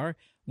 who they are,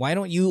 why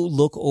don't you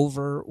look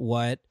over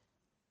what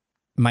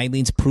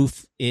Mylene's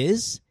proof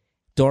is?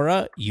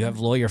 Dora, you have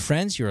lawyer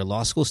friends. You're a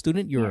law school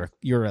student. You're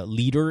a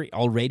leader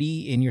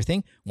already in your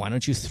thing. Why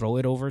don't you throw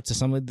it over to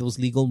some of those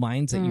legal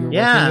minds that you're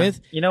working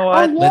with? You know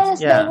what? Oh,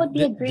 yes, that would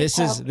be a great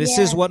help. This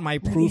is what my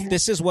proof.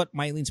 This is what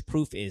Mylene's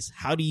proof is.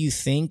 How do you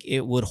think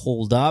it would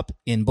hold up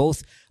in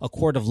both a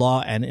court of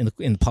law and in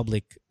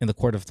the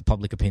court of the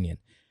public opinion?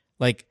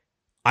 Like,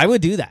 I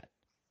would do that.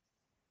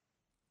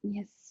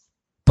 Yes.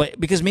 But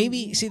because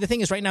maybe, see, the thing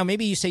is right now,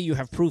 maybe you say you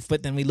have proof,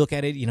 but then we look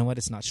at it, you know what,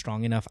 it's not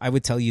strong enough. I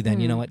would tell you then,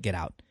 you know what, get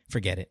out.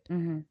 Forget it.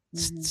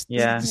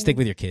 Stick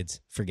with your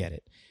kids. Forget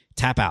it.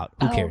 Tap out.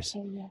 Who cares?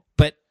 Okay, yeah.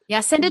 But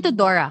send it to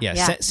Dora.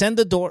 Send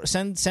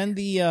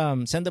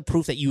the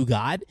proof that you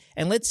got,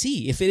 and let's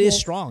see if it is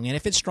strong. And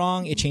if it's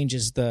strong, it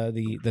changes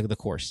the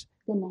course.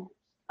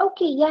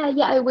 Okay, yeah,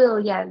 I will.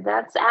 Yeah,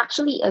 that's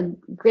actually a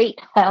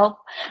great help.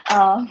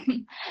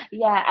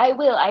 Yeah, I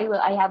will.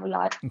 I have a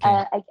lot. Okay.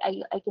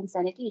 I can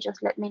send it to you.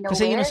 Just let me know.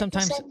 Because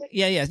sometimes,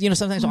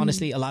 sometimes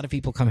honestly, a lot of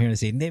people come here and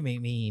say, may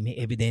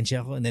ebidensya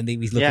ako, and then they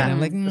look at it,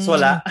 I'm like,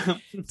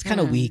 it's kind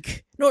of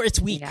weak. No, it's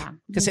weak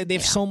because they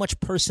have so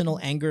much personal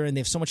anger, and they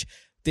have so much.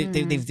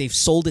 They've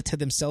sold it to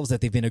themselves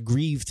that they've been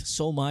aggrieved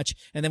so much,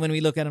 and then when we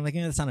look at them, like,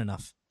 that's not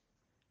enough.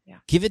 Yeah,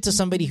 give it to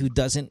somebody who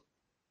doesn't.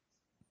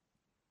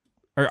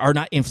 Or are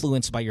not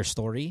influenced by your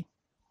story,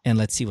 and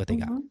let's see what they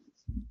got.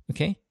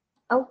 Okay?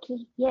 Okay,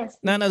 yes.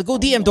 No, go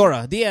DM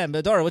Dora.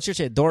 Dora, what's your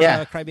shit?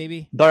 Dora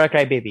Crybaby? Dora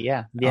Crybaby,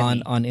 yeah.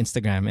 On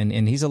Instagram.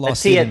 And he's a law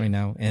student right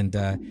now. And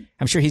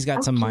I'm sure he's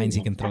got some minds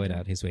he can throw it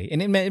out his way.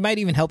 And it might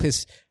even help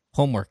his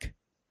homework.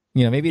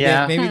 Maybe they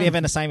have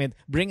an assignment.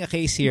 Bring a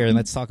case here and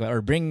let's talk about it.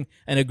 Or bring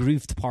an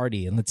aggrieved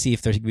party and let's see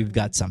if we've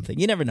got something.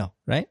 You never know,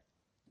 right?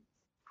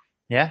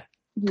 Yeah.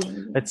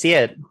 Let's see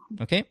it.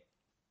 Okay?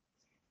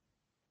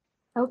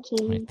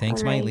 Okay. Right,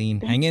 thanks,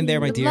 Mylene. Hang in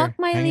there, my dear. Good luck,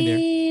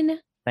 Mylene.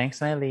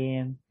 Thanks,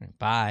 Mylene.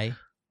 Bye.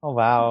 Oh,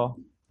 wow.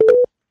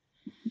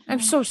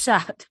 I'm so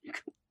sad.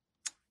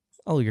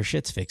 Oh, your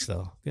shit's fixed,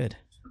 though. Good.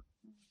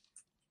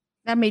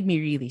 That made me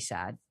really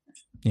sad.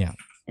 Yeah.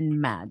 And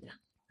mad.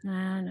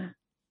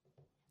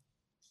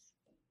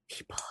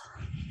 People.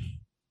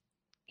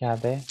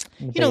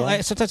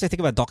 Sometimes I think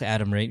about Doc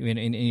Adam, right?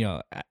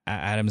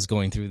 Adam's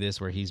going through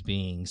this where he's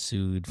being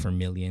sued for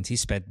millions. He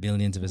spent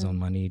millions of his own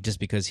money just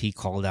because he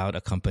called out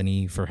a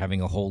company for having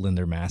a hole in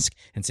their mask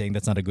and saying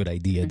that's not a good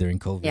idea during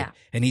COVID. Yeah.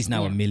 And he's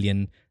now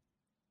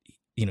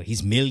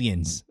he's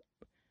millions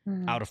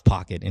out of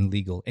pocket and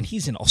legal. And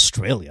he's in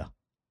Australia.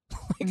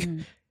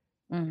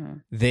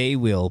 They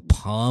will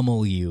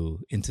pummel you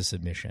into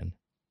submission.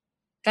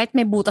 Kahit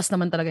may butas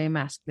naman talaga yung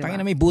mask. Diba?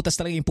 Tangina, may butas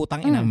talaga yung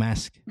putang inang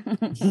mask.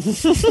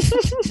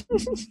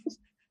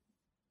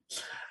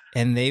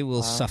 And they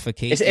will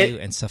suffocate you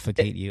and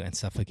suffocate you and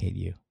suffocate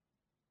you.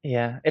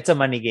 Yeah, it's a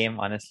money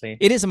game, honestly.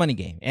 It is a money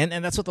game.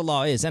 And that's what the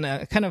law is. And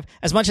kind of,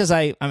 as much as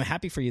I'm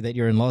happy for you that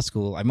you're in law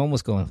school, I'm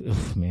almost going,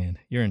 oof, man,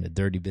 you're in a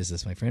dirty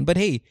business, my friend. But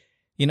hey,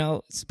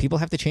 people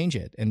have to change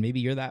it. And maybe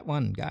you're that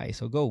one guy.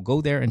 So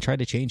go there and try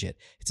to change it.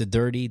 It's a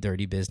dirty,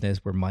 dirty business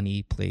where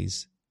money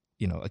plays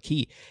a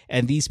key.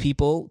 And these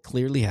people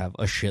clearly have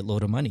a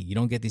shitload of money. You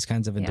don't get these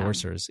kinds of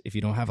endorsers if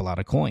you don't have a lot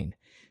of coin.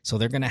 So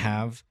they're going to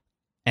have,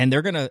 and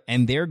they're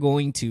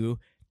going to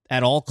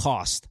at all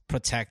cost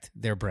protect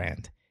their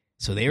brand.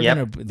 So they're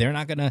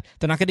not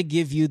gonna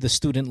give you the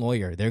student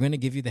lawyer. They're going to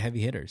give you the heavy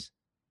hitters.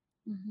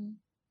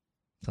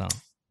 So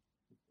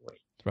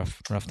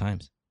rough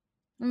times.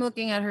 I'm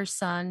looking at her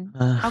son.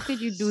 How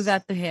could you do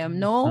that to him?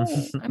 No.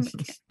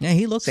 Yeah,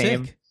 he looks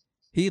sick.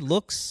 He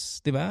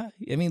looks, diba?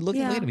 I mean, look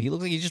at him. He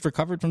looks like he just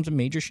recovered from some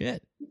major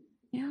shit.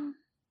 Yeah.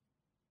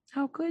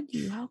 How could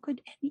you? How could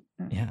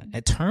anyone? Yeah,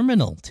 at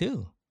terminal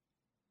too.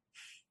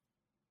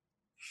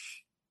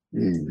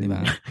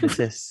 Diba? This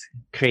is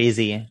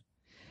crazy.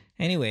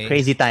 Anyway,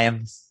 Crazy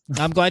times.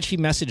 I'm glad she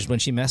messaged when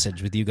she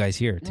messaged with you guys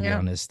here, to be Yeah.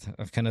 honest.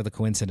 Of kind of the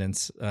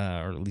coincidence,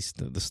 or at least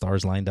the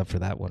stars lined up for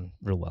that one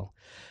real well.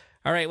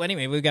 All right, well,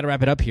 anyway, we've got to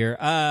wrap it up here.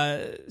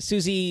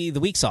 Susie, the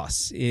week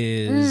sauce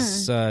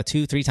is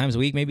 2-3 times a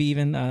week, maybe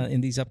even in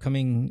these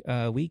upcoming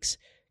weeks.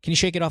 Can you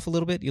shake it off a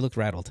little bit? You look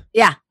rattled.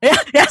 Yeah.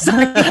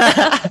 Sorry.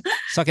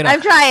 Suck it up.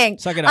 I'm trying.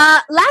 Suck it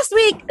up. Last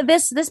week,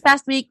 this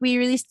past week, we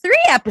released 3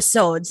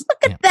 episodes.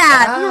 Look at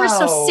that. We were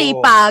so Wow.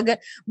 sipag.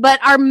 But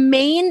our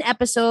main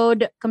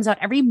episode comes out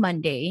every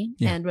Monday.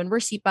 Yeah. And when we're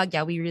sipag,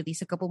 we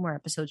release a couple more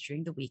episodes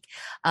during the week.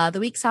 The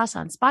Week Sauce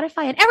on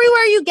Spotify and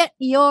everywhere you get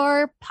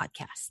your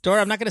podcast.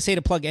 Dora, I'm not going to say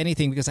to plug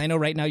anything because I know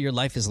right now your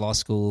life is law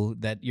school,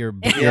 that your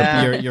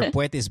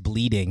puwet is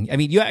bleeding. I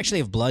mean, you actually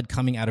have blood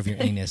coming out of your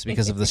anus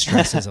because of the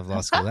stresses of law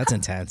school. That's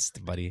intense,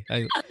 buddy.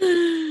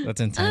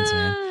 That's intense,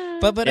 man.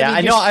 But Yeah,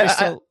 I mean, I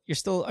know, you're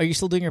still are you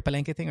still doing your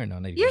palenque thing or no?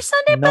 Not even. Your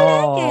Sunday No,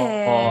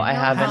 palengke. I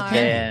haven't How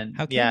been.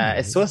 How can Yeah, you?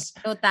 it's so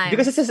No time.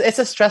 because it's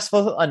a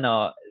stressful.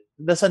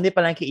 The Sunday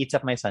palenque eats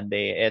up my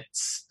Sunday.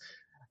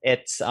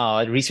 It's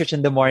research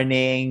in the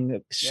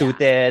morning, shoot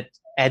it,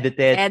 edit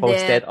it,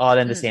 post Edit. it, all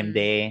in the same Mhm.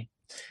 day,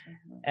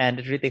 and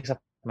it really takes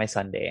up my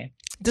Sunday.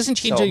 It doesn't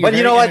change. So- You're but very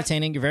you know what?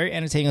 entertaining. You're very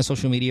entertaining on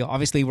social media.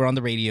 Obviously, we're on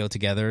the radio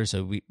together,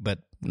 but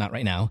not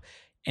right now.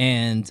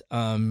 And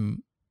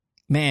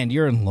man,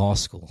 you're in law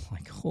school.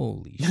 Like,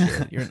 holy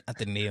shit, you're in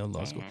Ateneo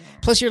Law School.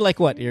 Plus, you're like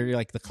what? You're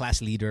like the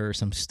class leader or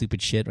some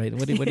stupid shit, right?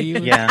 What are you?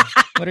 Yeah,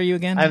 What are you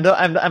again? I'm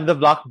the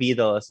block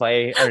beetle, so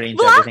I arrange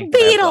Block everything. for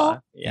my beetle?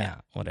 block. yeah,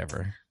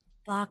 whatever.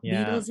 Block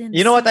Yeah. beetles in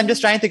You know what? I'm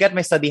just the trying to get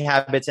my study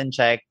habits in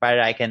check,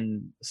 para I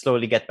can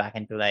slowly get back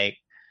into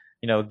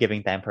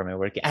giving time for my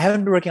work. I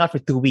haven't been working out for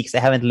 2 weeks. I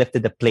haven't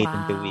lifted the plate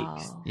in 2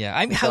 weeks. Wow. Yeah,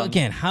 I mean,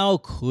 how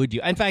could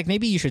you? In fact,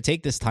 maybe you should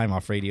take this time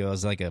off radio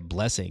as like a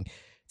blessing.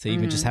 So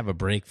even just have a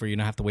break where you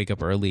don't have to wake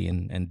up early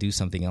and do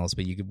something else,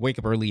 but you could wake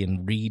up early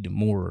and read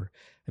more.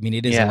 I mean,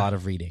 it is a Yeah. lot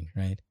of reading,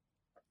 right?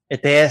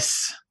 It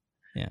is.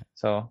 Yeah.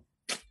 So,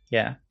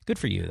 yeah. Good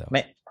for you,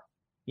 though.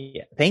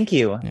 Yeah. Thank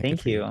you. Yeah, Thank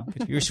good for you.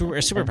 Good for you.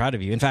 We're super proud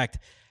of you. In fact,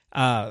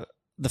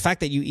 the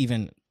fact that you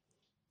even,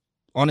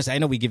 honestly, I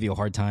know we give you a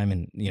hard time,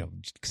 and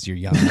because you're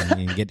young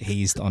and you get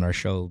hazed on our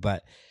show,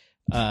 but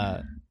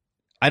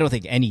I don't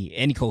think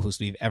any co-host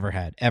we've ever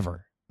had,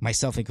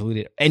 myself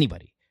included,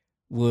 anybody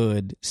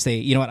would say,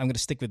 you know what, I'm going to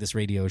stick with this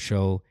radio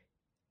show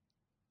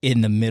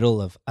in the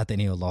middle of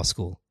Ateneo Law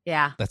School.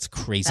 Yeah. That's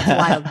crazy.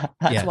 Wild.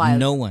 That's Yeah, wild.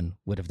 no one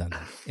would have done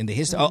that in the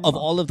history of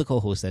all of the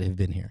co-hosts that have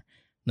been here.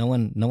 No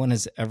one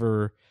has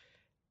ever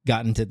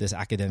gotten to this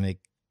academic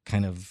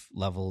kind of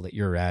level that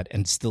you're at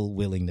and still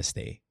willing to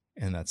stay,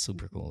 and that's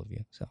super cool of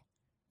you. So,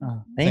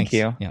 Oh, Thanks. thank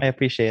you. Yeah. I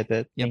appreciate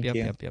it. yep, Thank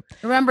you. yep.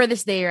 Remember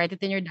this day, write it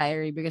in your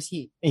diary because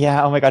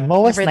Yeah. Oh my God. Mo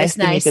was Remember nice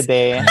this to me nice.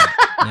 today.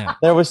 Yeah.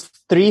 There was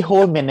 3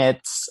 whole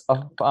minutes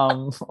of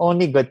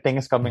only good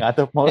things coming out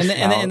of most.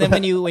 And then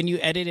when you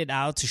edit it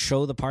out to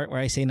show the part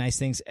where I say nice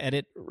things,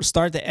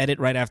 start the edit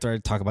right after I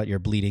talk about your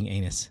bleeding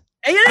anus.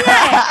 Ayun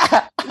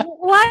nga eh.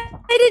 Why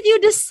did you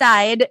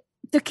decide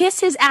to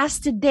kiss his ass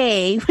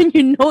today when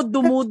you know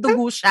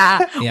dumudugo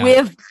siya Yeah.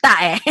 with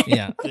tae?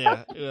 Yeah.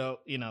 Well,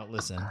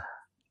 listen.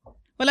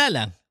 Wala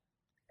lang.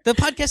 The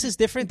podcast is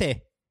different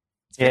eh.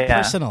 It's very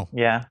personal,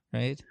 Yeah.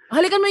 right?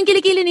 Halikan mo yung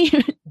kilikili ni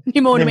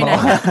Mo Ni Mo.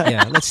 Menendez.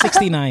 Yeah, let's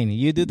 69.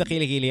 You do the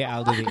kilikili,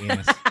 I'll do the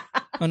anus.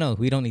 Oh no,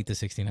 we don't need the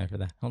 69 for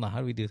that. Hold on, how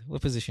do we do that?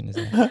 What position is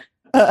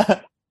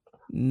that?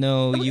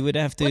 No, you would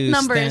have to What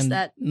number stand. is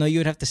that? No, you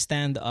would have to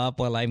stand up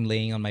while I'm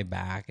laying on my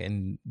back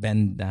and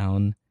bend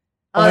down.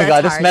 Oh, my that's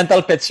God. This hard.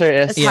 mental picture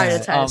is. It's hard,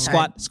 it's hard, it's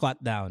hard.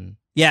 Squat down.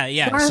 Yeah.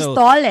 You're So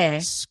tall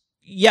eh.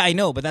 yeah, I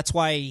know, but that's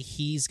why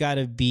he's got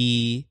to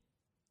be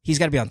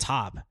on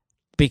top,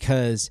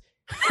 because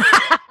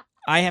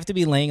I have to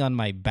be laying on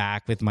my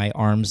back with my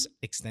arms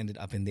extended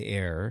up in the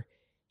air.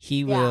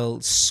 He Yeah.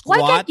 will squat.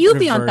 Why can't you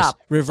be on top?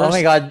 Reverse. Oh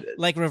my God.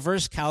 Like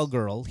reverse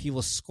cowgirl. He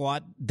will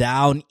squat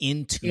down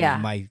into Yeah.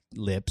 my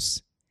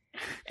lips,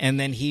 and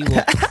then he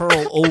will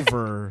curl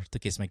over to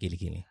kiss my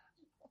kilikili.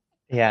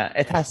 Yeah.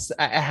 It has.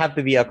 I have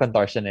to be a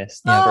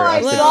contortionist. Yeah. for Oh my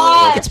us to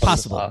God. work It's this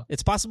possible. out.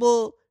 It's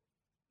possible.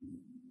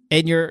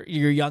 And you're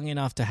young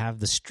enough to have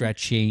the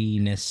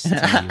stretchiness to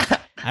you.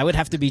 I would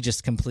have to be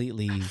just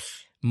completely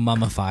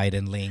mummified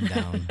and laying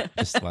down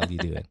just while you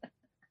do it.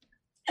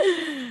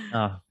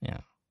 Oh.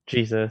 Yeah.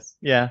 Jesus.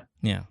 Yeah.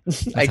 Yeah.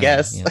 I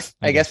guess. Yeah,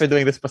 I guess we're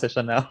doing this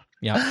position now.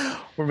 Yeah.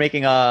 We're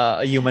making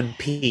a human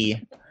pee.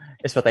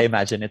 Is what I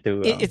imagine it to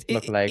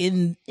look like.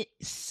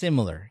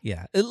 Similar.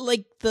 Yeah.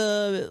 Like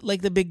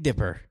the Big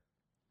Dipper.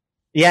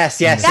 Yes.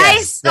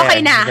 Guys,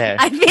 okay na. There.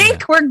 I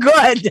think we're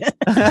good.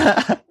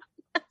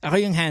 Ako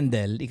yung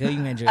handle. Ikaw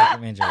yung medyo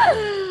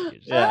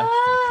Yeah.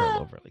 curl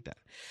over like that.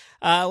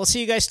 We'll see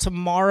you guys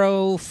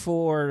tomorrow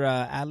for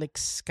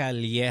Alex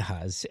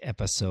Calleja's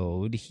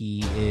episode.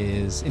 He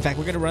is, in fact,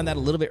 we're going to run that a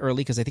little bit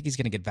early because I think he's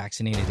going to get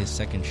vaccinated his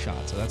second shot.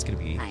 So that's going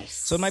to be, Nice.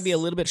 so it might be a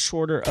little bit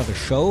shorter of a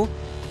show.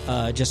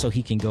 just so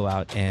he can go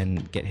out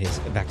and get his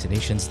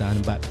vaccinations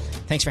done. But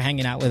thanks for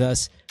hanging out with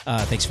us.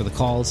 Thanks for the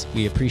calls.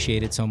 We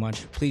appreciate it so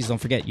much. Please don't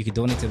forget, you can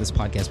donate to this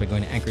podcast by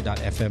going to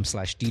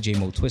anchor.fm/DJ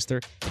Mo Twister.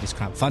 It is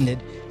crowdfunded,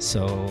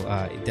 so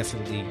it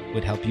definitely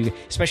would help you,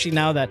 especially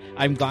now that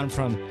I'm gone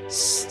from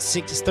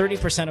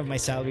 30% of my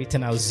salary to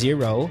now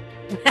 0.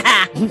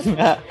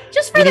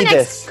 Just for the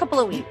next couple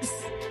of weeks.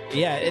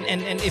 Yeah,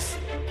 and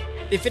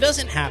if it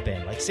doesn't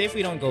happen, like say if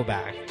we don't go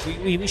back,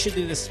 we should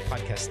do this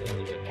podcast a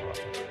little bit more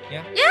often.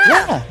 Yeah.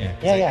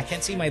 I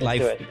can't see my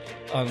life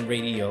on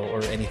radio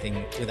or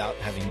anything without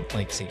having,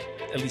 like, say,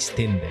 at least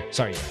Tinder.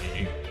 Sorry,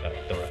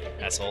 Dora,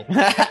 asshole.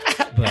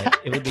 But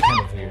it would be kind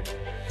of weird.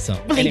 So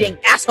bleeding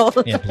asshole.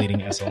 Yeah,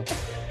 bleeding asshole.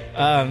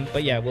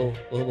 But yeah,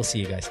 we'll see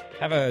you guys.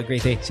 Have a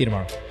great day. See you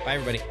tomorrow. Bye,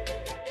 everybody.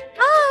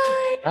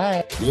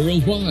 Bye.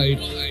 Worldwide,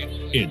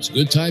 it's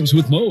Good Times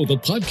with Mo, the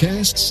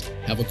podcasts.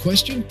 Have a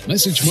question?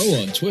 Message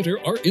Mo on Twitter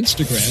or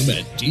Instagram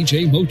at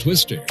DJ Mo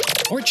Twister.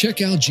 Or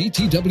check out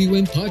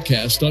GTWN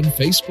Podcast on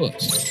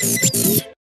Facebook.